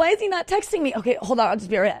I away. go, why is he not texting me? Okay, hold on, I'll just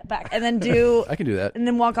be right back, and then do. I can do that. And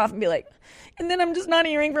then walk off and be like, and then I'm just not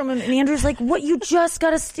hearing from him. And Andrew's like, "What? You just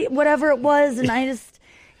got to whatever it was," and I just.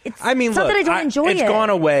 It's not that I don't enjoy it. It's gone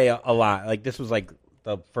away a lot. Like this was like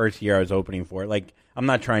the first year I was opening for it. Like I'm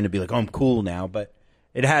not trying to be like, oh, I'm cool now, but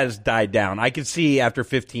it has died down. I can see after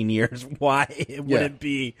 15 years why it wouldn't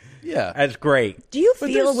be as great. Do you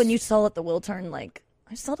feel when you sell at the Will Turn like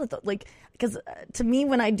I sold at the like because to me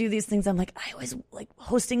when I do these things I'm like I always like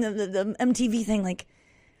hosting the MTV thing like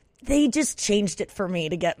they just changed it for me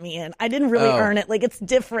to get me in. I didn't really earn it. Like it's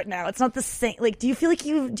different now. It's not the same. Like do you feel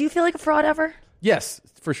like a fraud ever? Yes,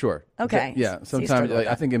 for sure. Okay. Yeah, So you sometimes struggle with I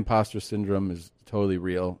that. think imposter syndrome is totally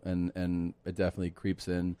real, and it definitely creeps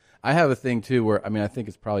in. I have a thing too where I think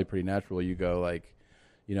it's probably pretty natural. You go like,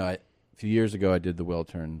 a few years ago I did the Will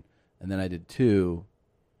Turn, and then I did 2,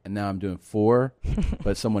 and now I'm doing 4,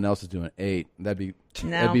 but someone else is doing 8. That'd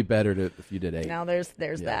be better if you did 8. Now there's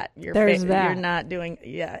that. You're There's that. You're not doing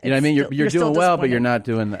You know what I mean? You're still doing well, but disappointed. you're not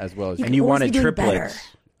doing as well as You And you could always wanted be doing triplets. better.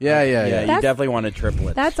 Yeah. You definitely wanted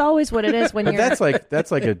triplets. That's always what it is when But you're. that's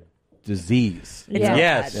like a disease. It's Yeah. not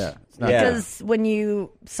Yes. bad. Yeah. It's not Because when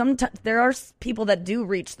you sometimes there are people that do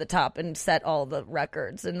reach the top and set all the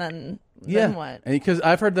records, and then what? And because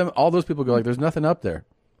I've heard all those people go like, "There's nothing up there."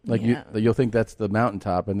 Like Yeah. you'll think that's the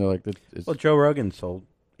mountaintop, and they're like, it's, Well, Joe Rogan sold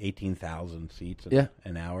 18,000 seats in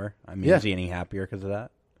an hour. I mean, Yeah. is he any happier because of that?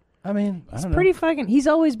 I mean, I He's don't know. pretty fucking. He's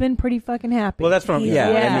always been pretty fucking happy. Well, that's what I'm. Yeah,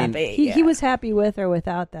 I mean, he was happy with or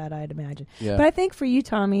without that, I'd imagine. Yeah. But I think for you,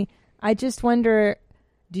 Tommy, I just wonder: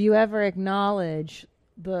 do you ever acknowledge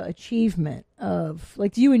the achievement of,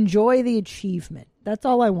 like, do you enjoy the achievement? That's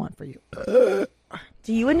all I want for you.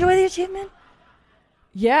 Do you enjoy the achievement?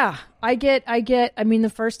 Yeah, I get. I mean, the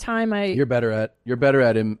first time You're better at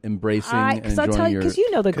embracing and because I'll enjoying tell you, your. because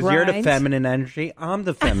you know the because grind. you're the feminine energy, I'm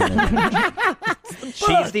the feminine energy.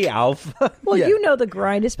 She's the alpha. Well, you know the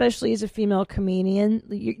grind, especially as a female comedian.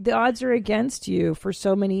 The odds are against you for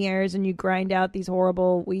so many years, and you grind out these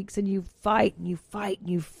horrible weeks, and you fight, and you fight, and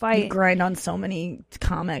you fight. You grind on so many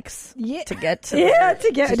comics to get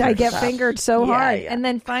to I get stuff. fingered so Yeah, hard, yeah. and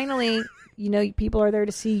then finally, people are there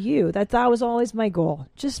to see you. That was always my goal.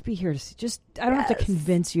 Just be here to see. I don't have to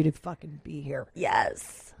convince you to fucking be here.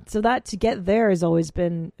 Yes. So that to get there has always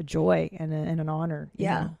been a joy and an honor. you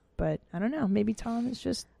Yeah. know. But I don't know. Maybe Tom is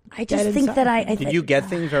just. I just think that I Did you get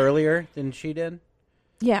things earlier than she did?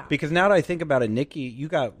 Yeah. Because now that I think about it, Nikki, you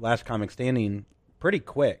got Last Comic Standing pretty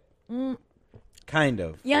quick. Kind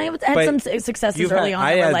of. Yeah, I had But some successes you've early had- on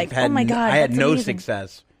I that were had like, had oh my n- God, I had that's no amazing.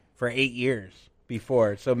 success for 8 years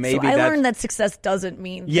before. So maybe I that's learned that success doesn't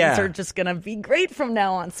mean Yeah. things are just going to be great from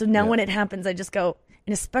now on. So now Yeah. when it happens, I just go,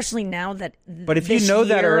 and especially now that. But if you this know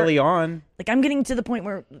that year, early on, like I'm getting to the point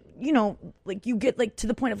where like you get like to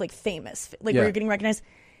the point of like famous, like Yeah. where you're getting recognized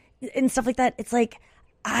and stuff like that. It's like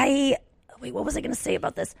wait, what was I going to say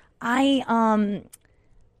about this? I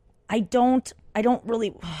don't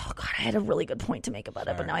really. Oh God, I had a really good point to make about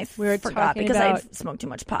it, but now I We were forgot talking because about- I've smoked too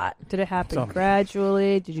much pot. Did it happen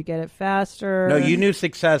gradually? Did you get it faster? no, you knew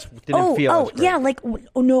success didn't feel as great. yeah, like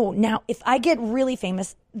no. Now, if I get really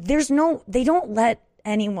famous, they don't let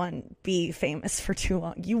anyone be famous for too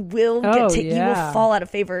long. You will you will fall out of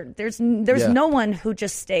favor. There's no one who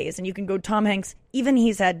just stays, and you can go Tom Hanks. Even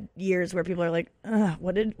he's had years where people are like,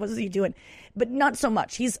 what is he doing? But not so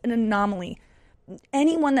much. He's an anomaly.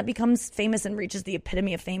 Anyone that becomes famous and reaches the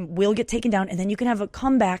epitome of fame will get taken down, and then you can have a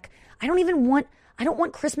comeback. I I don't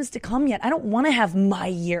want Christmas to come yet. I don't want to have my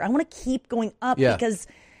year. I want to keep going up Yeah. because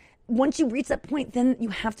once you reach that point, then you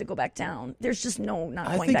have to go back down. There's just not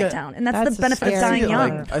going back down. And that's the benefit of dying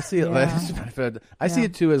young. I see it. I see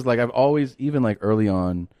it too as like I've always, even like early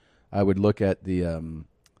on, I would look at the,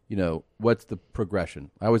 what's the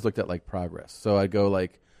progression? I always looked at like progress. So I go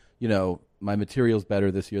like, my material's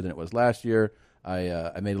better this year than it was last year.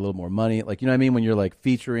 I made a little more money. Like, you know what I mean? When you're like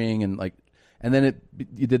featuring and like, and then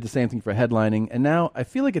you did the same thing for headlining. And now I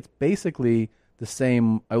feel like it's basically the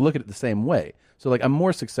same. I look at it the same way. So like I'm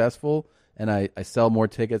more successful and I sell more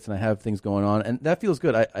tickets and I have things going on and that feels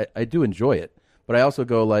good. I do enjoy it, but I also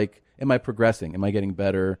go like, am I progressing? Am I getting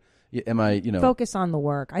better? Am I, focus on the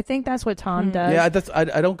work. I think that's what Tom does. Yeah,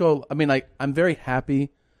 I don't go. I mean, I'm very happy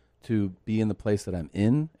to be in the place that I'm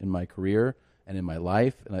in my career and in my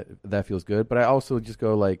life, and that feels good. But I also just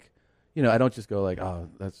go like, I don't just go like, oh,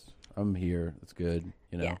 I'm here. That's good.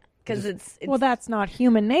 Yeah. Because it's well, that's not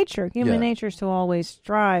human nature. Human nature is to always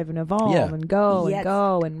strive and evolve and go and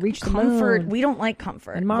go and reach comfort. The moon. We don't like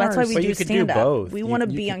comfort. And Mars. That's why we you do could stand do up. both. We want to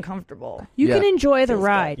be uncomfortable. You can enjoy the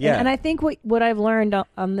ride. Yeah. And I think what I've learned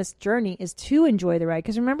on this journey is to enjoy the ride.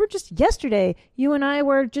 Because remember, just yesterday, you and I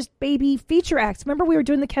were just baby feature acts. Remember, we were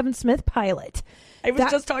doing the Kevin Smith pilot. I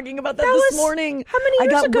was just talking about that this morning. How many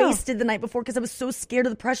years I got ago? wasted the night before because I was so scared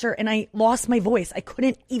of the pressure and I lost my voice. I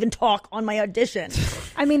couldn't even talk on my audition.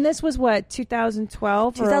 I mean, this was what,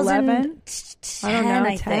 2012 or 11? I don't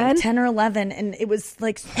know, 10 or 11. And it was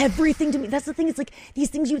like everything to me. That's the thing. It's like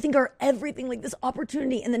these things you think are everything, like this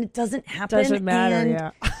opportunity, and then it doesn't happen. Doesn't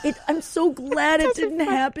matter, and I'm so glad it didn't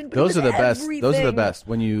happen. But Those it are the was best. Those are the everything. best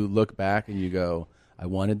when you look back and you go, I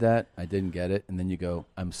wanted that, I didn't get it, and then you go,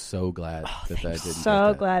 I'm so glad that I didn't.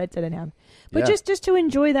 So glad it didn't happen. But Yeah. just to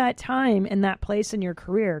enjoy that time and that place in your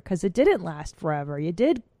career, because it didn't last forever. You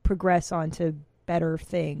did progress on to better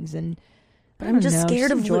things, and But I'm just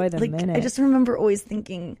scared of enjoy the like minute. I just remember always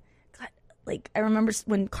thinking, God, like I remember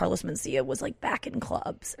when Carlos Mencia was like back in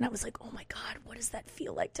clubs, and I was like, oh my God, what does that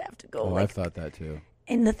feel like to have to go? Oh, like, I've thought that too.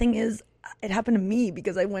 And the thing is, it happened to me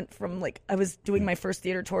because I went from like I was doing my first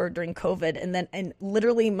theater tour during COVID, and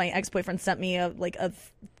literally my ex-boyfriend sent me a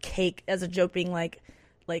cake as a joke, being like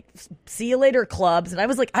see you later clubs, and I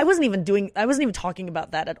was like I wasn't even talking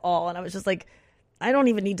about that at all, and I was just like I don't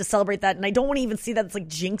even need to celebrate that, and I don't want to even see that it's like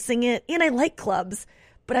jinxing it, and I like clubs,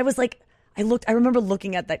 but I was like I remember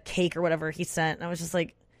looking at that cake or whatever he sent, and I was just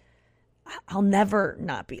like, I'll never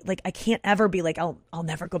not be like, I can't ever be like, I'll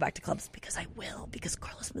never go back to clubs, because I will, because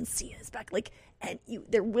Carlos Mencia is back. Like, and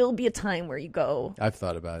there will be a time where you go. I've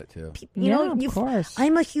thought about it too. Of course.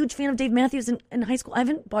 I'm a huge fan of Dave Matthews in high school. I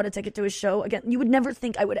haven't bought a ticket to his show again. You would never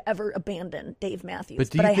think I would ever abandon Dave Matthews,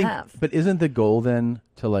 but I have. But isn't the goal then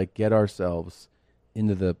to like get ourselves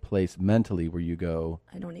into the place mentally where you go,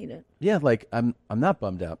 I don't need it. Yeah, like I'm not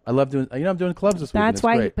bummed out. I love doing. I'm doing clubs this week. That's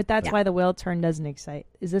why. But that's why the wheel turn doesn't excite.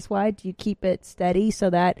 Is this why? Do you keep it steady so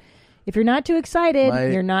that if you're not too excited,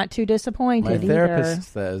 you're not too disappointed? My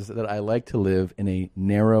therapist says that I like to live in a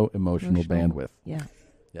narrow emotional bandwidth. Yeah.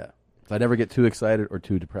 Yeah. So I never get too excited or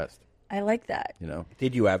too depressed. I like that.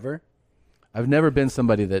 Did you ever? I've never been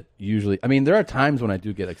somebody that usually. I mean, there are times when I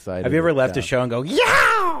do get excited. Have you ever left a show and go, yeah?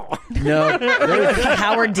 No.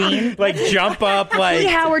 Howard Dean, like jump up, like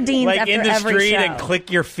Howard Dean's like after in the every street show. and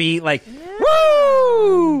click your feet, like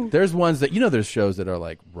woo. There's ones that there's shows that are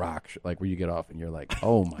like rock, like where you get off and you're like,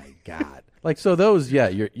 oh my God. Like so those,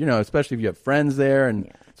 you're especially if you have friends there,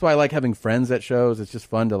 and that's why I like having friends at shows. It's just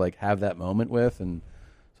fun to like have that moment with, and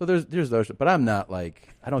so there's those. But I'm not like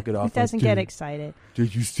I don't get off. He doesn't like, get excited.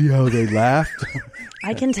 Did you see how they laughed?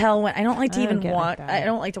 I can tell when I don't like to I don't even get watch. like I that.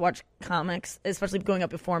 don't like to watch comics, especially going up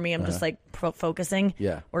before me. I'm just like focusing.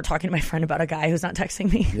 Yeah. Or talking to my friend about a guy who's not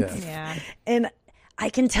texting me. Yeah. Yeah. And I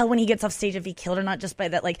can tell when he gets off stage if he killed or not just by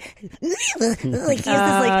that like he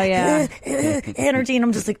has this energy, and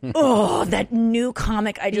I'm just like, oh, that new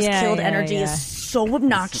comic I just killed energy is so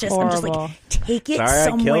obnoxious. I'm just like, take it Sorry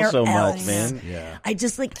somewhere I kill so else. much, man. Yeah. I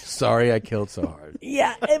just like Sorry I killed so hard.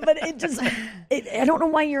 yeah, but it just I don't know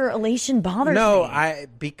why your elation bothers me.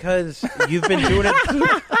 Because you've been doing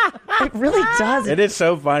it. It really does. It is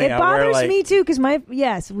so funny. It how we're bothers like, me too, because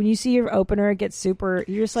when you see your opener, it gets super.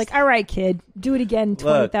 You're just like, all right, kid, do it again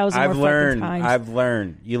 20,000 more fucking times. I've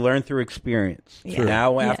learned. You learn through experience. Yeah.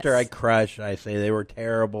 Now, Yes. after I crush, I say they were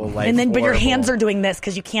terrible. Like, and then, but your horrible. hands are doing this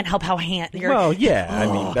because you can't help how Well, yeah.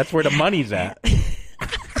 I mean, that's where the money's at.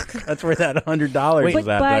 That's where that $100 is at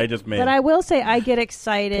that I just made. But I will say, I get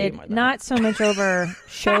excited not so much over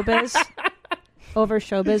showbiz, over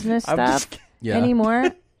show business I'm stuff just-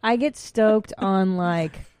 anymore. I get stoked on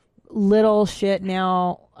like little shit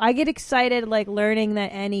now. I get excited like learning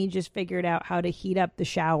that Annie just figured out how to heat up the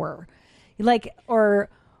shower, like or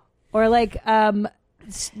like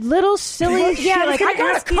little silly shit. Yeah, Like I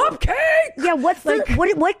got a cupcake. Yeah, what's like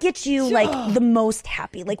what gets you like the most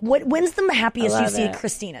happy? Like when's the happiest you see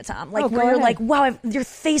Christina, Tom? Like where you're like, wow, your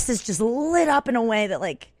face is just lit up in a way that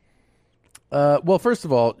like. Well, first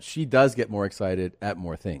of all, she does get more excited at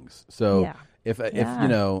more things. So Yeah. if Yeah. you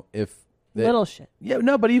know if Little shit. Yeah,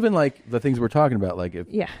 no, but even like the things we're talking about, like if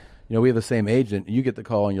Yeah. you know we have the same agent, you get the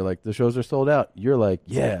call and you're like the shows are sold out. You're like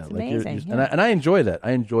yeah, It's like amazing, and I enjoy that.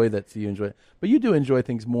 I enjoy that. So you enjoy it, but you do enjoy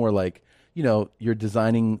things more like. You know, you're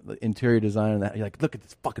designing interior design and that. You're like, look at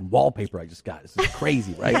this fucking wallpaper I just got. This is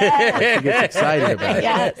crazy, right? Like, you get excited about it.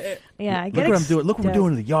 Yes. Yeah, I get Look what I'm doing. Look what we're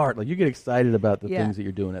doing in the yard. Like you get excited about the Yeah. things that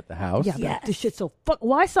you're doing at the house. Yeah, like, this shit's so fuck.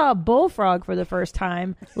 Well, I saw a bullfrog for the first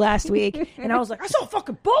time last week, and I was like, I saw a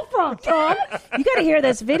fucking bullfrog, Tom. You got to hear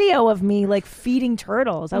this video of me like feeding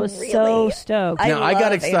turtles. I was so stoked. Now I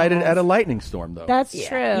got excited at a lightning storm though. That's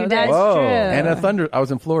true. That's Whoa. true. And a thunder. I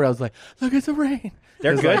was in Florida. I was like, look, it's the rain.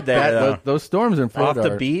 They're It's good like there, though. those storms in Florida Off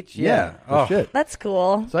the are- beach? Yeah. Yeah. they're Oh. shit. That's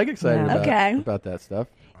cool. So I get excited Yeah. about that stuff.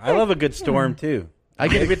 I love a good storm too.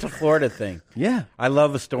 Maybe it's a Florida thing. Yeah, I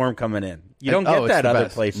love a storm coming in. You don't Oh, get it's that the other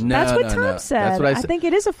best. places. No, That's what no, Tom no. said. That's what I I said. think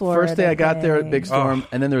it is a Florida First day I got there, thing. big storm,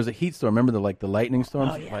 and then there was a heat storm. Remember the lightning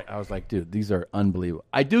storms? Like, I was like, dude, these are unbelievable.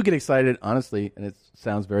 I do get excited, honestly, and it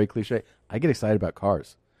sounds very cliche. I get excited about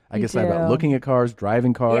cars. I Me get excited about too. looking at cars,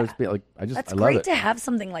 driving cars. Yeah. I love great it. to have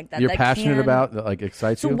something like that. You're that passionate can- about that, like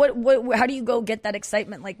excites So you. what? How do you go get that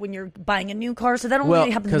excitement? Like when you're buying a new car? So that only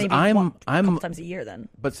Well, happens 'cause maybe I'm a couple times a year. Then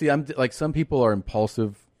But see, I'm like some people are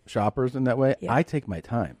impulsive shoppers in that way. Yeah. I take my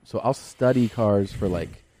time, so I'll study cars for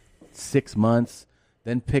like 6 months,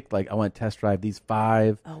 then pick like I want to test drive these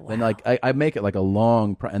 5. Then like I make it like a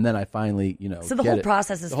long, and then I finally So the get whole it.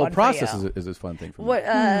 process is the whole fun for process you. is a fun thing for me. what?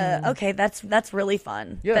 Okay, that's really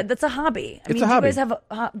fun. Yeah. That's a hobby. I It's mean, a do hobby. you guys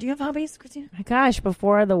have? Do you have hobbies, Christina? My gosh,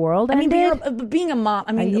 before the world I mean, ended. being a mom.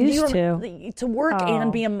 I mean, used to work Oh.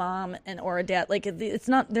 and be a mom or a dad. Like it's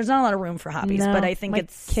not. There's not a lot of room for hobbies. No, but I think my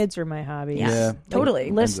it's kids are my hobbies. Yeah, Like, totally.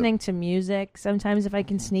 listening to music. Sometimes if I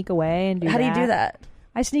can sneak away and do How do you do that?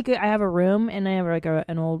 I sneak. I have a room and I have like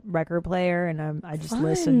an old record player, and I just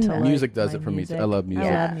listen to like, music does my it for me. music. I love music.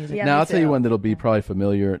 I love music. Yeah, now me I'll tell you too. one that'll be probably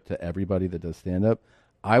familiar to everybody that does stand up.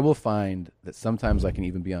 I will find that sometimes I can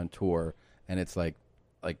even be on tour and it's like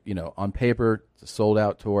you know on paper it's a sold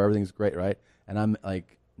out tour, everything's great, right? And I'm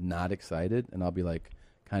like not excited, and I'll be like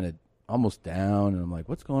kind of almost down, and I'm like,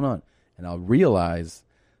 what's going on? And I'll realize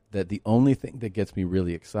that the only thing that gets me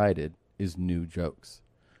really excited is new jokes.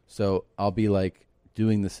 So I'll be like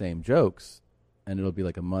doing the same jokes, and it'll be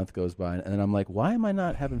like a month goes by, and then I'm like, why am I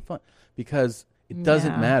not having fun? Because it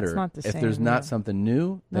doesn't Yeah, matter it's not the if same, there's not yeah. something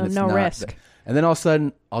new. Then No- it's no not risk. th- and then all of a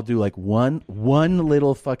sudden, I'll do like one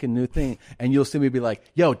little fucking new thing, and you'll see me be like,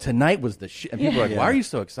 "Yo, tonight was the shit." And people are like, Yeah. "Why are you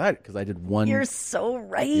so excited?" Because I did one. You're so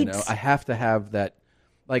right. You know, I have to have that.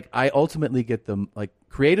 Like, I ultimately get the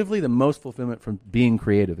creatively the most fulfillment from being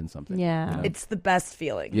creative in something. Yeah. you know? It's the best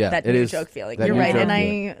feeling. Yeah, that it new is joke feeling. that You're new right, joke and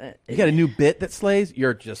feeling. You got a new bit that slays.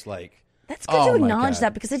 You're just like. That's good Oh to my acknowledge God.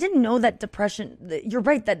 that because I didn't know that depression. You're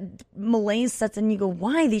right. That malaise sets in. You go,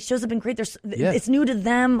 why these shows have been great? Yeah. It's new to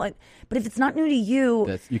them. Like, but if it's not new to you,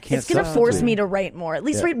 You can't it's going to force substitute. me to write more. At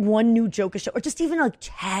least Yeah. write one new joke a show, or just even a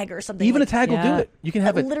tag or something. Even like, a tag will do it. You can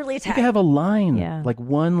have literally a tag. You can have a line, Yeah. like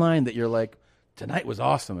one line that you're like, "Tonight was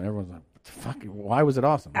awesome," and everyone's like, "What the fuck? Why was it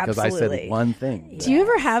awesome?" Because I Absolutely. said one thing. Do you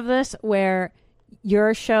ever have this where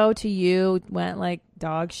your show to you went like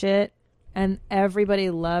dog shit and everybody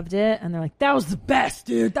loved it and they're like, that was the best,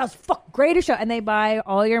 dude. That was fucking greatest show. And they buy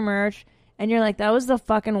all your merch and you're like, that was the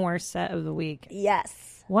fucking worst set of the week.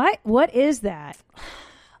 Yes. What is that?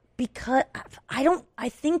 Because I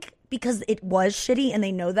think because it was shitty and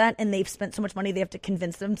they know that and they've spent so much money, they have to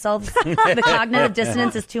convince themselves the cognitive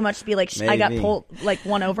dissonance is too much to be like, I got Maybe. pulled like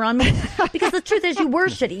one over on me. Because the truth is you were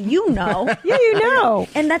shitty. You know. Yeah, you know.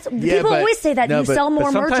 And that's Yeah, people but- always say that no, you but- sell but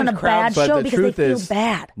more merch on a sometimes bad but show the because they truth feel is,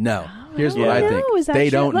 bad. No, here's I what I don't think. know. Is that They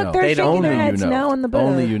true? don't Look, know. they're shaking Only their you heads know. no in the booth.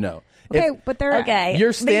 Only you know. Okay, If- but they're Okay. Your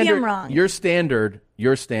Maybe I'm standard, wrong.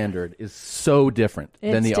 your standard is so different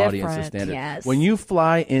than It's the audience's different, standard. yes. When you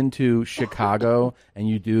fly into Chicago and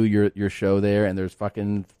you do your show there, and there's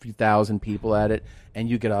fucking few thousand people at it, and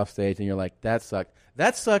you get off stage and you're like, that sucked.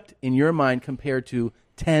 That sucked in your mind compared to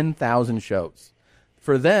 10,000 shows.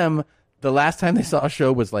 For them, the last time they saw a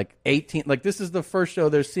show was like 18. Like, this is the first show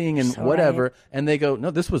they're seeing and So whatever, right. and they go,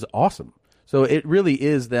 no, this was awesome. So it really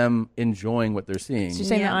is them enjoying what they're seeing. So you're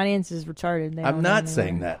saying Yeah. the audience is retarded. They I'm don't not know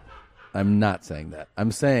saying that. I'm not saying that.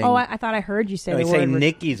 I'm saying. Oh, I thought I heard you say. No, the he's word saying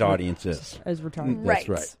Nikki's audiences as retarded. That's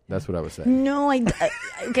right. That's what I was saying. No, I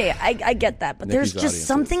get that, but Nikki's there's just audiences.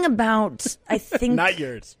 something about I think Not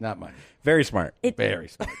yours. Not mine. Very smart. Very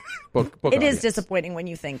smart. Book it audience. is disappointing when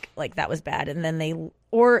you think like that was bad, and then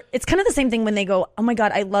or it's kind of the same thing when they go, "Oh my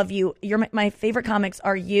God, I love you. You're my favorite comics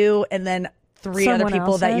are you," and then three Someone other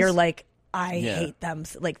people else that is? I hate them.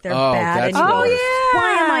 Like they're bad. that's And you the go, worst.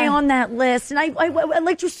 why am I on that list? And I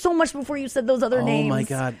liked you so much before you said those other Oh names. my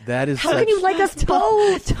God, that is. How such, can you like us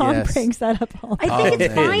both? Tom Yes. brings that up all the I think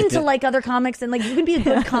it's man. fine to like other comics, and like you can be a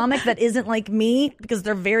good comic that isn't like me because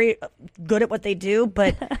they're very good at what they do,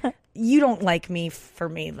 but you don't like me for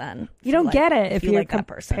me then. You don't get it if you you're like that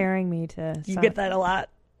person. comparing me to. You get that a lot.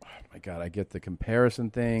 Oh my God, I get the comparison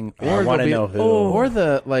thing. I wanna know who. Or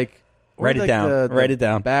the like. Or Write it like down. Write it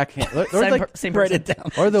down. Backhand. Or Same like, same Write person. it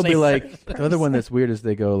down. or they'll be Same like the other one that's weird is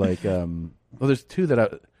they go like well there's two that I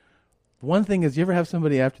one thing is you ever have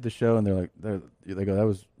somebody after the show and they're like they go that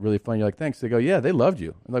was really fun, you're like thanks, they go yeah they loved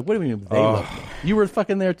you. I'm like what do you mean they loved you? You were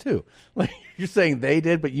fucking there too. Like you're saying they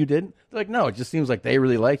did but you didn't. They're like no, it just seems like they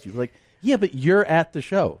really liked you. Like yeah but you're at the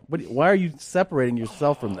show. Why are you separating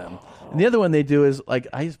yourself from them? And the other one they do is like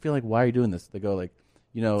I just feel like why are you doing this? They go like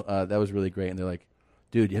that was really great, and they're like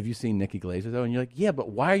dude, have you seen Nikki Glaser though? And you're like, yeah, but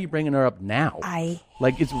why are you bringing her up now? I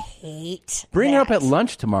hate. Bring that. her up at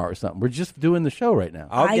lunch tomorrow or something. We're just doing the show right now.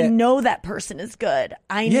 I know that person is good.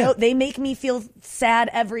 I know they make me feel sad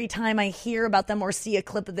every time I hear about them or see a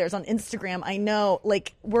clip of theirs on Instagram. I know,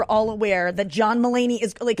 like we're all aware that John Mulaney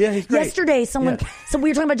is like. Yeah, he's great. Yesterday, so we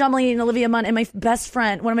were talking about John Mulaney and Olivia Munn, and my best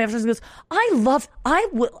friend, one of my best friends, goes, I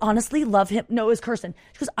would honestly love him. No, it was Kirsten.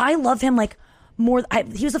 She goes, I love him like. More,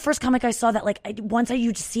 he was the first comic I saw that like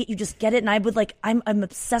you just see it, you just get it, and I would like I'm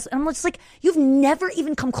obsessed. And I'm just like you've never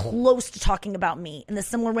even come close to talking about me in a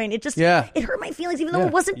similar way, and it just it hurt my feelings even though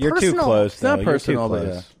it wasn't You're personal. too close. It's not though. personal, You're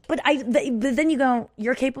too but close. But then you go,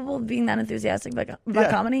 you're capable of being that enthusiastic about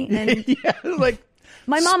comedy, and like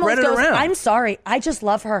my mom always spread it goes, around. I'm sorry, I just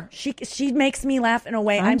love her. She makes me laugh in a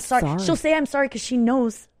way. I'm sorry. She'll say I'm sorry because she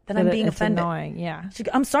knows that I'm being it's offended. Annoying, yeah.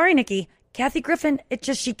 I'm sorry, Nikki. Kathy Griffin.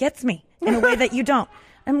 She gets me in a way that you don't.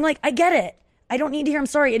 I'm like, I get it. I don't need to hear I'm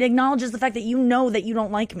sorry. It acknowledges the fact that you know that you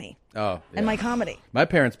don't like me. Oh, and my comedy. My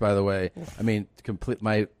parents, by the way, I mean,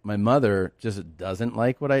 my mother just doesn't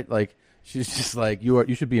like what I like. She's just like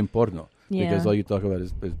you should be in porno because all you talk about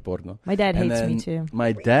is porno. My dad And hates me then too.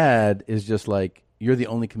 My dad is just like you're the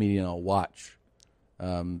only comedian I'll watch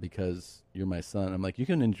because you're my son. I'm like you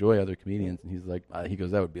can enjoy other comedians, and he's like he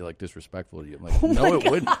goes that would be like disrespectful to you. I'm like no, it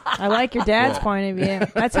wouldn't. I like your dad's point of view.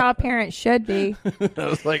 That's how a parent should be. I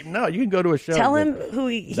was like no, you can go to a show. Tell but him who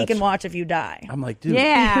he can watch if you die. I'm like dude,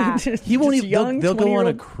 Yeah. he won't Just even. young, They'll go on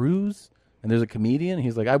a 20-year-old. cruise, and there's a comedian.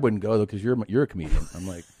 He's like I wouldn't go though because you're a comedian. I'm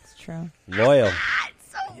like It's true. Loyal.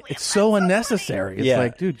 it's so unnecessary. It's Yeah.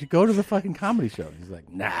 like, dude, you go to the fucking comedy show. He's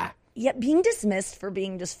like, nah. Yeah, being dismissed for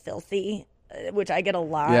being just filthy, which I get a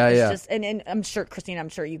lot. Yeah, It's yeah. just, and I'm sure, Christina, I'm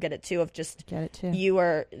sure you get it too. Of just Get it too.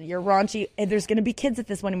 you're raunchy, and there's going to be kids at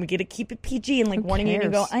this one, and we get to keep it PG, and like Who warning you, and you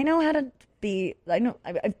go, cares? I know how to be. I know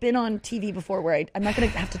I've been on TV before where I'm not going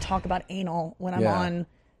to have to talk about anal when I'm Yeah. on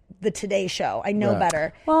the Today Show. I know Right.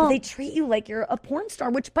 better. Well- But they treat you like you're a porn star,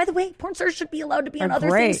 which, by the way, porn stars should be allowed to be on Are other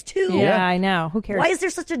great. things too. Yeah, I know. Who cares? Why is there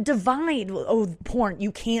such a divide? Oh, porn,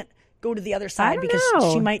 you can't go to the other side don't because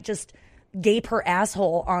know. she might just gape her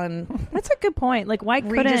asshole on That's a good point. Like, why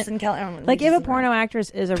Regis couldn't and Kelly? like if a porno actress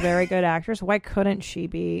is a very good actress, why couldn't she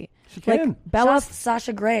be? can. Like Bella,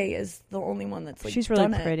 Sasha Grey is the only one that's like she's really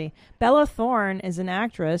done it. pretty. Bella Thorne is an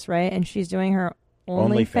actress, right? And she's doing her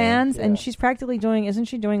OnlyFans, OnlyFans, and yeah. she's practically doing. Isn't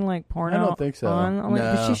she doing like porno? I don't think so. But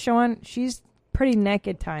No. she's showing. She's pretty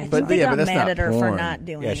naked times. But They yeah, got but that's mad not at her for porn. not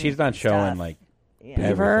doing. Yeah, she's not showing stuff. like Beaver?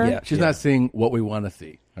 everything. Yeah, she's not seeing what we want to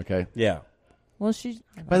see. Okay. Yeah. Well, she's.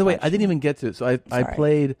 By the way, I didn't even get to. So I Sorry.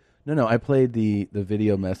 played. No, I played the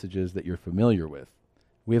video messages that you're familiar with.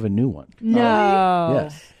 We have a new one. No.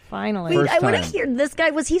 Yes. Finally. Wait, First I want to time. hear this guy.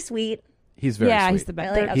 Was he sweet? He's very yeah, sweet. he's the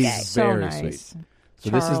best. Really? Okay. He's So very nice. sweet. So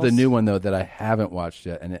this is the Charles. new one though that I haven't watched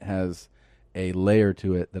yet, and it has a layer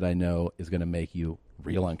to it that I know is going to make you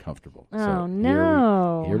real uncomfortable. Oh so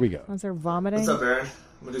no! Here we go. Was there vomiting? What's up, Aaron?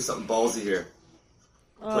 I'm gonna do something ballsy here.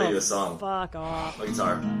 Play you a song. Fuck off! My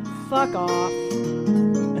guitar. Fuck off!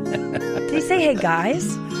 Did he say, "Hey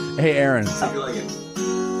guys"? Hey, Aaron. See if you like it.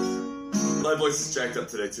 My voice is jacked up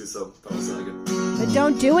today too, so that was like it. But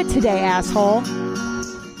don't do it today, asshole.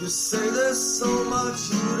 You say there's so much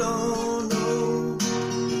you don't know.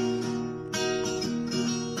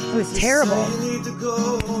 It was terrible. You need to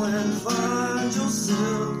go and find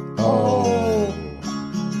yourself. Oh.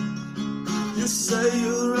 You say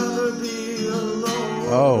you'd rather be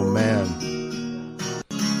Oh man.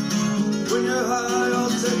 When you're high, I'll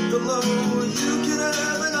take the low. You can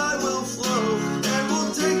have and I will flow. And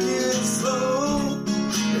we'll take it slow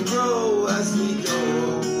and grow as we go.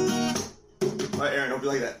 All right, Aaron, don't be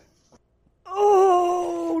like that.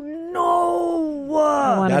 Oh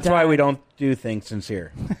no! That's why we don't do things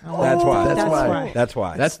sincere. That's why. That's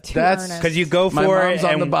why. That's because you go for my mom's it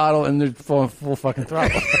on and the bottle and they're full fucking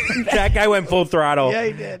throttle. That guy went full throttle. Yeah,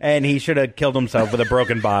 he did. And he should have killed himself with a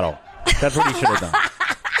broken bottle. That's what he should have done.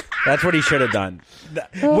 That's what he should have done.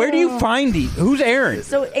 Where do you find these? Who's Aaron?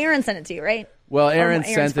 So Aaron sent it to you, right? Well, Aaron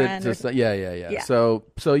Aaron's sent it friend to yeah. So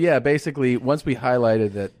yeah, basically, once we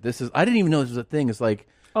highlighted that this is, I didn't even know this was a thing. It's like,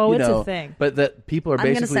 Oh, you it's know, a thing. But that people are I'm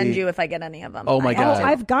basically. going to send you if I get any of them. Oh my god!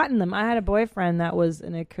 I've gotten them. I had a boyfriend that was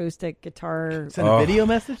an acoustic guitar. Send a video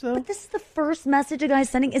message though. But this is the first message a guy's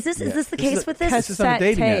sending. Is this the case with this? This is on a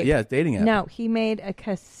dating app. Yeah, it's dating app. No, he made a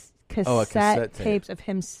cassette tapes of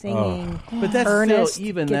him singing But that's earnest still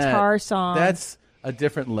even guitar that, songs. That's a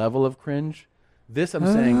different level of cringe. This I'm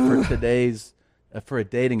saying for today's for a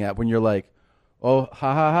dating app when you're like, oh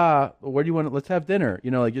ha ha ha, where do you want to? Let's have dinner.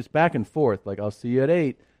 You know, like just back and forth. Like I'll see you at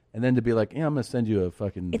 8. And then to be like, yeah, I'm going to send you a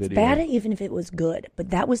fucking It's video. bad even if it was good, but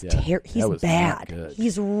that was he's that was bad. not good.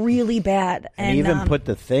 He's really bad. And he even put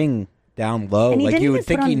the thing down low. and he Like didn't you even would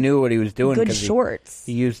think put he on knew what he was doing. good 'cause shorts.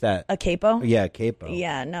 He used that. A capo? Yeah, capo.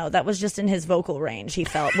 Yeah, no, that was just in his vocal range, he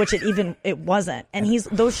felt, which it wasn't. And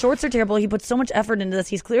those shorts are terrible. He put so much effort into this.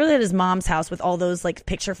 He's clearly at his mom's house with all those like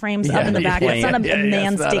picture frames up in the back. It's not a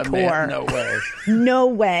man's it's not a decor. man, no way. No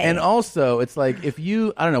way. And also, it's like if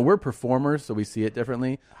you, I don't know, we're performers, so we see it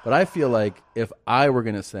differently. But I feel like if I were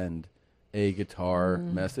going to send a guitar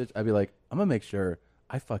message, I'd be like, I'm going to make sure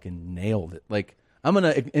I fucking nailed it. Like, I'm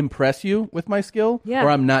going to impress you with my skill, or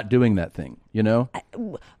I'm not doing that thing, you know?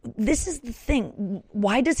 This is the thing.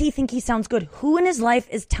 Why does he think he sounds good? Who in his life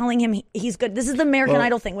is telling him he's good? This is the American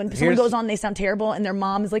Idol thing. When someone goes on, they sound terrible, and their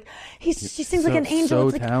mom is like, she sings like an angel. So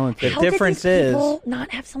it's like, talented. How The difference did these is- people not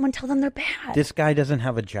have someone tell them they're bad? This guy doesn't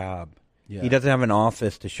have a job. Yeah. He doesn't have an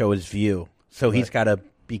office to show his view. So he's got to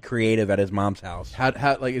be creative at his mom's house.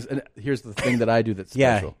 Here's the thing that I do that's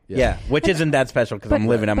Yeah, special. yeah. Which isn't that special because I'm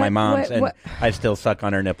living at my mom's and I still suck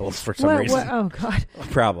on her nipples for some reason. Oh God!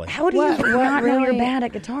 Probably. How do you not know you're bad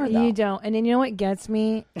at guitar, though? You don't. And then you know what gets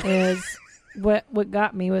me is what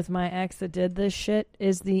got me with my ex that did this shit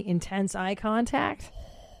is the intense eye contact.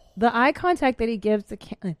 The eye contact that he gives the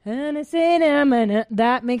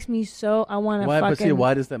that makes me so I want to fucking. But see,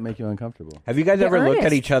 why does that make you uncomfortable? Have you guys ever looked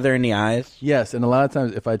at each other in the eyes? Yes, and a lot of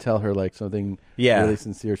times if I tell her like something really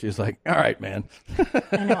sincere, she's like, "All right, man."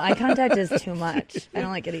 I know eye contact is too much. I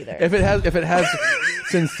don't like it either. If it has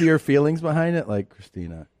sincere feelings behind it, like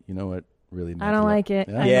Christina, you know what really? I don't like it.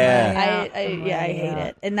 Yeah. I hate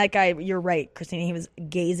it. And that guy, you're right, Christina. He was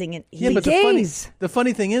gazing and but the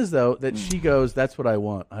funny thing is though that she goes, "That's what I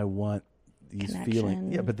want. I want these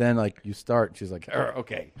feelings." Yeah, but then like you start, she's like,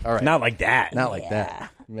 "Okay, all right, Not like that. not like that."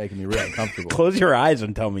 You're making me really uncomfortable. Close your eyes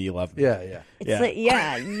and tell me you love me. Yeah, yeah. It's like,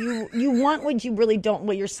 you want what you really don't,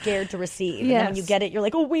 what you're scared to receive. And then when you get it, you're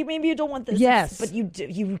like, oh wait, maybe you don't want this. Yes. But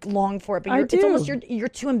you long for it. But I it's almost do. you're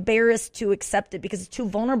too embarrassed to accept it because it's too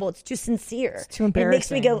vulnerable. It's too sincere. It's too It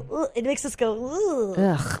makes me embarrassing. go. Ugh. It makes us go. Ugh.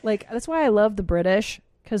 Ugh. Like that's why I love the British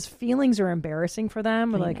because feelings are embarrassing for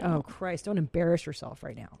them. We're like, oh Christ, don't embarrass yourself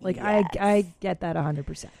right now. Like I get that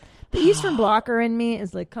 100%. The Eastern Blocker in me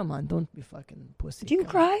is like, come on, don't be fucking pussy. Do you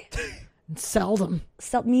cry? Seldom.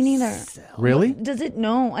 Me neither. Really? Does it?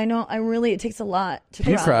 No, I know. It takes a lot to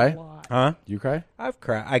Do you cry. cry? Huh? Do you cry? I've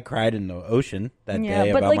cried. I cried in the ocean that Yeah,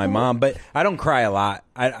 day but about like, my mom, but I don't cry a lot.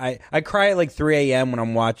 I cry at like 3 a.m. when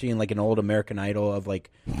I'm watching like an old American Idol of like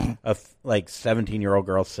a 17-year-old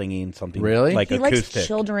girl singing something. Really? Like He acoustic. likes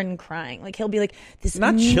children crying. Like he'll be like this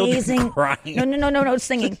Not children amazing crying. No,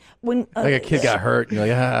 singing. When Like a kid got hurt, and you're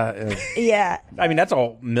like, yeah. I mean, that's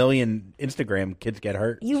a million Instagram kids get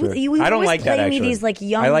hurt. You I don't always like that play actually. me these like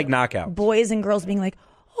young I like knockout. boys and girls being like,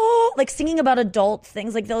 oh, like singing about adult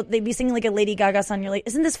things. Like they'd be singing like a Lady Gaga song. You're like,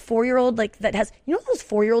 isn't this 4-year-old like that has, you know, those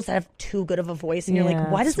 4-year-olds that have too good of a voice, and you're like,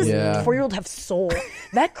 why does this 4-year-old have soul?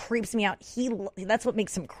 That creeps me out. That's what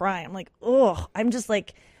makes him cry. I'm like, ugh. I'm just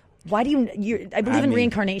like, why do you? I believe in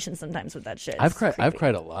reincarnation sometimes with that shit. I've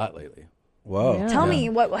cried a lot lately. Whoa. Yeah. Tell me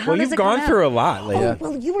how well, does you've it come gone out? through a lot lately. Oh,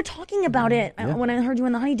 well, you were talking about it when I heard you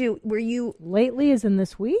in the Honeydew. Were you lately? Is in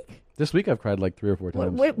this week? This week I've cried like 3 or 4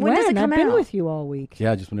 times. When does it come I've been out? with you all week.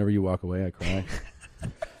 Yeah, just whenever you walk away, I cry.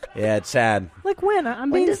 Yeah, it's sad. Like when? I'm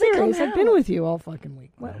When being does it come serious. I've been out? with you all fucking week.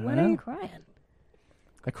 When are you crying?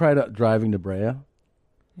 I cried driving to Brea.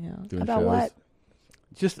 Yeah. Doing About shows. what?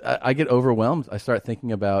 Just I get overwhelmed. I start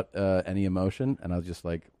thinking about any emotion, and I'll just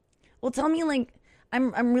like. Well, tell me, like,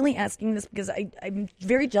 I'm really asking this because I'm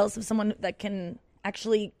very jealous of someone that can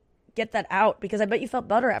actually get that out, because I bet you felt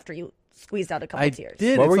better after you squeezed out a couple tears.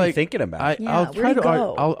 Did. What It's were you like, thinking about? I'll try to.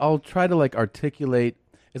 I'll try to like articulate.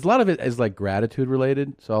 It's a lot of it is like gratitude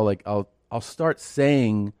related. So I'll start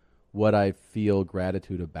saying what I feel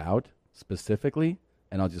gratitude about specifically,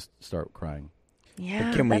 and I'll just start crying.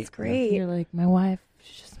 Yeah, that's great. You're like, my wife.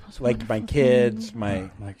 She's just the most Like my wonderful kids, thing. my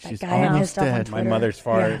like That she's guy I almost pissed off on dead. my Twitter. mother's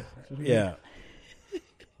fart. Yeah. Yeah.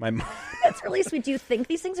 My mom. That's really sweet. Do you think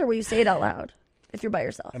these things, or will you say it out loud if you're by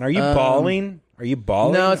yourself? And are you bawling? Are you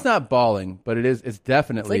bawling? No, it's not bawling, but it is. It's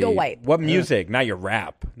definitely It's like a wipe. What music? Not your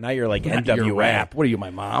rap. Not your like Not NWA your rap. What are you, my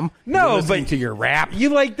mom? No, You're listening but to your rap. You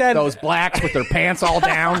like that? Those blacks with their pants all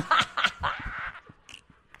down.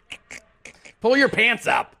 Pull your pants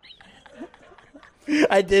up.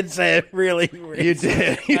 I did say it really. You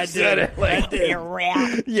did. You said it like Your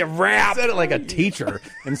rap. You rap. You said it like a teacher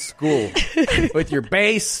in school with your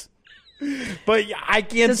bass. But I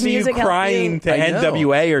can't Does see you music help crying you? to I know.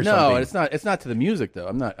 NWA or something. No, it's not. It's not to the music though.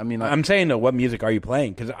 I'm not. I mean, I'm saying though, what music are you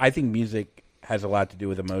playing? Because I think music has a lot to do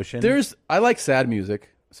with emotion. I like sad music,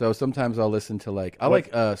 so sometimes I'll listen to like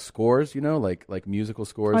like scores. You know, like musical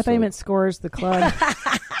scores. Oh, I thought so you meant Scores, the club.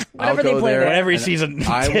 I'll Whenever they go play there. that. Whenever he and sees a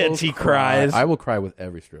I will tits, he cry. cries. I will cry with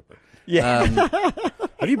every stripper. Yeah.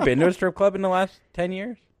 Have you been to a strip club in the last 10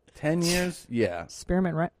 years? 10 years? Yeah.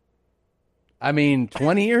 Spearmint, right? I mean,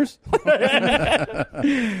 20 years?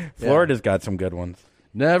 Florida's got some good ones.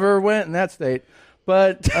 Never went in that state.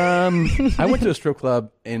 But I went to a strip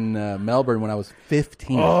club in Melbourne when I was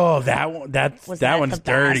 15. Oh, that one's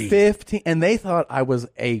dirty. 15, and they thought I was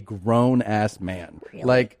a grown ass man. Really?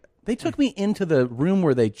 Like they took me into the room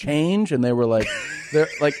where they change, and they were like,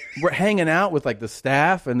 we're hanging out with like the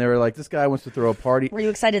staff, and they were like, this guy wants to throw a party. Were you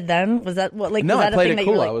excited then? Was that what? Like, No, was I that played a thing it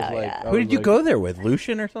that you cool. were I was like, oh, like, yeah. I Who was did you like- go there with?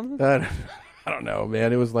 Lucian or something? I don't know,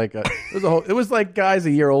 man. It was like it was like guys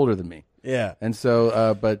a year older than me. Yeah. And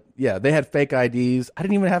so, but yeah, they had fake IDs. I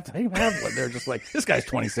didn't even have one. They were just like, this guy's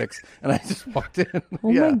 26. And I just walked in.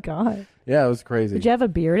 Oh yeah. my god! Yeah, it was crazy. Did you have a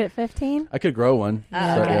beard at 15? I could grow one.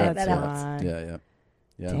 Oh, okay, yeah, that helps. Yeah.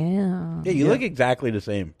 Damn. Yeah, you look exactly the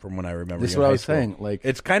same from when I remember. This is you in what I high was school. saying. Like,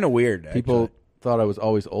 it's kind of weird. People actually. thought I was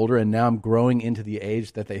always older, and now I'm growing into the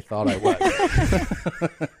age that they thought I was.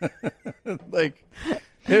 Like,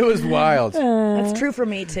 it was wild. That's true for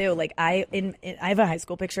me too. Like I have a high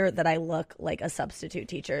school picture that I look like a substitute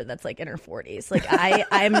teacher that's like in her 40s. Like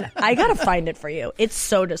I gotta find it for you. It's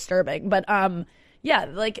so disturbing. But yeah,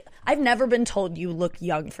 like I've never been told you look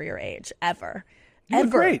young for your age ever. You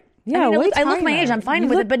look great. Yeah, I mean, wait I look time my age. out. I'm fine You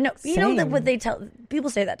with look it. But no, you know that same. what they tell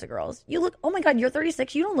people say that to girls. You look. Oh my God, you're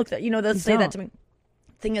 36. You don't look that. You know they'll say that to me.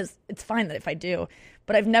 Thing is, it's fine that if I do,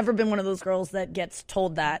 but I've never been one of those girls that gets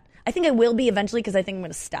told that. I think I will be eventually because I think I'm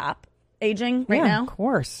going to stop aging right Yeah, now. of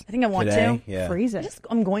course. I think I want Today? to. Yeah. Freeze it.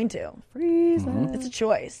 I'm going to. Freeze Mm-hmm. it. It's a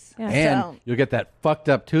choice. Yeah. And So- you'll get that fucked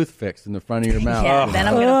up tooth fixed in the front of your mouth. Yeah, then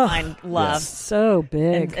I'm going Ugh. to find love So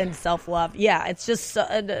big. and self-love. Yeah, it's just, so,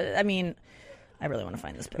 I mean, I really want to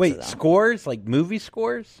find this picture, Wait, though. scores? Like movie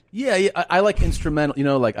scores? Yeah, I like instrumental. You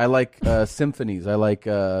know, like I like symphonies. I like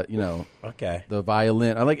Okay. the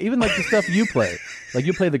violin. I like even like the stuff you play. Like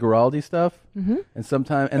you play the Guaraldi stuff, and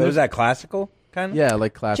sometimes and Was there's that classical kind of? yeah,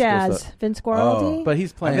 like classical Jazz. stuff. Vince Guaraldi. But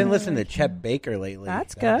he's I've playing. been listening to Chet Baker lately.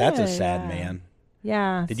 That's That's a good, sad yeah. man.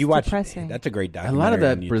 Yeah. Did it's you watch? Depressing. That's a great a documentary. lot of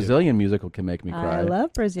that on YouTube. Brazilian musical can make me cry. I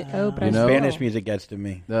love Brazil. Oh, Brazil. know? Spanish music gets to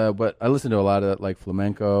me. But I listen to a lot of like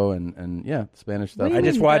flamenco and yeah, Spanish stuff. What do I you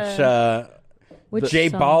just mean watched Which Jay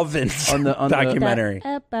song? Balvin's On the- documentary.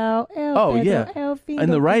 Oh yeah,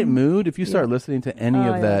 in the right mood. If you start listening to any Oh,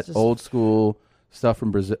 of yeah, that it's just- old school stuff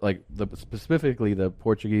from Brazil, like specifically the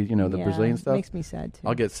Portuguese, the Yeah, Brazilian stuff, makes me sad, too.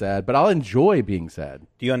 I'll get sad, but I'll enjoy being sad.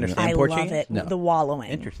 Do you understand I Portuguese? love it. No. The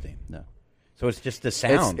wallowing. Interesting. No, So it's just the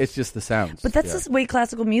sound. it's just the sounds. But that's yeah. just the way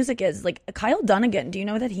classical music is. Like Kyle Dunnigan, do you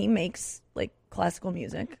know that he makes like classical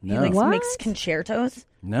music? No. He like What? makes concertos.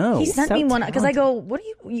 No. He sent So me one because I talented. go, "What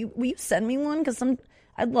do you will you send me one?" Because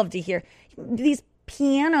I'd love to hear these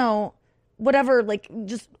piano, whatever, like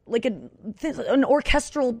just like an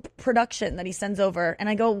orchestral production that he sends over, and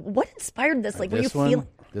I go, "What inspired this? Like, were you this one. feeling?"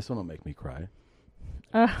 This one will make me cry.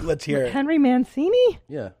 Let's hear it. Henry Mancini?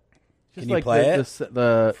 Yeah. Can you play it?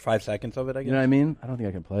 The 5 seconds of it, I guess. you know what I mean? I don't think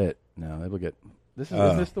I can play it. No, it will get. Is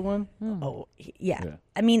this the one? Oh yeah.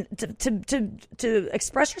 I mean, to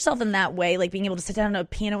express yourself in that way, like being able to sit down at a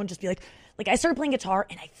piano and just be like I started playing guitar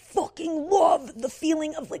and I fucking love the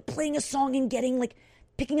feeling of like playing a song and getting like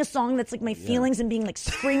picking a song that's like my feelings and being like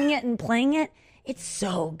screaming it and playing it. It's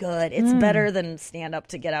so good. It's better than stand up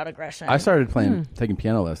to get out aggression. I started taking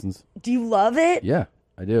piano lessons. Do you love it? Yeah,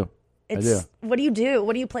 I do. I do. What do you do?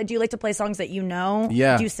 What do you play? Do you like to play songs that you know?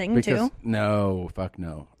 Yeah. Do you sing too? No, fuck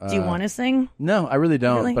no. Do you want to sing? No, I really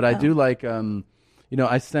don't. Really? But I do like,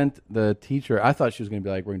 I sent the teacher, I thought she was going to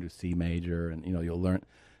be like, we're going to do C major and, you'll learn.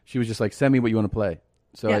 She was just like, send me what you want to play.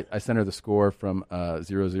 So I sent her the score from 000,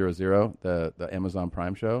 the Amazon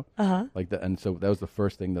Prime show. Uh-huh. And so that was the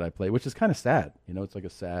first thing that I played, which is kind of sad. It's like a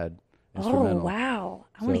sad instrumental. Oh, wow.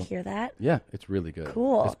 I want to hear that. Yeah, it's really good.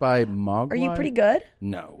 Cool. It's by Mogwai. Are you pretty good?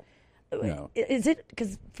 No. Is it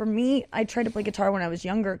because for me, I tried to play guitar when I was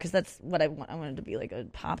younger because that's what I wanted to be like a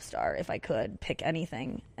pop star if I could pick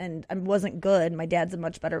anything, and I wasn't good. My dad's a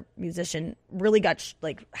much better musician. Really got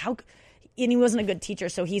and he wasn't a good teacher,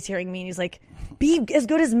 so he's hearing me and he's like, "Be as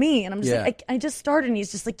good as me," and I'm just like, I just started, and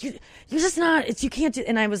he's just like, "You're just not. You can't do."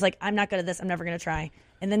 And I was like, "I'm not good at this. I'm never gonna try."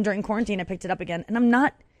 And then during quarantine, I picked it up again, and I'm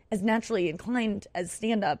not as naturally inclined as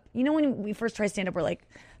stand up. When we first tried stand up, we're like,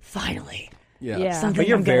 finally. Yeah. But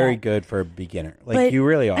you're very good for a beginner. But you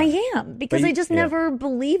really are. I am, because I just never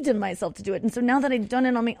believed in myself to do it. And so now that I've done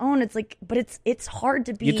it on my own, it's like, but it's hard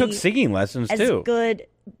to be. You took singing lessons as too. Good.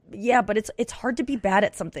 Yeah, but it's hard to be bad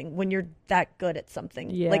at something when you're that good at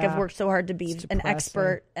something. Yeah. Like I've worked so hard to be an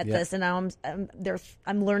expert at Yeah. this, and now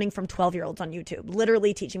I'm learning from 12-year-olds on YouTube,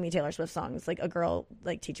 literally teaching me Taylor Swift songs, like a girl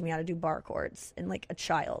like teaching me how to do bar chords, and like a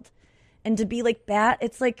child, and to be like that,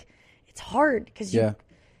 it's like it's hard because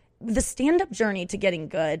the stand-up journey to getting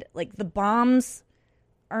good, like the bombs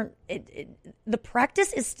aren't. The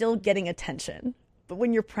practice is still getting attention. But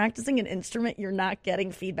when you're practicing an instrument, you're not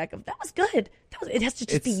getting feedback of that was good. It has to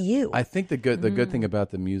just be you. I think the good thing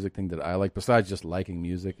about the music thing that I like, besides just liking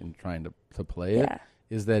music and trying to play it,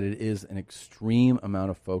 is that it is an extreme amount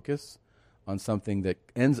of focus on something that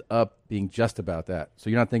ends up being just about that. So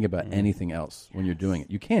you're not thinking about anything else when you're doing it.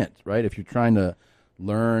 You can't, right? If you're trying to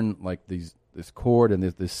learn like this chord and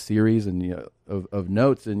this series and of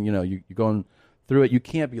notes, and you're going through it, you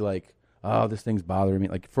can't be like, oh, this thing's bothering me.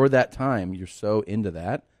 Like for that time, you're so into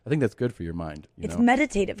that. I think that's good for your mind. It's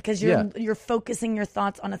meditative because you're focusing your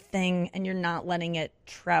thoughts on a thing and you're not letting it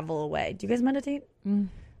travel away. Do you guys meditate?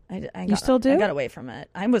 You still do? I got away from it.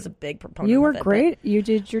 I was a big proponent. You were of it, great. You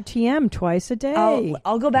did your TM twice a day.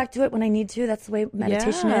 I'll go back to it when I need to. That's the way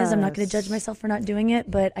meditation is. I'm not going to judge myself for not doing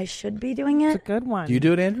it, but I should be doing it. It's a good one. Do you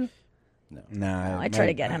do it, Andrew? No. I try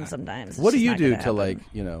to get him sometimes. What do It's you just do not to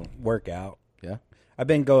gonna happen. work out? Yeah. I've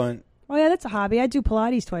been going. Oh, yeah, that's a hobby. I do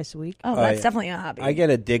Pilates twice a week. Oh, that's definitely a hobby. I get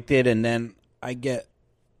addicted, and then I get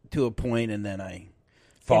to a point, and then I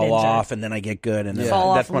fall injured. off, and then I get good, and then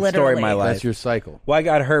Fall that's off, my story of literally. my life. That's your cycle. Well, I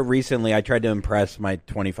got hurt recently. I tried to impress my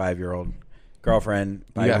 25-year-old girlfriend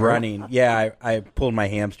by got hurt? running. Yeah, I pulled my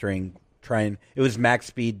hamstring trying. It was max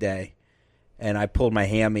speed day, and I pulled my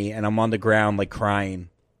hammy, and I'm on the ground like crying.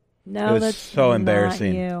 No, it was that's so not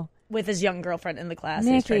embarrassing. you. With his young girlfriend in the class.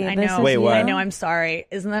 Nikki, I this know. is Wait, what? I know. I'm sorry.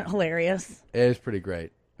 Isn't that hilarious? It is pretty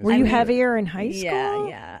great. Were you heavier in high school?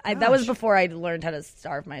 Yeah. That was before I learned how to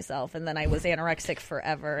starve myself, and then I was anorexic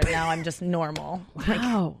forever, and now I'm just normal.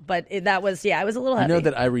 Wow. I was a little heavy. You know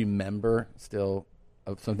that I remember still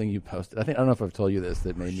of something you posted. I don't know if I've told you this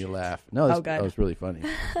that made me laugh. No, that was really funny.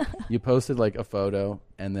 You posted like a photo,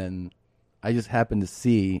 and then I just happened to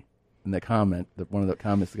see in the comment that one of the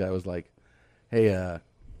comments, the guy was like, "Hey,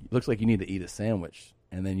 looks like you need to eat a sandwich,"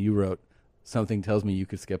 and then you wrote, "Something tells me you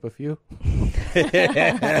could skip a few." Thank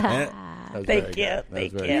you.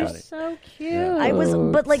 You're so cute. Yeah. I was,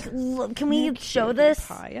 but like, can we show this?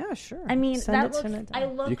 Yeah, sure. I mean, Send that it looks. to I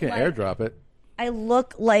look. You can like, airdrop it. I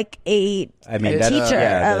look like a teacher. Can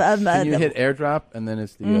you hit airdrop and then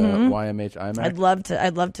it's the YMH iMac? I'd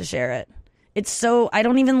love to share it. It's so I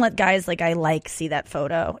don't even let guys see that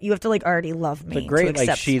photo. You have to already love me. But great, to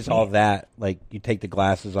accept she's me. all that. Like you take the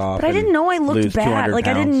glasses off. But I didn't know I looked lose bad. 200 I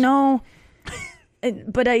didn't pounds. know.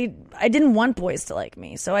 But I didn't want boys to like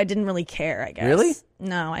me, so I didn't really care. I guess. Really?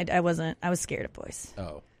 No, I wasn't. I was scared of boys.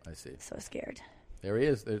 Oh, I see. So scared. There he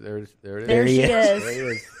is. There it is. There she is. There he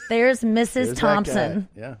is. There's Mrs. There's that Thompson.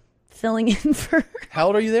 guy. Yeah. Filling in for. How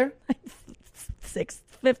old are you there?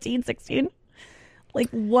 15, 16. Like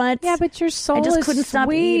what? Yeah, but your soul I just is couldn't stop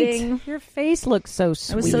sweet. eating. Your face looks so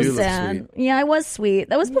sweet. I was so sad. Yeah, I was sweet.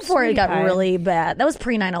 That was before it sweet, got Kai. really bad. That was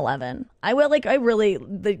pre 9/11.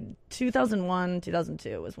 The 2001,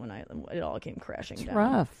 2002 was when it all came crashing down.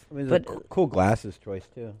 rough. I mean, But cool glasses choice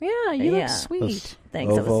too. Yeah, you Yeah. look sweet. Those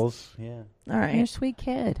Thanks. ovals. Yeah. All right. You're a sweet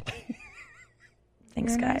kid.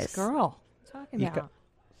 Thanks, You're a guys. nice girl. Talking You about.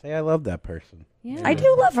 Say I love that person. Yeah. I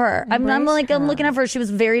do love her. I'm Embrace I'm her. looking at her. She was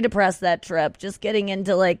very depressed that trip. Just getting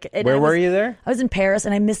into like. Where were you there? I was in Paris,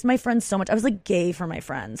 and I missed my friends so much. I was like gay for my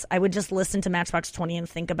friends. I would just listen to Matchbox 20 and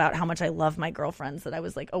think about how much I love my girlfriends that I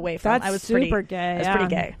was like away from. That's I was super pretty, gay. I was yeah.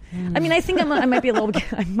 pretty gay. I mean, I think I might be a little.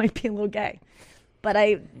 I might be a little gay, but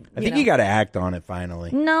I think you got to act on it finally.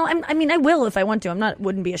 No, I mean, I will if I want to.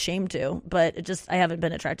 Wouldn't be ashamed to, but it just I haven't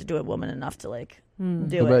been attracted to a woman enough to like do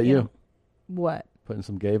What it. about you? know? What? Putting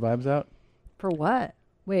some gay vibes out? For what?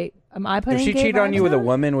 Wait, am I putting If she gay cheated on vibes you with a out?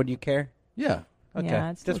 woman, would you care? Yeah. Okay.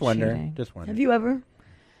 Yeah, it's just still wonder. cheating. Just wonder. Have you ever?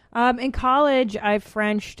 In college, I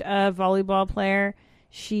Frenched a volleyball player.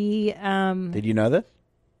 She Did you know this?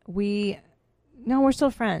 No, we're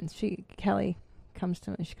still friends. Kelly comes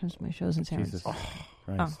to my shows in San Jesus. Francisco.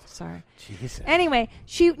 Christ. Oh, sorry. Jesus. Anyway,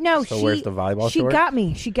 she wears the volleyball She shorts? got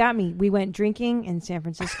me. She got me. We went drinking in San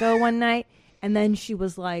Francisco one night, and then she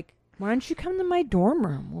was like, "Why don't you come to my dorm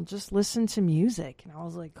room? We'll just listen to music." And I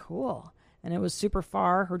was like, "Cool." And it was super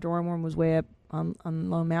far. Her dorm room was way up on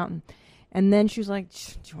Lone Mountain. And then she was like,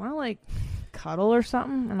 "Do you want to like cuddle or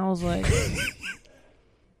something?" And I was like,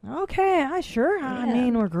 "Okay, sure. I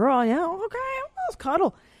mean, we're girl. Yeah, okay, let's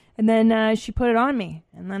cuddle." And then she put it on me,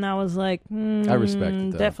 and then I was like, I respect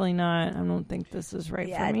it, though. Definitely not. I don't think this is right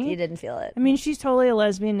Yeah, for me. you didn't feel it. I mein, she's totally a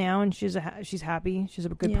lesbian now, and she's happy. She's a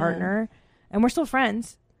good Yeah. partner, and we're still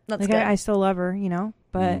friends. That's like good. I still love her,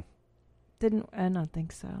 but I don't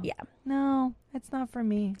think so. Yeah. No, it's not for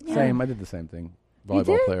me. Same. I did the same thing. You Volleyball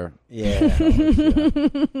did? player.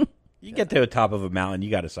 Yeah. You get to the top of a mountain, you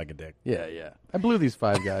got to suck a dick. Yeah, yeah. I blew these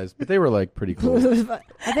 5 guys, but they were like pretty cool. I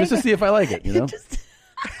think Just to see if I like it, you know?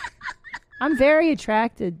 I'm very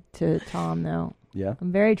attracted to Tom, though. Yeah.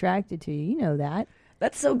 I'm very attracted to you. You know that.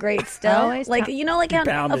 That's so great still. Always Like, Tom- you know, like, You how,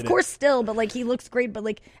 pounded of course still, but like he looks great. But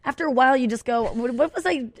like after a while you just go, what was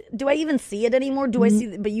I, do I even see it anymore? Do I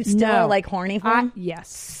see, but you still No. are like horny for him? Yes.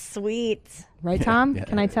 Sweet. Right, Tom?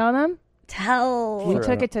 Can I tell them? Tell.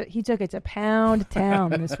 He took it to Pound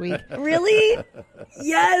Town this week. Really?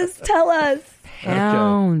 Yes, tell us.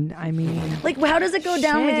 Pound. I mean, Like, how does it go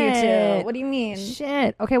down with you two? Shit. What do you mean?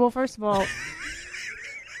 Shit. Okay, well, first of all,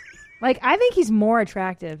 like, I think he's more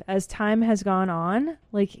attractive as time has gone on.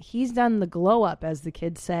 Like, he's done the glow up, as the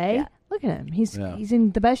kids say. Yeah. Look at him. He's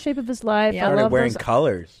in the best shape of his life. Yeah. I Started love wearing those,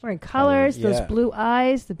 colors. Wearing colors, those yeah. blue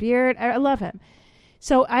eyes, the beard. I love him.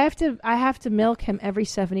 So I have to milk him every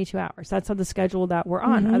 72 hours. That's how the schedule that we're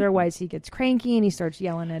on. Mhm. Otherwise, he gets cranky and he starts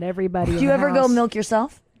yelling at everybody. Do you ever go milk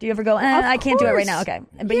yourself? Do you ever go, I can't do it right now? course. Okay.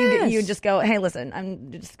 But Yes. you just go, hey, listen,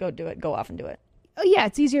 I'm just go do it. Go off and do it. Oh, yeah,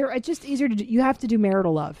 it's easier. It's just easier to do. You have to do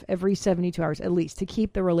marital love every 72 hours at least to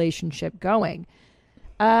keep the relationship going.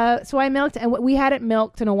 So I milked, and we hadn't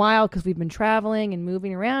milked in a while because we've been traveling and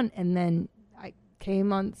moving around. And then I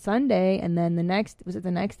came on Sunday, and then was it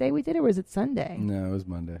the next day we did it, or was it Sunday? No, it was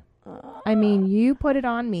Monday. I mean, you put it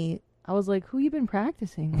on me. I was like, who you been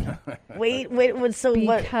practicing with? Wait, so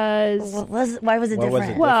because why was it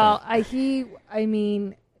different? Well,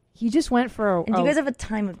 he just went for And do you guys have a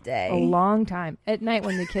time of day? a long time at night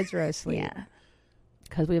when the kids are asleep. Yeah.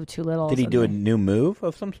 Because we have 2 littles. Did he and do a they- new move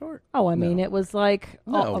of some sort? Oh, I mean, it was like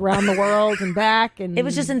all No. around the world and back, and It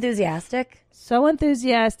was just enthusiastic. so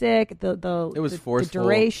enthusiastic. It was the forceful.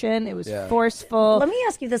 duration. It was Yeah. forceful. Let me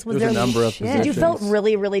ask you this: was There's there a number of Did you felt positions.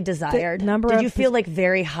 really, really desired? number Did of you feel like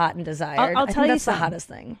very hot and desired? I'll I tell think you that's the something. hottest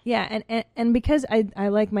thing. Yeah, and because I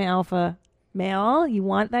like my alpha male, you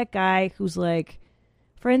want that guy who's like,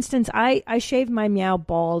 for instance, I shaved my meow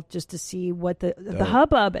bald just to see what the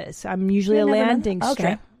hubbub is. I'm usually You a never know. landing Okay.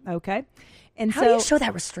 strip. Okay. And How so do you show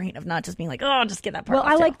that restraint of not just being like, oh, just get that part? well,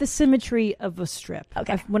 off I too? like the symmetry of a strip.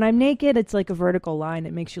 Okay. When I'm naked, it's like a vertical line.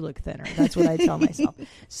 It makes you look thinner. That's what I tell myself.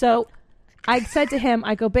 So I said to him,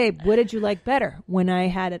 I go, babe, what did you like better? When I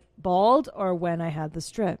had it bald or when I had the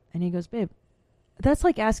strip? And he goes, babe, that's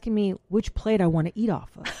like asking me which plate I want to eat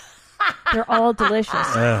off of. They're all delicious.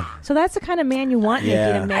 Ugh. So that's the kind of man you want Nikki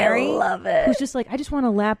Yeah. to marry. I love it. Who's just like, I just want to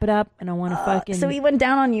lap it up and I want to fucking. So he went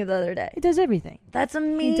down on you the other day. He does everything. That's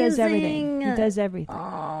amazing. He does everything. He does everything.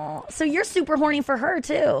 Oh, so you're super horny for her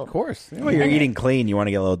too. Of course. Yeah. Well, you're eating clean. You want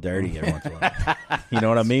to get a little dirty every once in a while. You know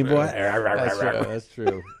what I mean, boy? That's true. That's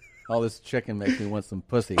true. All this chicken makes me want some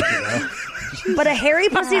pussy. You know? But a hairy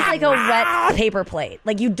pussy is like a wet paper plate.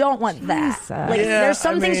 Like you don't want that. Like Yeah, there's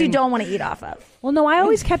some I things you mean- don't want to eat off of. Well, no, I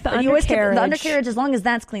always kept the But you always keep undercarriage. the undercarriage as long as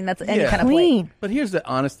that's clean. That's any Yeah. kind of plate. Clean. But here's the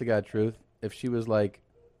honest to God truth. If she was like,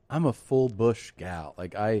 I'm a full bush gal.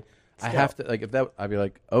 Like I I have to like if that. I'd be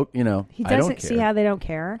like, oh, He I don't doesn't care. see how they don't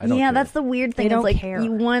care. I don't care. That's the weird thing. They Is don't like care.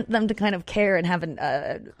 you want them to kind of care and have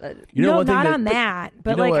No, not on that.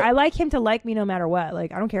 But like, I like him to like me no matter what.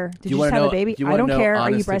 Like, I don't care. Did you just have a baby? I don't care.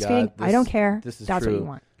 Are you breastfeeding? I don't care. This is That's true. what you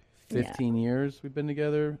want. 15 years we've been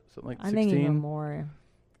together, something like 16. I think even more.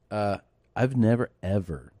 I've never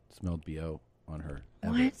ever smelled BO on her.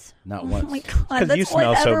 Ever. What? Not once. Oh my God, that's all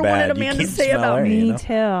I've ever wanted a man to say about me. Me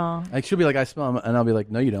too. Like she'll be like, I smell him, and I'll be like,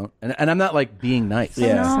 no, you don't. And I'm not like being nice.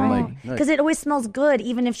 Yeah, I'm like, because it always smells good,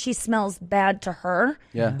 even if she smells bad to her.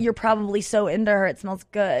 Yeah. You're probably so into her, it smells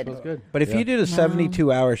good. Smells good. But if you do the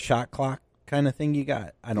 72-hour shot clock kind of thing,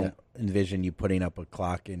 I don't envision you putting up a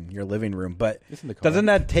clock in your living room. But doesn't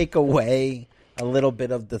that take away a little bit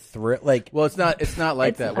of the thrill? Like, well, it's not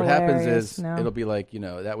like that. What happens is no. it'll be like,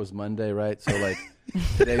 that was Monday, right? So like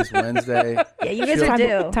today's Wednesday. Yeah, you guys are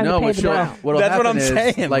due. No, That's what I'm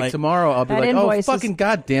saying. Like tomorrow, I'll be That like, invoice oh is- fucking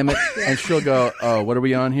goddamn it, and she'll go, oh, what are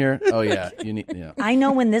we on here? Oh yeah, you need. Yeah. I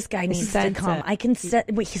know when this guy needs to sense come. it. I can set.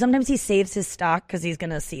 Sometimes he saves his stock because he's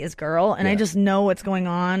gonna see his girl, and I just know what's going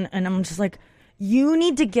on, and I'm just like, you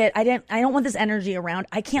need to get. I don't want this energy around.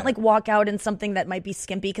 I can't like walk out in something that might be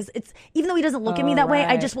skimpy because it's even though he doesn't look at me that way,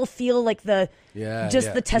 I just will feel like the the You can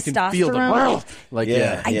feel testosterone.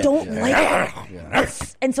 I don't like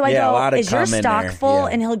it. And so I Yeah, a lot go, of is your cum in stock there. full? Yeah.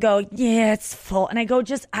 And he'll go, yeah, it's full. And I go,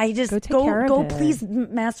 I just take care of go it. please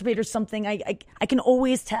masturbate or something. I can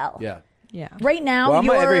always tell. Yeah. Yeah. Right now, well,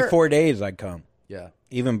 you're every 4 days I come. Yeah.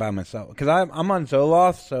 Even by myself, because I'm on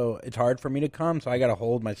Zoloft, so it's hard for me to come. So I got to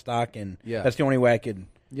hold my stock, and that's the only way I could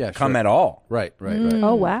come at all. Right.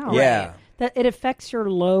 Oh wow. Yeah. Right. That it affects your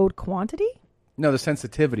load quantity. No, the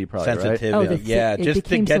sensitivity probably. Sensitivity. Right? Yeah, it just to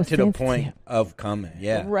became get so to the sensitive. point of coming.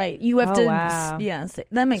 Yeah. Right. You have to. Wow. Yeah.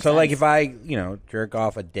 That makes So sense. like if I jerk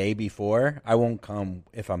off a day before, I won't come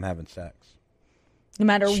if I'm having sex. No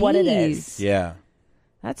matter what it Jeez. is. Yeah.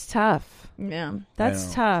 That's tough. Yeah.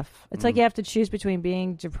 That's tough. It's like you have to choose between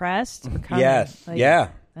being depressed or coming. Yes. Like, Yeah.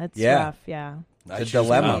 That's Yeah. rough. Yeah. It's a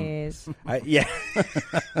dilemma. Jeez. Yeah.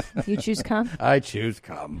 You choose cum? I choose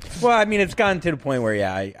cum. Well, I mean, it's gotten to the point where,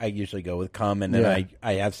 I usually go with cum, and then Yeah.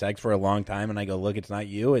 I have sex for a long time, and I go, look, it's not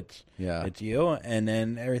you, it's you, and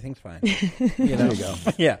then everything's fine. You know? There you go.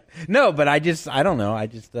 Yeah. No, but I don't know. I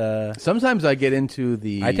just sometimes I get into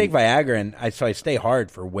the. I take Viagra, and I stay hard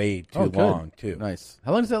for way too good. long too. Nice.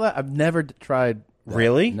 How long does that last? I've never tried. That.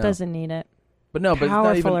 Really? No. Doesn't need it. But no, but it's not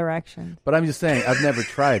Powerful even, erection. But I'm just saying, I've never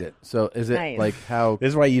tried it. So is it Nice. like how? This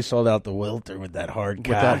is why you sold out the Wilter with that hard cock.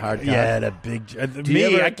 With that hard cock. Yeah, that big. Do you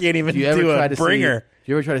ever- I can't even do you ever do try a to bringer. See,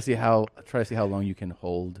 do you ever try to see how long you can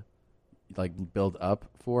hold, like build up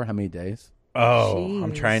for? How many days? Oh,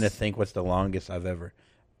 I'm Jeez. trying to think what's the longest I've ever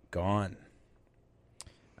gone.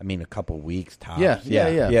 I mean, a couple weeks tops. Yeah. That's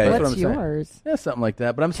what What's I'm saying. yours? Yeah, something like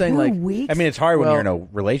that. But I'm saying 2 like, weeks? I mean, it's hard when Well, you're in a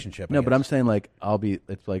relationship. I no, but guess. I'm saying like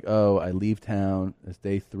it's like, oh, I leave town. It's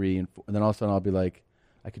day 3 and 4, and then all of a sudden I'll be like,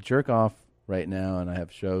 I could jerk off right now, and I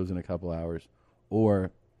have shows in a couple hours, or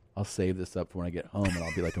I'll save this up for when I get home, and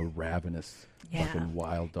I'll be like a ravenous fucking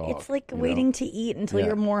wild dog. It's like you know? waiting to eat until Yeah.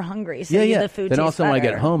 you're more hungry. So yeah. the food Then all of a tastes sudden when I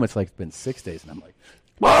better. get home, it's like it's been 6 days, and I'm like,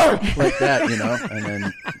 like that, you know, and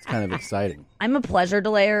then it's kind of exciting. I'm a pleasure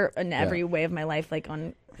delayer in every way of my life. Like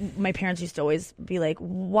my parents used to always be like,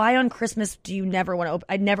 "Why on Christmas do you never want to open?"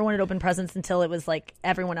 I never wanted to open presents until it was like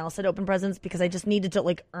everyone else had opened presents because I just needed to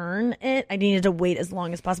like earn it. I needed to wait as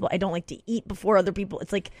long as possible. I don't like to eat before other people.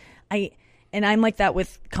 It's like I'm like that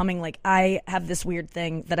with coming. Like I have this weird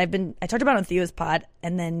thing that I talked about on Theo's pod,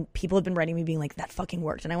 and then people have been writing me being like, "That fucking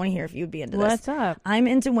worked," and I want to hear if you'd be into this. What's up? I'm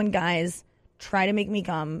into when guys try to make me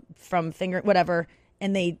come from whatever,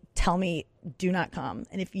 and they tell me do not come,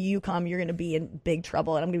 and if you come you're gonna be in big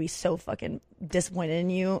trouble, and I'm gonna be so fucking disappointed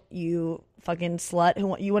in you fucking slut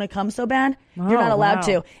who you want to come so bad, you're not allowed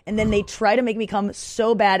to. And then they try to make me come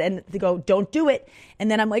so bad, and they go, don't do it,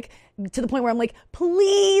 and then I'm like to the point where I'm like,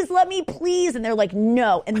 please let me, please, and they're like,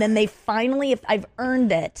 no, and then they finally, if I've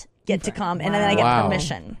earned it, get to come, and then I get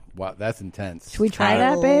permission. Wow, that's intense. Should we try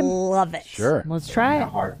that, babe? Love it. Sure. Let's try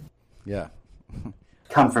it. Yeah.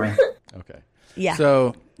 Come for me. Okay. Yeah.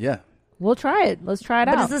 So yeah. We'll try it. Let's try it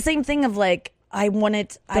But out. it's the same thing of like, I want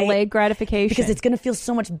it Delayed gratification. because it's going to feel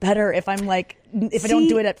so much better if I'm like, if I don't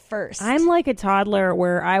do it at first. I'm like a toddler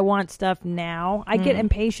where I want stuff now. I get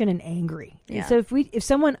impatient and angry. Yeah. And so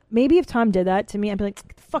if Tom did that to me, I'd be like,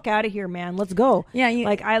 get the fuck out of here, man. Let's go. Yeah.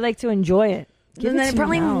 Like I like to enjoy it. then it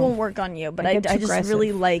probably won't work on you. But I just aggressive.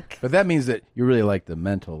 really like But that means that you really like the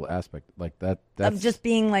mental aspect, like that. That's of just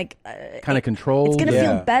being like kind of controlled. It's gonna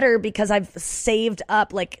feel better because I've saved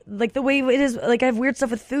up, like the way it is. Like I have weird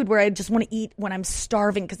stuff with food where I just want to eat when I'm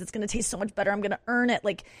starving because it's gonna taste so much better. I'm gonna earn it.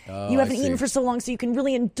 Like you haven't eaten for so long, so you can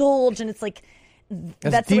really indulge, and it's like.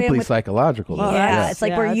 That's the way I'm deeply with, psychological. Yeah, it's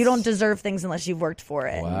like where you don't deserve things unless you've worked for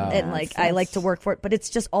it. Wow. And like I like to work for it, but it's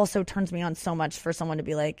just also turns me on so much for someone to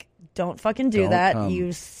be like, "Don't fucking do that, you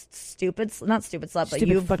not stupid slut, but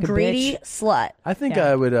you greedy slut." I think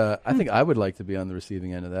I would. I think I would like to be on the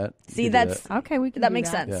receiving end of that. See, that's okay. That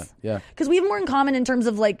makes sense. Yeah. Because we have more in common in terms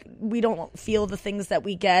of like we don't feel the things that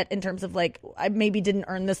we get in terms of like I maybe didn't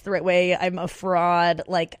earn this the right way. I'm a fraud.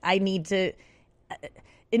 Like I need to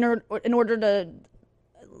in order to.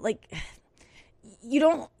 Like you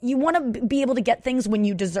want to be able to get things when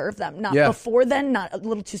you deserve them, not before then, not a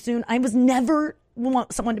little too soon. I was never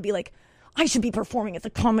want someone to be like, I should be performing at the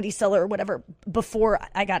Comedy Cellar or whatever before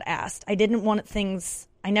I got asked. I didn't want things.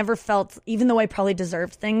 I never felt, even though I probably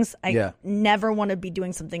deserved things, I never want to be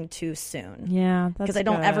doing something too soon. Yeah, that's because I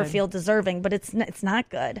don't ever feel deserving, but it's not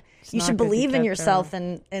good. You should believe in yourself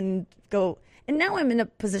and go. And now I'm in a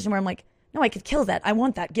position where I'm like, no, I could kill that. I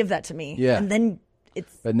want that. Give that to me. Yeah. And then.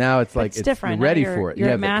 But now it's like different. You're ready for it. You're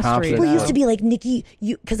you at have the mastery. confidence. People used to be like, Nikki,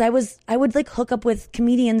 because I would like hook up with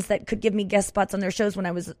comedians that could give me guest spots on their shows when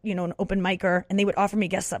I was, an open micer, and they would offer me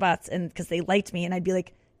guest spots, and because they liked me, and I'd be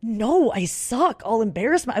like, no, I suck. I'll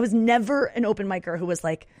embarrass I was never an open micer who was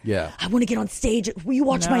like, I want to get on stage. Will you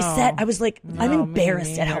watch my set? I was like, I'm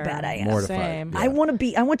embarrassed at how bad I am. Mortified. Same. I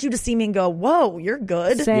want you to see me and go, whoa, you're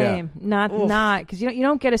good. Same. Not because you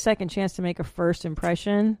don't get a second chance to make a first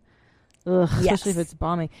impression. Ugh, especially if it's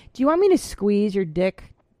bombing. Do you want me to squeeze your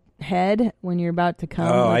dick head when you're about to come?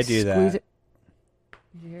 Oh, Like, I do squeeze that. it?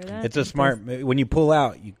 Did you hear that? It's a smart. When you pull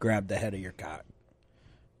out, you grab the head of your cock.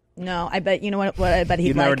 No, I bet you know what I bet he'd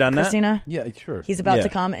You've like, never done that? Christina? Yeah, sure. He's about Yeah. to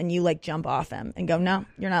come, and you like jump off him and go, no,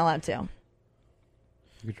 you're not allowed to.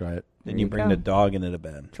 You could try it. Then you bring the dog into the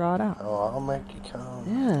bed. Draw it out. Oh, I'll make you come.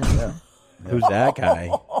 Yeah. Who's that guy?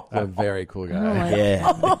 A very cool guy.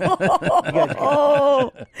 Yeah.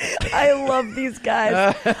 Oh, I love these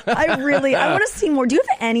guys. I want to see more. Do you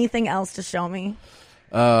have anything else to show me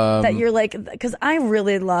that you're like? Because I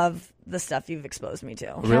really love the stuff you've exposed me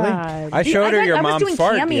to. Really? I showed her your I mom's was doing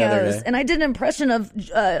fart cameos, the other day. and I did an impression of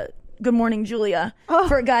 "Good Morning, Julia"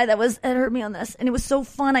 for a guy that heard me on this, and it was so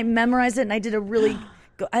fun. I memorized it, and I did a really.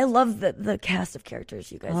 I love the cast of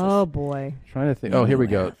characters you guys. Oh boy. Trying to think. Oh, here we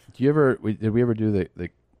go. Did we ever do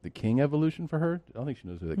the King evolution for her? I don't think she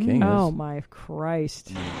knows who the King is. Oh my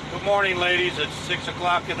Christ. Good morning, ladies. It's 6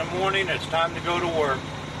 o'clock in the morning. It's time to go to work.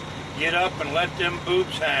 Get up and let them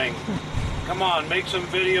boobs hang. Come on, make some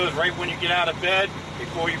videos right when you get out of bed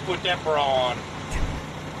before you put that bra on.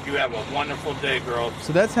 You have a wonderful day, girls.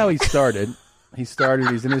 So that's how he started. He's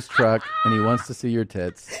in his truck, and he wants to see your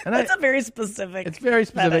tits. And That's a very specific. It's very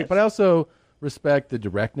specific, fetish. but I also respect the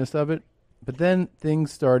directness of it. But then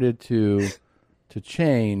things started to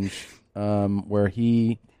change, where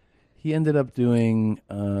he ended up doing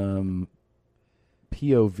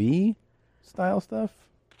POV style stuff.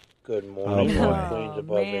 Good morning, Oh, my boy. queens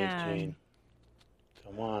above man. 18.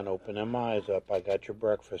 Come on, open them eyes up. I got your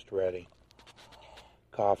breakfast ready.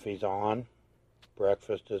 Coffee's on.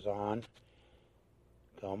 Breakfast is on.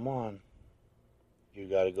 Come on. You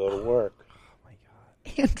got to go to work.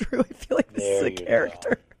 Andrew, I feel like this is a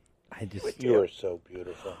character. You are so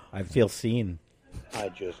beautiful. I feel seen. I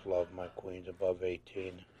just love my queens above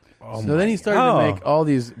 18. So then he started to make all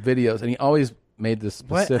these videos, and he always made this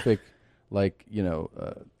specific,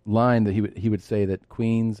 line that he would say that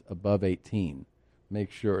queens above 18.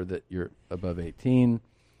 Make sure that you're above 18.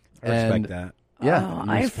 I respect that. Yeah,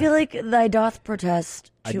 I feel like I doth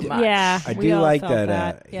protest too much. Yeah, I we do all like felt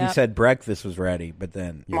that. Yep. He said breakfast was ready, but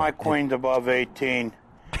then My queen's above 18.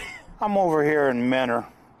 I'm over here in Menor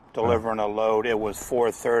delivering a load. It was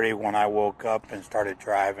 4:30 when I woke up and started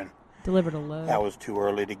driving. Delivered a load. That was too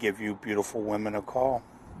early to give you beautiful women a call.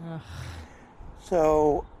 Ugh.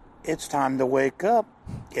 So it's time to wake up.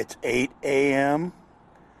 It's 8 a.m.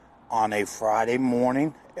 on a Friday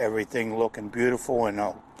morning. Everything looking beautiful in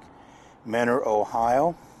Menor,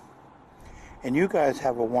 Ohio. And you guys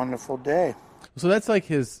have a wonderful day. So that's like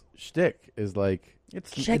his shtick is like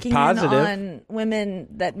Checking in on women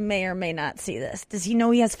that may or may not see this. Does he know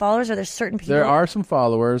he has followers? Or there's certain people? There are some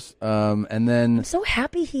followers, and then I'm so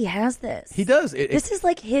happy he has this. he does. This is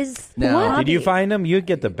like his. now, hobby. did you find him? You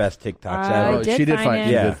get the best TikToks ever. I did she did find find. him.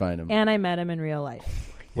 She Yeah. did find him. And I met him in real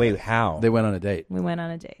life. Wait, how? They went on a date. We went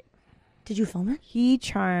on a date. Did you film it? He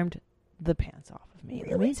charmed the pants off of me.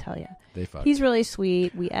 Let me tell you. They fucked. He's really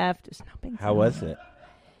sweet. We effed. There's no big How was it?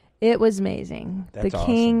 It was amazing. That's the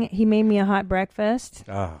king, he made me a hot breakfast.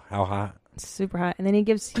 Oh, how hot? Super hot. And then he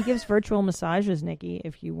gives virtual massages, Nikki,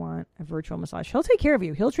 if you want a virtual massage. He'll take care of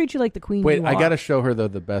you. He'll treat you like the queen Wait, you I are. got to show her the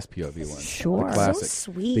best POV one. Sure. The classic.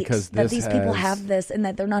 So sweet because that this these people have this and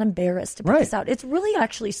that they're not embarrassed to put this out. It's really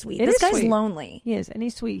actually sweet. It This is guy's sweet. lonely. He is, and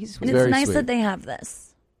he's sweet. He's sweet. And it's nice that they have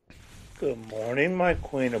this. Good morning, my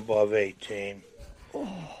queen above 18.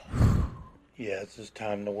 Yes, it's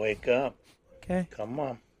time to wake up. Okay. Come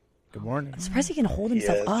on. Good morning. I'm surprised he can hold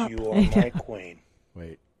himself yes, up. you are my queen.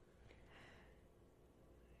 Wait.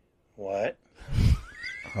 What?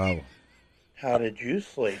 Oh. How did you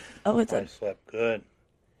sleep? Oh, I slept good.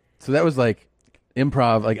 So that was like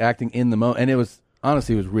improv, like acting in the moment, and it was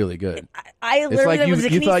honestly, it was really good. I It's literally like you was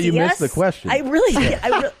like, you "Can thought he you see missed us?" the question. I really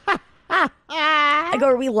I go,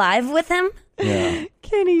 are we live with him? Yeah.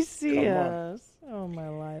 Can he see Come on. us? Oh, my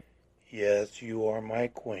life. Yes, you are my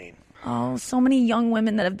queen. Oh, so many young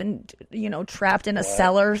women that have been, trapped in a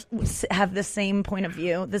cellar have the same point of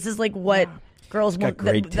view. This is like what girls got want,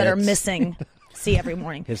 great that are tits. missing see every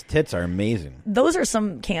morning. His tits are amazing. Those are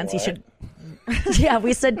some cans he should. Yeah,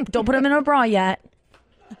 we said don't put him in a bra yet.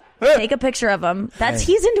 Take a picture of him.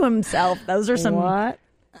 He's into himself. Those are some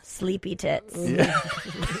sleepy tits.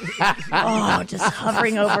 Oh, just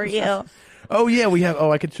hovering over you. Oh yeah, we have.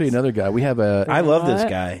 Oh, I could show you another guy. We have a. I love this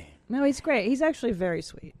guy. No, he's great. He's actually very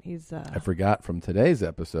sweet. He's I forgot from today's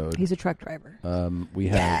episode. he's a truck driver. We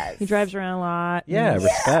have. He drives around a lot. Yeah, He's-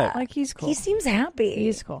 respect. Like he's cool. He seems happy.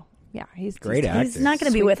 He's cool. Yeah, he's Great he's, actor. He's not going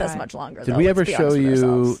to be Sweet with us guy. much longer. Did though, we let's ever be show honest with you?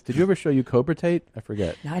 ourselves. Did you ever show you Cobra Tate? I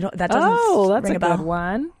forget. No, I don't. That doesn't. Oh, that's ring a a bell. good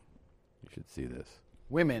one. You should see this.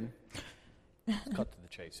 Women, let's cut to the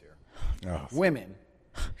chase here. Oh. Women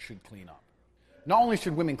should clean up. Not only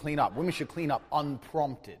should women clean up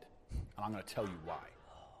unprompted. And I'm going to tell you why.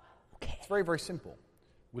 Okay. It's very, very simple.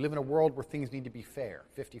 We live in a world where things need to be fair,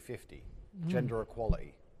 50-50, gender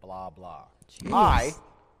equality, blah, blah. Jeez. I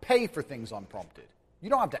pay for things unprompted. You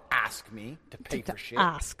don't have to ask me to pay for shit.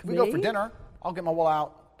 ask If we go me? for dinner, I'll get my wallet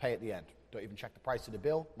out, pay at the end. Don't even check the price of the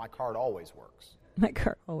bill. My card always works. My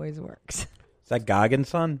card always works. Is that Goggins'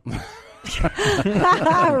 son?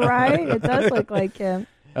 Right? It does look like him.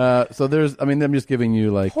 So there's. I mean, I'm just giving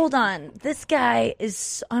you like. Hold on. This guy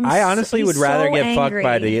is. I honestly would he's rather so get fucked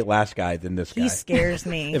by angry. the last guy than this guy. He scares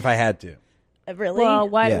me. if I had to. Really? Well,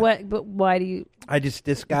 why? Yeah. What? But why do you?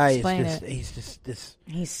 This guy is Explain just. it. He's just this.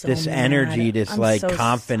 He's so this mad. energy, this I'm like so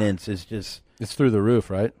confidence is just. It's through the roof,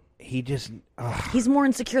 right? He just. He's more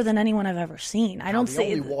insecure than anyone I've ever seen. I don't The say.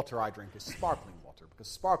 only water I drink is sparkling water because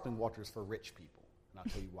sparkling water is for rich people. And I'll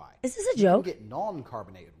tell you why. Is this a joke? You can get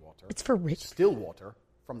non-carbonated water. It's for rich. Still water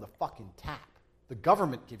from the fucking tap. The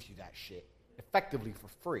government gives you that shit effectively for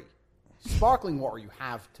free. Sparkling water you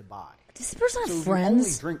have to buy. Does this person have so friends? You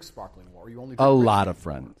only drink sparkling water. You only drink A rich lot of people.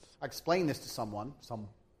 friends. I explained this to someone. Some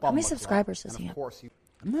How many bum subscribers does and he of have? course,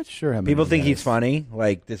 I'm not sure how many. People think he he's has. funny.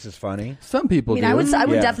 Like this is funny. Some people I mean, do. I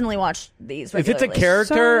would Yeah. definitely watch these. If it's a regularly.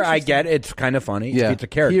 character, I get it's kind of funny. Yeah. If it's a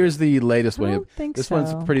character. Here's the latest I one. don't think This so.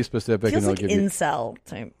 one's pretty specific, Feels and I'll like give you. incel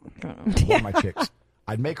type. One of my chicks,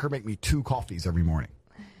 I'd make her make me 2 coffees every morning.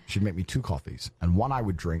 She'd make me 2 coffees, and one I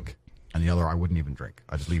would drink, and the other I wouldn't even drink.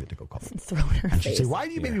 I'd just leave it to go cold. Throw in her And she'd face. say, "Why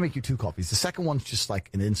do you make me make you 2 coffees?" The second one's just like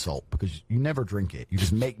an insult because you never drink it. You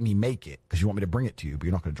just make me make it because you want me to bring it to you, but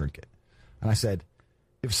you're not going to drink it. And I said,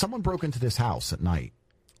 if someone broke into this house at night,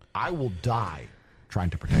 I will die trying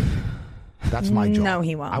to protect you. That's my job. No,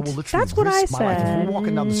 he won't. I will literally That's what I risk my life. If said. we're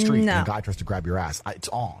walking down the street No. and a guy tries to grab your ass, it's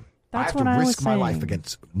on. That's I have what to I was risk my life saying.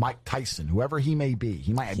 against Mike Tyson, whoever he may be.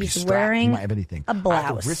 He might be He's strapped. wearing He might have anything. a I have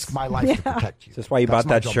blouse. to risk my life to protect you. Is this why you That's bought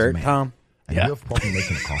my that job as a shirt, man. Tom? And you have a problem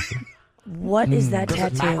making a coffee? What is that Does it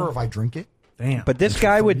matter tattoo? if I drink it? Damn. But this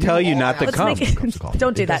guy would tell you not to Let's come. make it-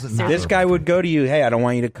 Don't do that. This guy would go to you. Hey, I don't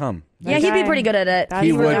want you to come. Yeah, he'd be pretty good at it.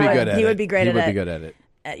 He would be good at it. He would be great He at would it. be good at it.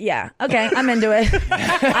 Yeah. Okay. I'm into it.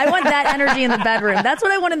 I want that energy in the bedroom. That's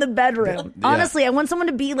what I want in the bedroom. Yeah. Honestly, I want someone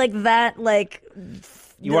to be like that. Like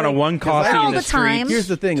You want a like, one coffee all in the the time. streets, Here's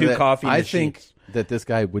the thing. 2 that coffee in I the think sheets. that this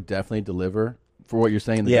guy would definitely deliver for what you're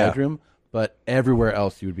saying in the Yeah. bedroom, but everywher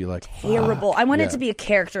else you would be like terrible. I want Yeah. it to be a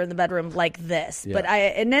character in the bedroom like this, Yeah. but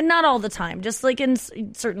and then not all the time. Just like in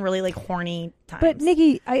certain really like horny times. But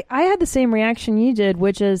Nikki, I had the same reaction you did,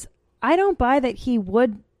 which is I don't buy that he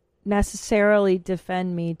would necessarily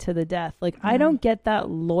defend me to the death. Like I don't get that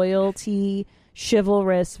loyalty,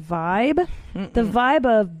 chivalrous vibe. The vibe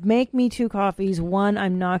of make me 2 coffees, one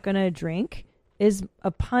I'm not going to drink is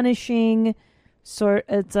a punishing sort.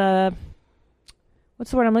 It's a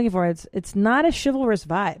what's the word I'm looking for? It's not a chivalrous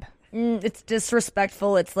vibe. It's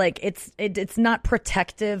disrespectful. It's like it's not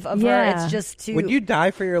protective of her. Yeah. It's just to. Would you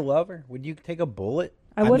die for your lover? Would you take a bullet?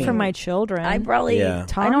 I would for my children. I probably. Yeah.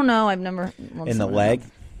 I don't know. I've never. In the leg?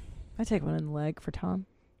 I take one in the leg for Tom.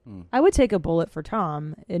 I would take a bullet for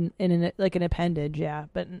Tom in an appendage, yeah,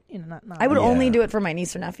 but not. I would only do it for my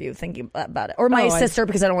niece or nephew, thinking about it, or my sister,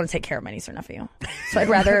 because I don't want to take care of my niece or nephew. So I'd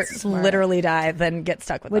rather literally die than get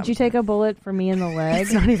stuck with them. Would you take a bullet for me in the leg?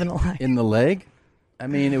 It's not even a lie. In the leg? I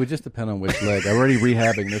mean, it would just depend on which leg. I'm already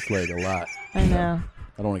rehabbing this leg a lot. I know.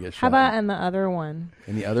 I don't want to get shot. How about in the other one?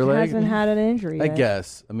 In the other He leg? hasn't had an injury I yet.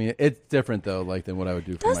 guess. I mean, it's different though, like than what I would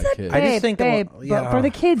do for my kids. I just think but for the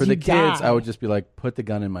kids, for the you kids, die. I would just be like, put the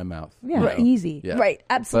gun in my mouth. Yeah, you know? easy. Yeah. Right,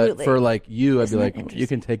 absolutely. But for like you, I'd Isn't be that like, you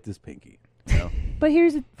can take this pinky. You know? But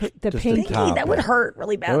here's the Just pinky. the top, that would yeah. hurt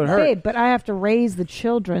really bad. That would hurt. Babe, but I have to raise the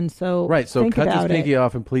children, so Right. So think cut this about pinky it.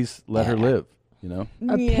 off and please let her live. You know.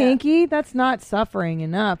 A pinky? That's not suffering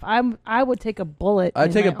enough. I would take a bullet. I'd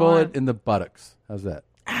in take a my bullet arm. in the buttocks. How's that?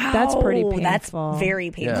 That's pretty Ow, painful. that's very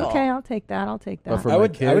painful. Okay, I'll take that. But for I my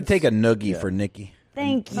would kids, take a noogie for Nikki.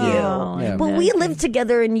 Thank you. Yeah. But we live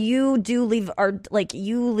together, and you do leave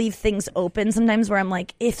you leave things open sometimes. Where I'm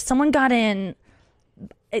like, if someone got in,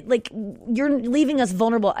 you're leaving us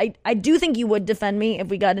vulnerable. I do think you would defend me if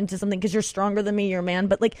we got into something because you're stronger than me. You're a man.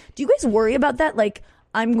 But like, do you guys worry about that? Like,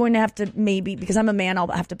 I'm going to have to maybe because I'm a man, I'll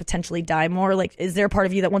have to potentially die more. Like, is there a part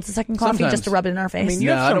of you that wants a second coffee Sometimes. just to rub it in our face? I mean, you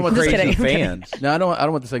have some crazy fans. No, I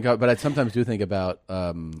don't want the second coffee, but I sometimes do think about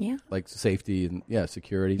like safety and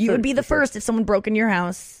security. You would be the first if someone broke in your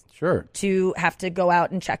house. Sure. To have to go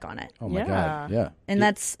out and check on it. Oh my God. Yeah. And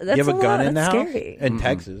that's you have a gun lot. in the That's house scary. in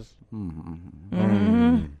Texas.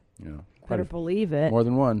 Better believe it. More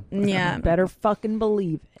than one. Yeah. Better fucking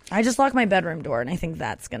believe it. I just locked my bedroom door, and I think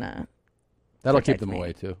that's gonna. That'll protect keep them me.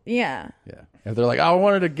 away too. Yeah. Yeah. If they're like, I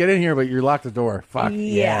wanted to get in here, but you locked the door. Fuck.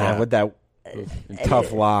 Yeah. With that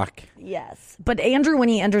tough lock. Yes. But Andrew, when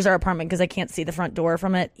he enters our apartment, because I can't see the front door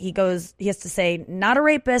from it, he has to say, not a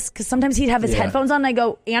rapist, because sometimes he'd have his headphones on, and I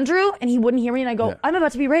go, Andrew? And he wouldn't hear me, and I go, I'm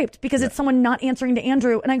about to be raped, because it's someone not answering to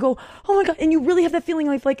Andrew. And I go, oh my God, and you really have that feeling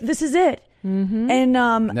like this is it. Mm-hmm. And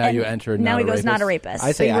now you enter. Now not he a goes, rapist. not a rapist.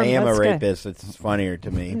 I say So I am a that's good. rapist. It's funnier to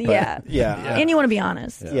me. But Yeah. And you want to be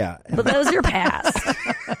honest. Yeah. But that was your past.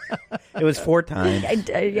 It was 4 times. I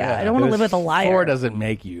don't want to live with a liar. 4 doesn't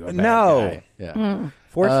make you a bad No. guy. Yeah.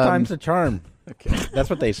 4 times the charm. Okay. That's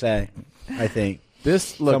what they say, I think.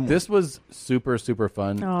 This was super, super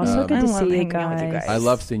fun. Oh, so good to see you hanging out with you guys. guys. I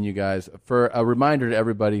love seeing you guys. For a reminder to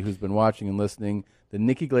everybody who's been watching and listening, the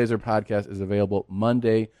Nikki Glaser podcast is available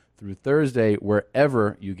Monday through Thursday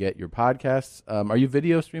wherever you get your podcasts. Are you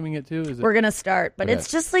video streaming it too? We're going to start, but Okay.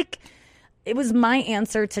 it's just like, it was my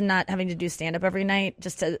answer to not having to do stand-up every night,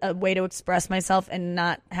 just a way to express myself and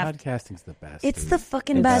not have... Podcasting's the best. It's dude. the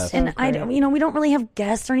fucking It's best. so And I don't, we don't really have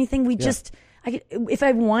guests or anything. We just... if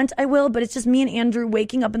I want, I will, but it's just me and Andrew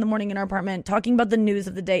waking up in the morning in our apartment, talking about the news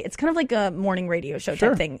of the day. It's kind of like a morning radio show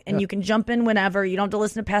type thing. And you can jump in whenever. You don't have to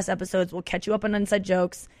listen to past episodes. We'll catch you up on inside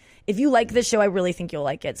jokes. If you like this show, I really think you'll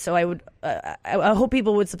like it. So I would, I hope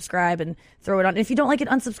people would subscribe and throw it on. If you don't like it,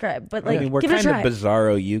 unsubscribe. But like, we're give it a kind try. of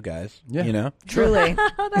bizarro, you guys. Yeah. You know? Truly.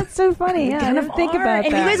 Oh, that's so funny. Yeah, I didn't think about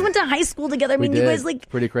And that. you guys went to high school together. I mean, you did. guys like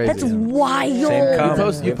Pretty crazy. That's wild. Same cum. You We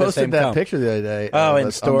have the posted same that cum. picture the other day. Oh, in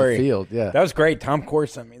on story. the field. Yeah. That was great. Tom Core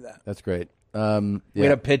sent me that. That's great. We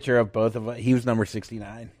had a picture of both of us. He was number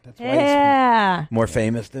 69. That's why Yeah. he's more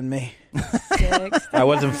famous than me. I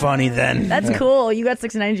wasn't funny then. That's cool. You got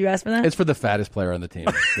 69. Did you ask for that? It's for the fattest player on the team.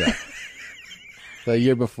 Yeah. The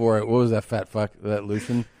year before, what was that fat fuck? That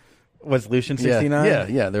Lucian? Was Lucian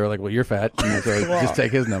 69? Yeah. They were like, well, you're fat. And so just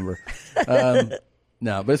take his number.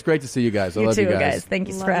 No, but it's great to see you guys. I You love too, you guys. guys. Thank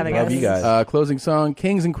you for having Love us. you guys. Closing song,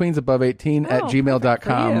 Kings and Queens Above 18 at Oh, perfect for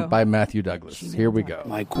gmail.com you. by Matthew Douglas. Here we go.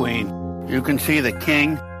 My queen, you can see the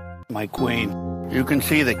king. My queen, you can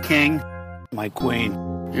see the king. My queen,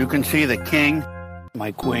 you can see the king.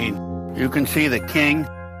 My queen, you can see the king.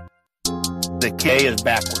 The K is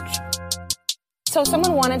backwards. So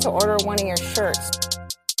someone wanted to order one of your shirts.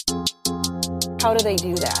 How do they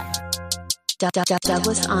do that?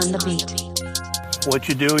 Douglas on the beat. What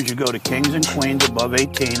you do is you go to Kings and Queens Above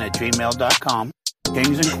 18 at gmail.com.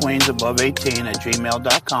 Kings and Queens Above 18 at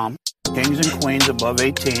gmail.com. Kings and Queens Above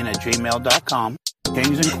 18 at gmail.com.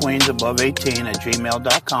 Kings and Queens Above 18 at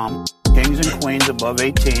gmail.com. Kings and Queens Above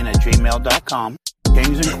 18 at gmail.com.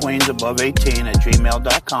 Kings and Queens Above 18 at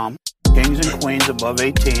gmail.com. Kings and Queens Above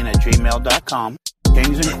 18 at gmail.com.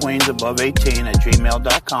 Kings and Queens Above 18 at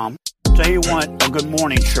gmail.com. Say you want a good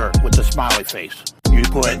morning shirt with a smiley face. You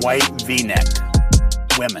put white V-neck.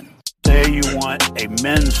 Women.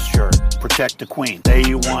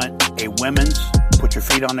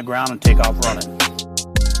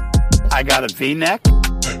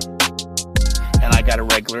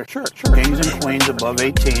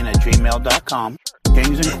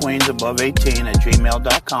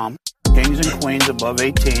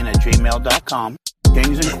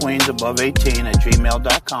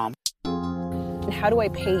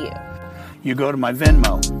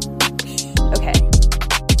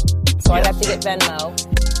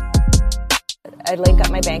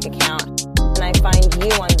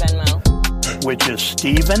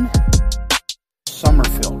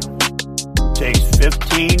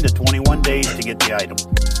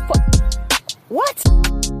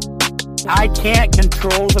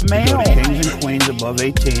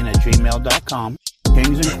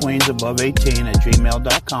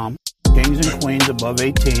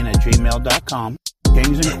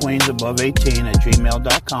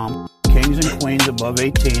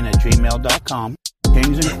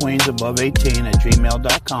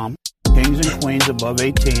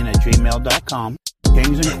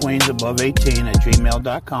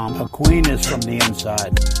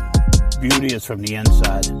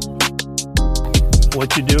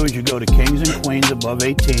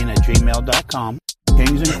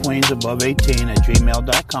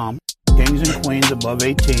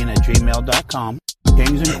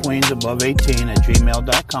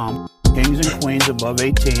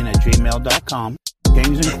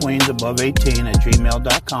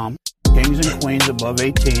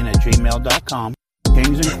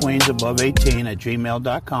 Kings and queens above 18 at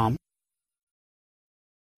gmail.com.